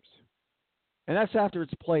 4 games. And that's after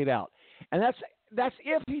it's played out. And that's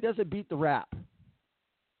if he doesn't beat the rap.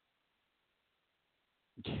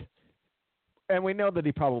 And we know that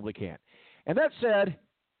he probably can. And that said,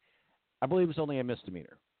 I believe it's only a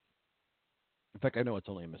misdemeanor. In fact, I know it's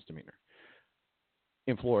only a misdemeanor.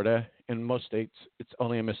 In Florida, in most states, it's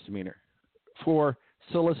only a misdemeanor for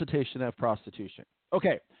solicitation of prostitution.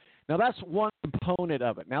 Okay, now that's one component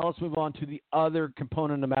of it. Now let's move on to the other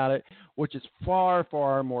component about it, which is far,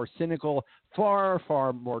 far more cynical, far,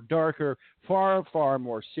 far more darker, far, far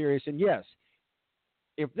more serious. And yes,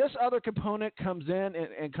 if this other component comes in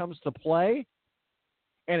and comes to play,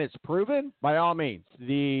 and it's proven, by all means,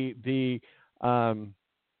 the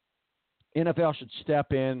NFL should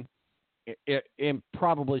step in and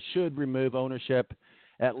probably should remove ownership,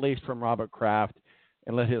 at least from Robert Kraft,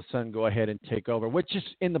 and let his son go ahead and take over, which is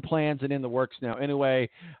in the plans and in the works now. Anyway,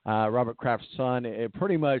 Robert Kraft's son, it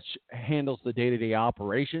pretty much handles the day-to-day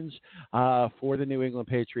operations for the New England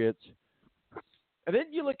Patriots. And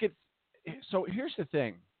then you look at, so here's the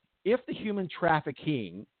thing. If the human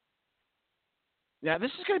trafficking, now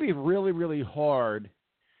this is going to be really, really hard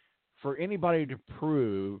for anybody to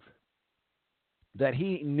prove that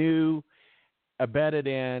he knew, abetted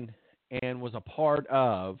in, and was a part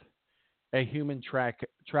of a human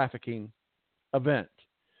trafficking event.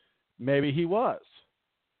 Maybe he was.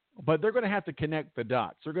 But they're going to have to connect the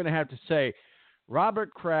dots. They're going to have to say,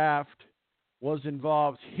 Robert Kraft was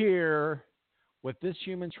involved here with this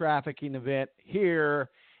human trafficking event here,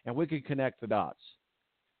 and we can connect the dots.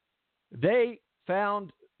 They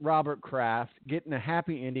found Robert Kraft getting a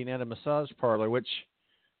happy ending at a massage parlor, which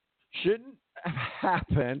shouldn't have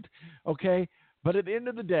happened, okay? But at the end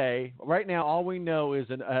of the day, right now, all we know is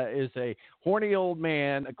a horny old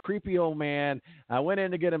man, a creepy old man, went in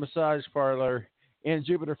to get a massage parlor in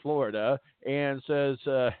Jupiter, Florida, and says,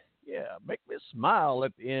 yeah, make me smile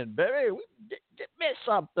at the end, baby. Get me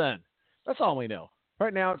something. That's all we know.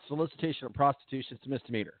 Right now, it's solicitation of prostitution. It's a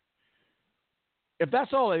misdemeanor. If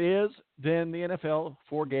that's all it is, then the NFL,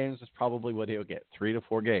 4 games is probably what he'll get, 3 to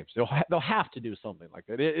 4 games. They'll have to do something like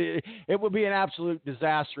that. It would be an absolute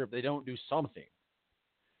disaster if they don't do something.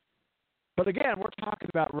 But again, we're talking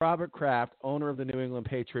about Robert Kraft, owner of the New England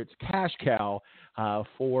Patriots, cash cow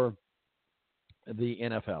for the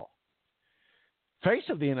NFL. Face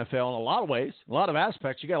of the NFL in a lot of ways, a lot of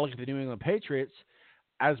aspects. You got to look at the New England Patriots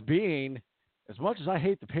as being, as much as I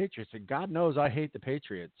hate the Patriots, and God knows I hate the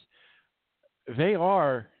Patriots, they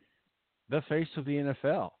are the face of the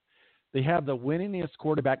NFL. They have the winningest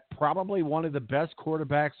quarterback, probably one of the best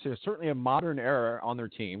quarterbacks, certainly a modern era on their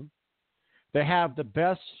team. They have the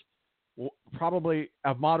best, probably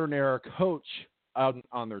a modern era coach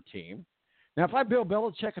on their team. Now, if I'm Bill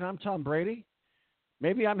Belichick and I'm Tom Brady,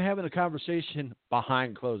 maybe I'm having a conversation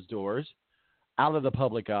behind closed doors, out of the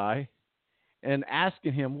public eye, and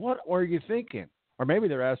asking him, what are you thinking? Or maybe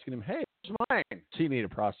they're asking him, hey, where's mine? Does he need a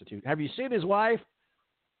prostitute? Have you seen his wife?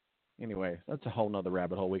 Anyway, that's a whole nother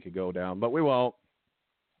rabbit hole we could go down, but we won't.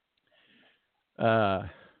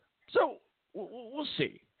 So we'll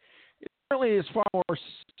see. It certainly is far more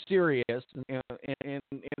serious and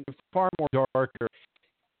far more darker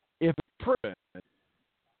if it's proven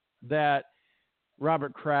that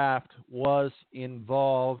Robert Kraft was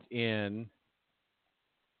involved in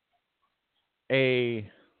a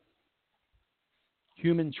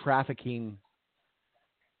human trafficking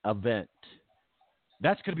event.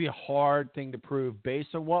 That's going to be a hard thing to prove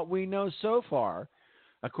based on what we know so far.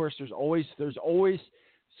 Of course, there's always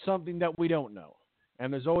something that we don't know,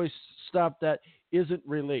 and there's always stuff that isn't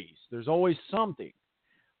released. There's always something.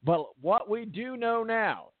 But what we do know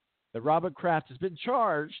now, that Robert Kraft has been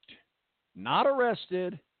charged, not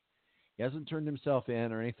arrested. He hasn't turned himself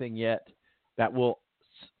in or anything yet. That will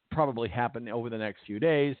probably happen over the next few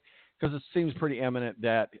days, because it seems pretty imminent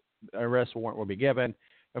that arrest warrant will be given.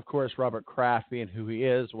 Of course, Robert Kraft, being who he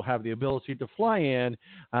is, will have the ability to fly in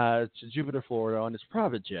to Jupiter, Florida on his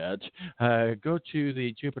private jet, go to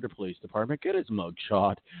the Jupiter Police Department, get his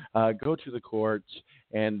mugshot, go to the courts,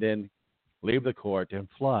 and then leave the court and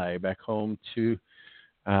fly back home to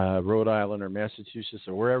Rhode Island or Massachusetts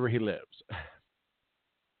or wherever he lives.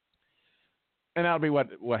 And that'll be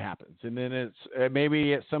what happens. And then it's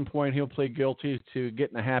maybe at some point he'll plead guilty to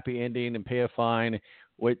getting a happy ending and pay a fine,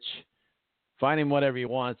 which fine him whatever you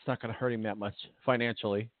want. It's not going to hurt him that much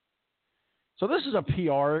financially. So this is a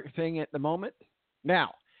PR thing at the moment.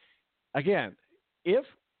 Now, again, if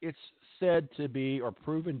it's said to be or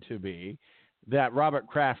proven to be that Robert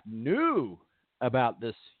Kraft knew about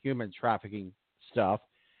this human trafficking stuff,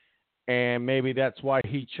 and maybe that's why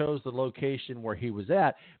he chose the location where he was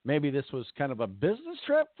at. Maybe this was kind of a business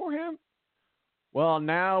trip for him. Well,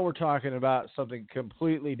 now we're talking about something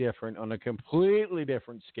completely different, on a completely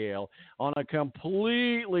different scale, on a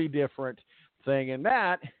completely different thing, and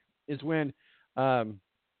that is when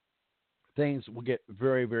things will get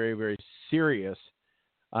very, very, very serious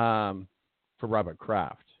for Robert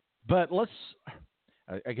Kraft. But let's,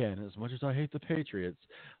 again, as much as I hate the Patriots,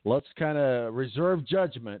 let's kind of reserve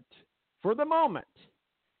judgment for the moment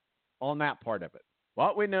on that part of it.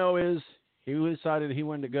 What we know is he decided he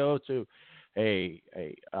wanted to go to a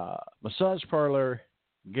massage parlor,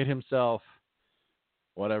 get himself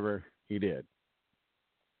whatever he did.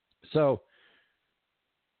 So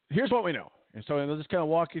here's what we know. And so I'll just kind of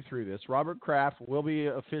walk you through this. Robert Kraft will be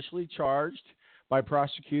officially charged by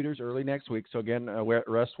prosecutors early next week. So again,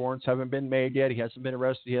 arrest warrants haven't been made yet. He hasn't been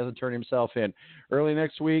arrested. He hasn't turned himself in. Early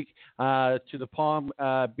next week to the Palm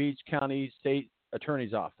Beach County State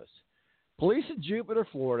Attorney's Office. Police in Jupiter,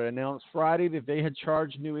 Florida announced Friday that they had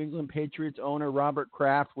charged New England Patriots owner Robert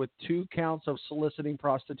Kraft with 2 counts of soliciting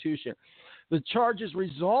prostitution. The charges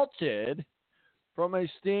resulted from a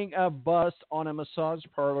sting of bust on a massage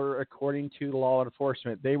parlor, according to law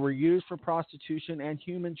enforcement. They were used for prostitution and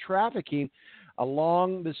human trafficking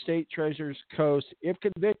along the state treasurer's coast. If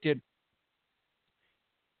convicted,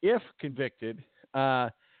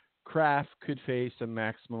 Kraft could face a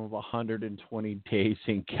maximum of 120 days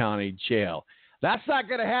in county jail. That's not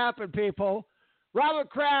going to happen, people. Robert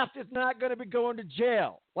Kraft is not going to be going to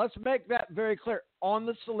jail. Let's make that very clear on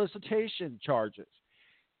the solicitation charges.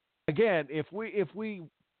 Again, if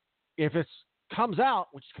it comes out,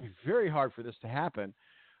 which is going to be very hard for this to happen,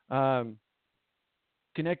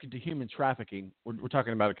 connected to human trafficking, we're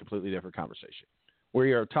talking about a completely different conversation.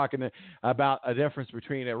 We are talking about a difference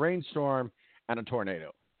between a rainstorm and a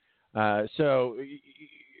tornado. So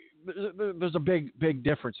there's a big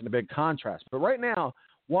difference and a big contrast. But right now,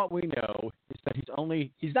 what we know is that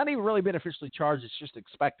he's not even really been officially charged. It's just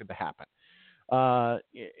expected to happen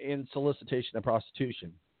in solicitation of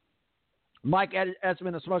prostitution. Mike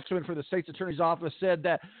Edsman, a spokesman for the state's attorney's office, said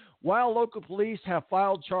that while local police have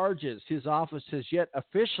filed charges, his office has yet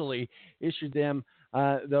officially issued them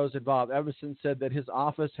those involved. Emerson said that his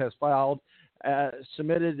office has filed,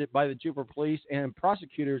 submitted by the Jupiter police and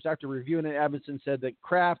prosecutors after reviewing it. Emerson said that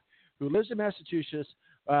Kraft, who lives in Massachusetts,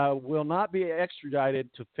 will not be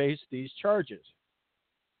extradited to face these charges.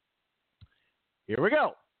 Here we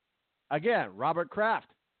go. Again, Robert Kraft.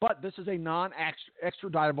 But this is a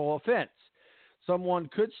non-extraditable offense. Someone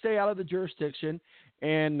could stay out of the jurisdiction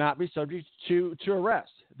and not be subject to arrest.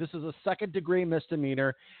 This is a second-degree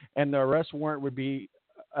misdemeanor, and the arrest warrant would be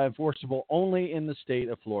enforceable only in the state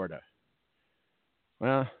of Florida.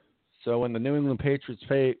 Well, so when the New England Patriots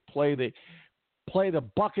play the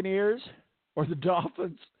Buccaneers or the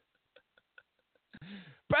Dolphins,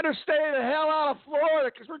 better stay the hell out of Florida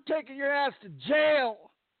because we're taking your ass to jail.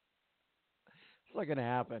 It's not going to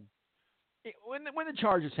happen. When the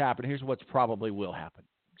charges happen, here's what probably will happen.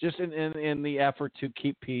 Just in the effort to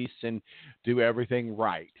keep peace and do everything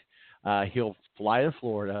right. He'll fly to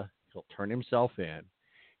Florida. He'll turn himself in.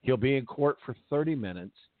 He'll be in court for 30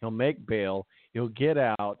 minutes. He'll make bail. He'll get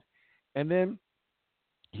out. And then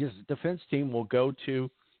his defense team will go to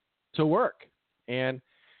work. And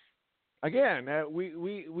again,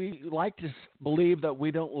 we like to believe that we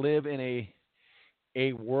don't live in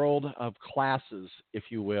a world of classes, if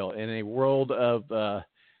you will, in a world of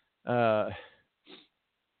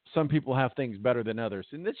some people have things better than others,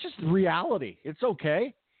 and it's just reality. It's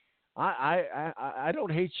okay. I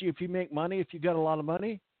don't hate you if you make money, if you got a lot of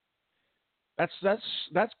money.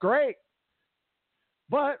 That's great.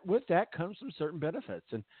 But with that comes some certain benefits,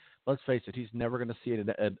 and let's face it, he's never going to see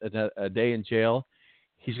a day in jail.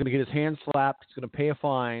 He's going to get his hand slapped. He's going to pay a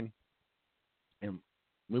fine, and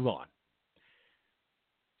move on.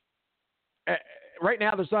 Right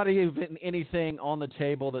now, there's not even anything on the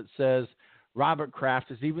table that says Robert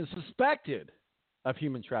Kraft is even suspected of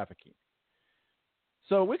human trafficking.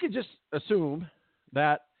 So we could just assume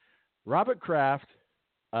that Robert Kraft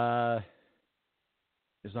is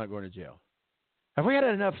not going to jail. Have we had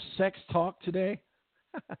enough sex talk today?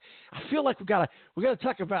 I feel like we got to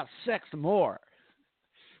talk about sex more.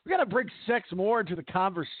 We got to bring sex more into the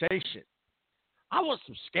conversation. I want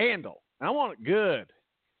some scandal. I want it good.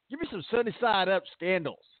 Give me some sunny side up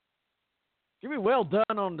scandals. Give me well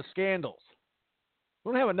done on the scandals.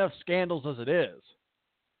 We don't have enough scandals as it is.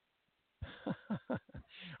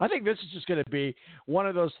 I think this is just going to be one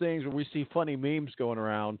of those things where we see funny memes going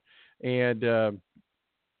around, and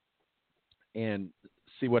and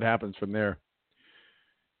see what happens from there.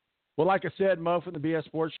 Well, like I said, Mo from the BS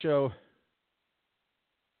Sports Show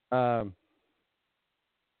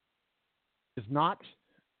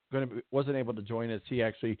wasn't able to join us. He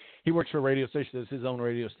works for a radio station, does his own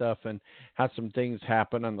radio stuff, and had some things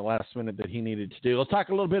happen on the last minute that he needed to do. Let's talk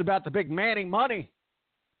a little bit about the big Manning money,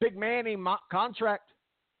 big Manning contract.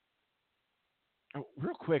 Oh,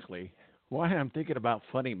 real quickly, why I'm thinking about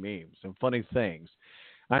funny memes and funny things.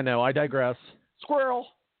 I know, I digress. Squirrel.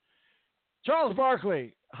 Charles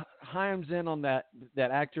Barkley chimes in on that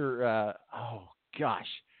actor.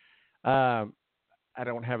 I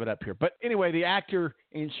don't have it up here. But anyway, the actor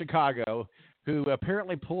in Chicago who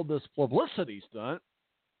apparently pulled this publicity stunt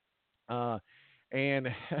and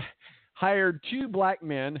hired two black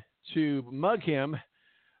men to mug him,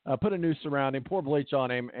 put a noose around him, pour bleach on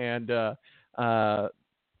him, and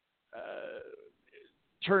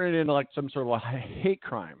turn it into like some sort of a hate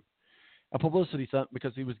crime, a publicity stunt,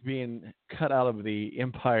 because he was being cut out of the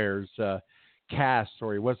Empire's cast,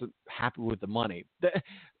 or he wasn't happy with the money.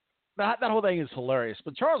 That whole thing is hilarious.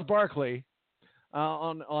 But Charles Barkley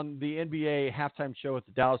on the NBA halftime show with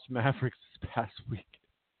the Dallas Mavericks this past week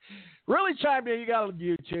really chimed in. You got to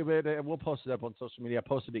YouTube it, and we'll post it up on social media. I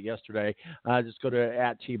posted it yesterday. Just go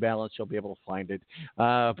to @TBalance. You'll be able to find it.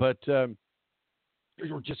 Or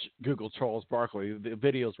just Google Charles Barkley. The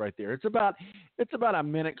video's right there. It's about a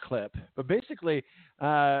minute clip. But basically,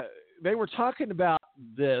 they were talking about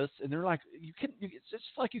this, and they're like, it's just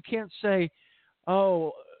like you can't say,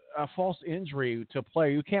 oh, a false injury to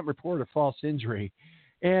play. You can't report a false injury.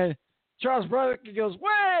 And Charles Barkley goes,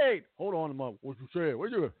 wait, hold on a moment. What you say?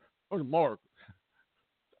 What's Mark?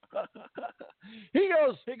 He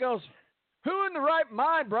goes, who in the right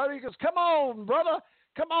mind, brother? He goes, come on, brother.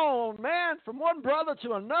 Come on, man. From one brother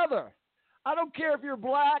to another. I don't care if you're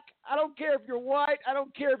black. I don't care if you're white. I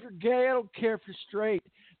don't care if you're gay. I don't care if you're straight.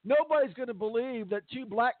 Nobody's going to believe that two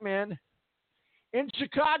black men in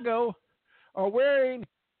Chicago are wearing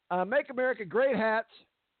Make America Great hats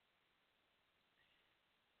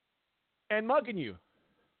and mugging you.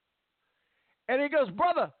 And he goes,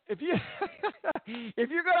 brother, if you're going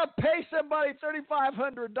to pay somebody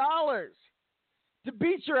 $3,500 to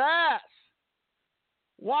beat your ass,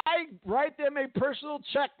 why write them a personal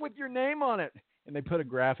check with your name on it? And they put a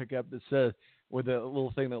graphic up that says, with a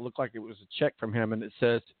little thing that looked like it was a check from him, and it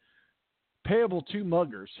says, payable to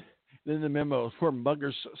muggers. Then the memo for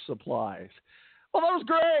muggers supplies. Well, that was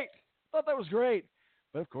great. I thought that was great.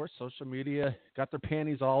 But, of course, social media got their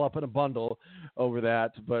panties all up in a bundle over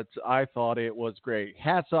that. But I thought it was great.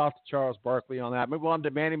 Hats off to Charles Barkley on that. Move on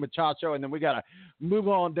to Manny Machado, and then we got to move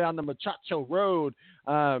on down the Machado Road.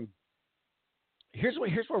 Here's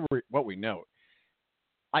what we know.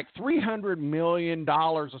 Like $300 million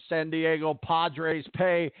of San Diego Padres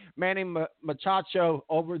pay Manny Machado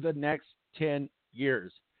over the next 10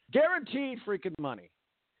 years. Guaranteed freaking money.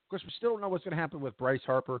 Of course, we still don't know what's going to happen with Bryce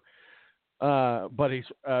Harper. But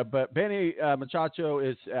Manny Machado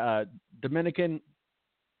is Dominican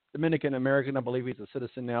American. I believe he's a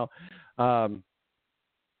citizen now.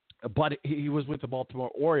 But he was with the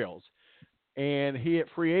Baltimore Orioles, and he hit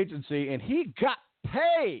free agency, and he got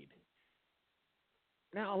paid.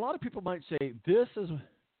 Now, a lot of people might say this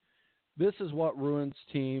is what ruins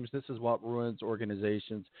teams. This is what ruins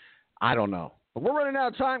organizations. I don't know. But we're running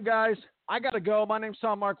out of time, guys. I got to go. My name's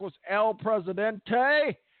Tom Marquis, El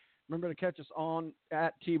Presidente. Remember to catch us on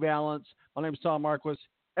 @TBalance. My name's Tom Marquis,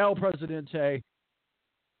 El Presidente.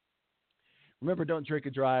 Remember, don't drink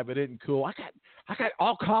and drive. It isn't cool. I got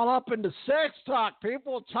all caught up into sex talk,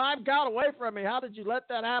 people. Time got away from me. How did you let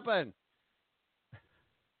that happen?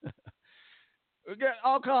 We get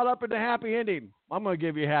all caught up in the happy ending. I'm going to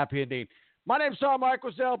give you a happy ending. My name's Tom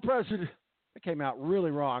Marquis, El President. That came out really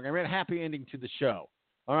wrong. I meant happy ending to the show.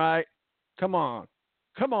 All right? Come on.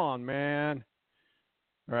 Come on, man.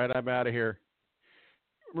 All right, I'm out of here.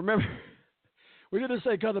 Remember, we do this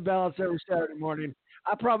thing called The Balance every Saturday morning.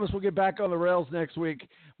 I promise we'll get back on the rails next week.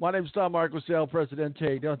 My name's Tom Marquis, El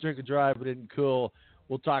Presidente. Don't drink and drive. It isn't cool.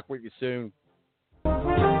 We'll talk with you soon.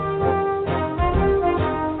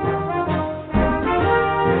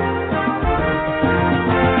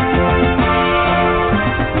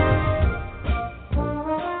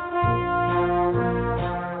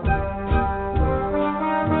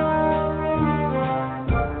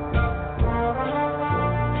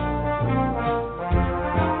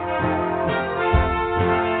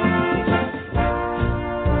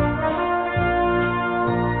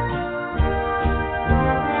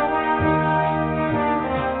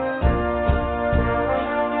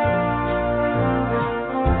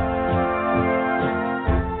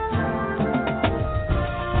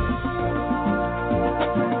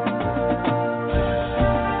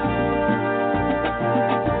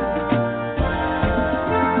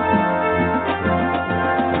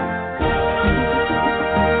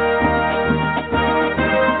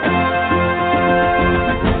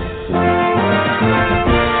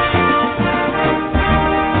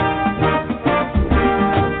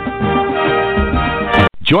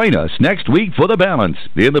 Join us next week for The Balance.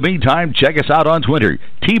 In the meantime, check us out on Twitter,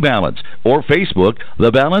 T-Balance, or Facebook, The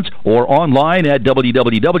Balance, or online at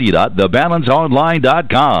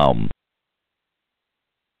www.thebalanceonline.com.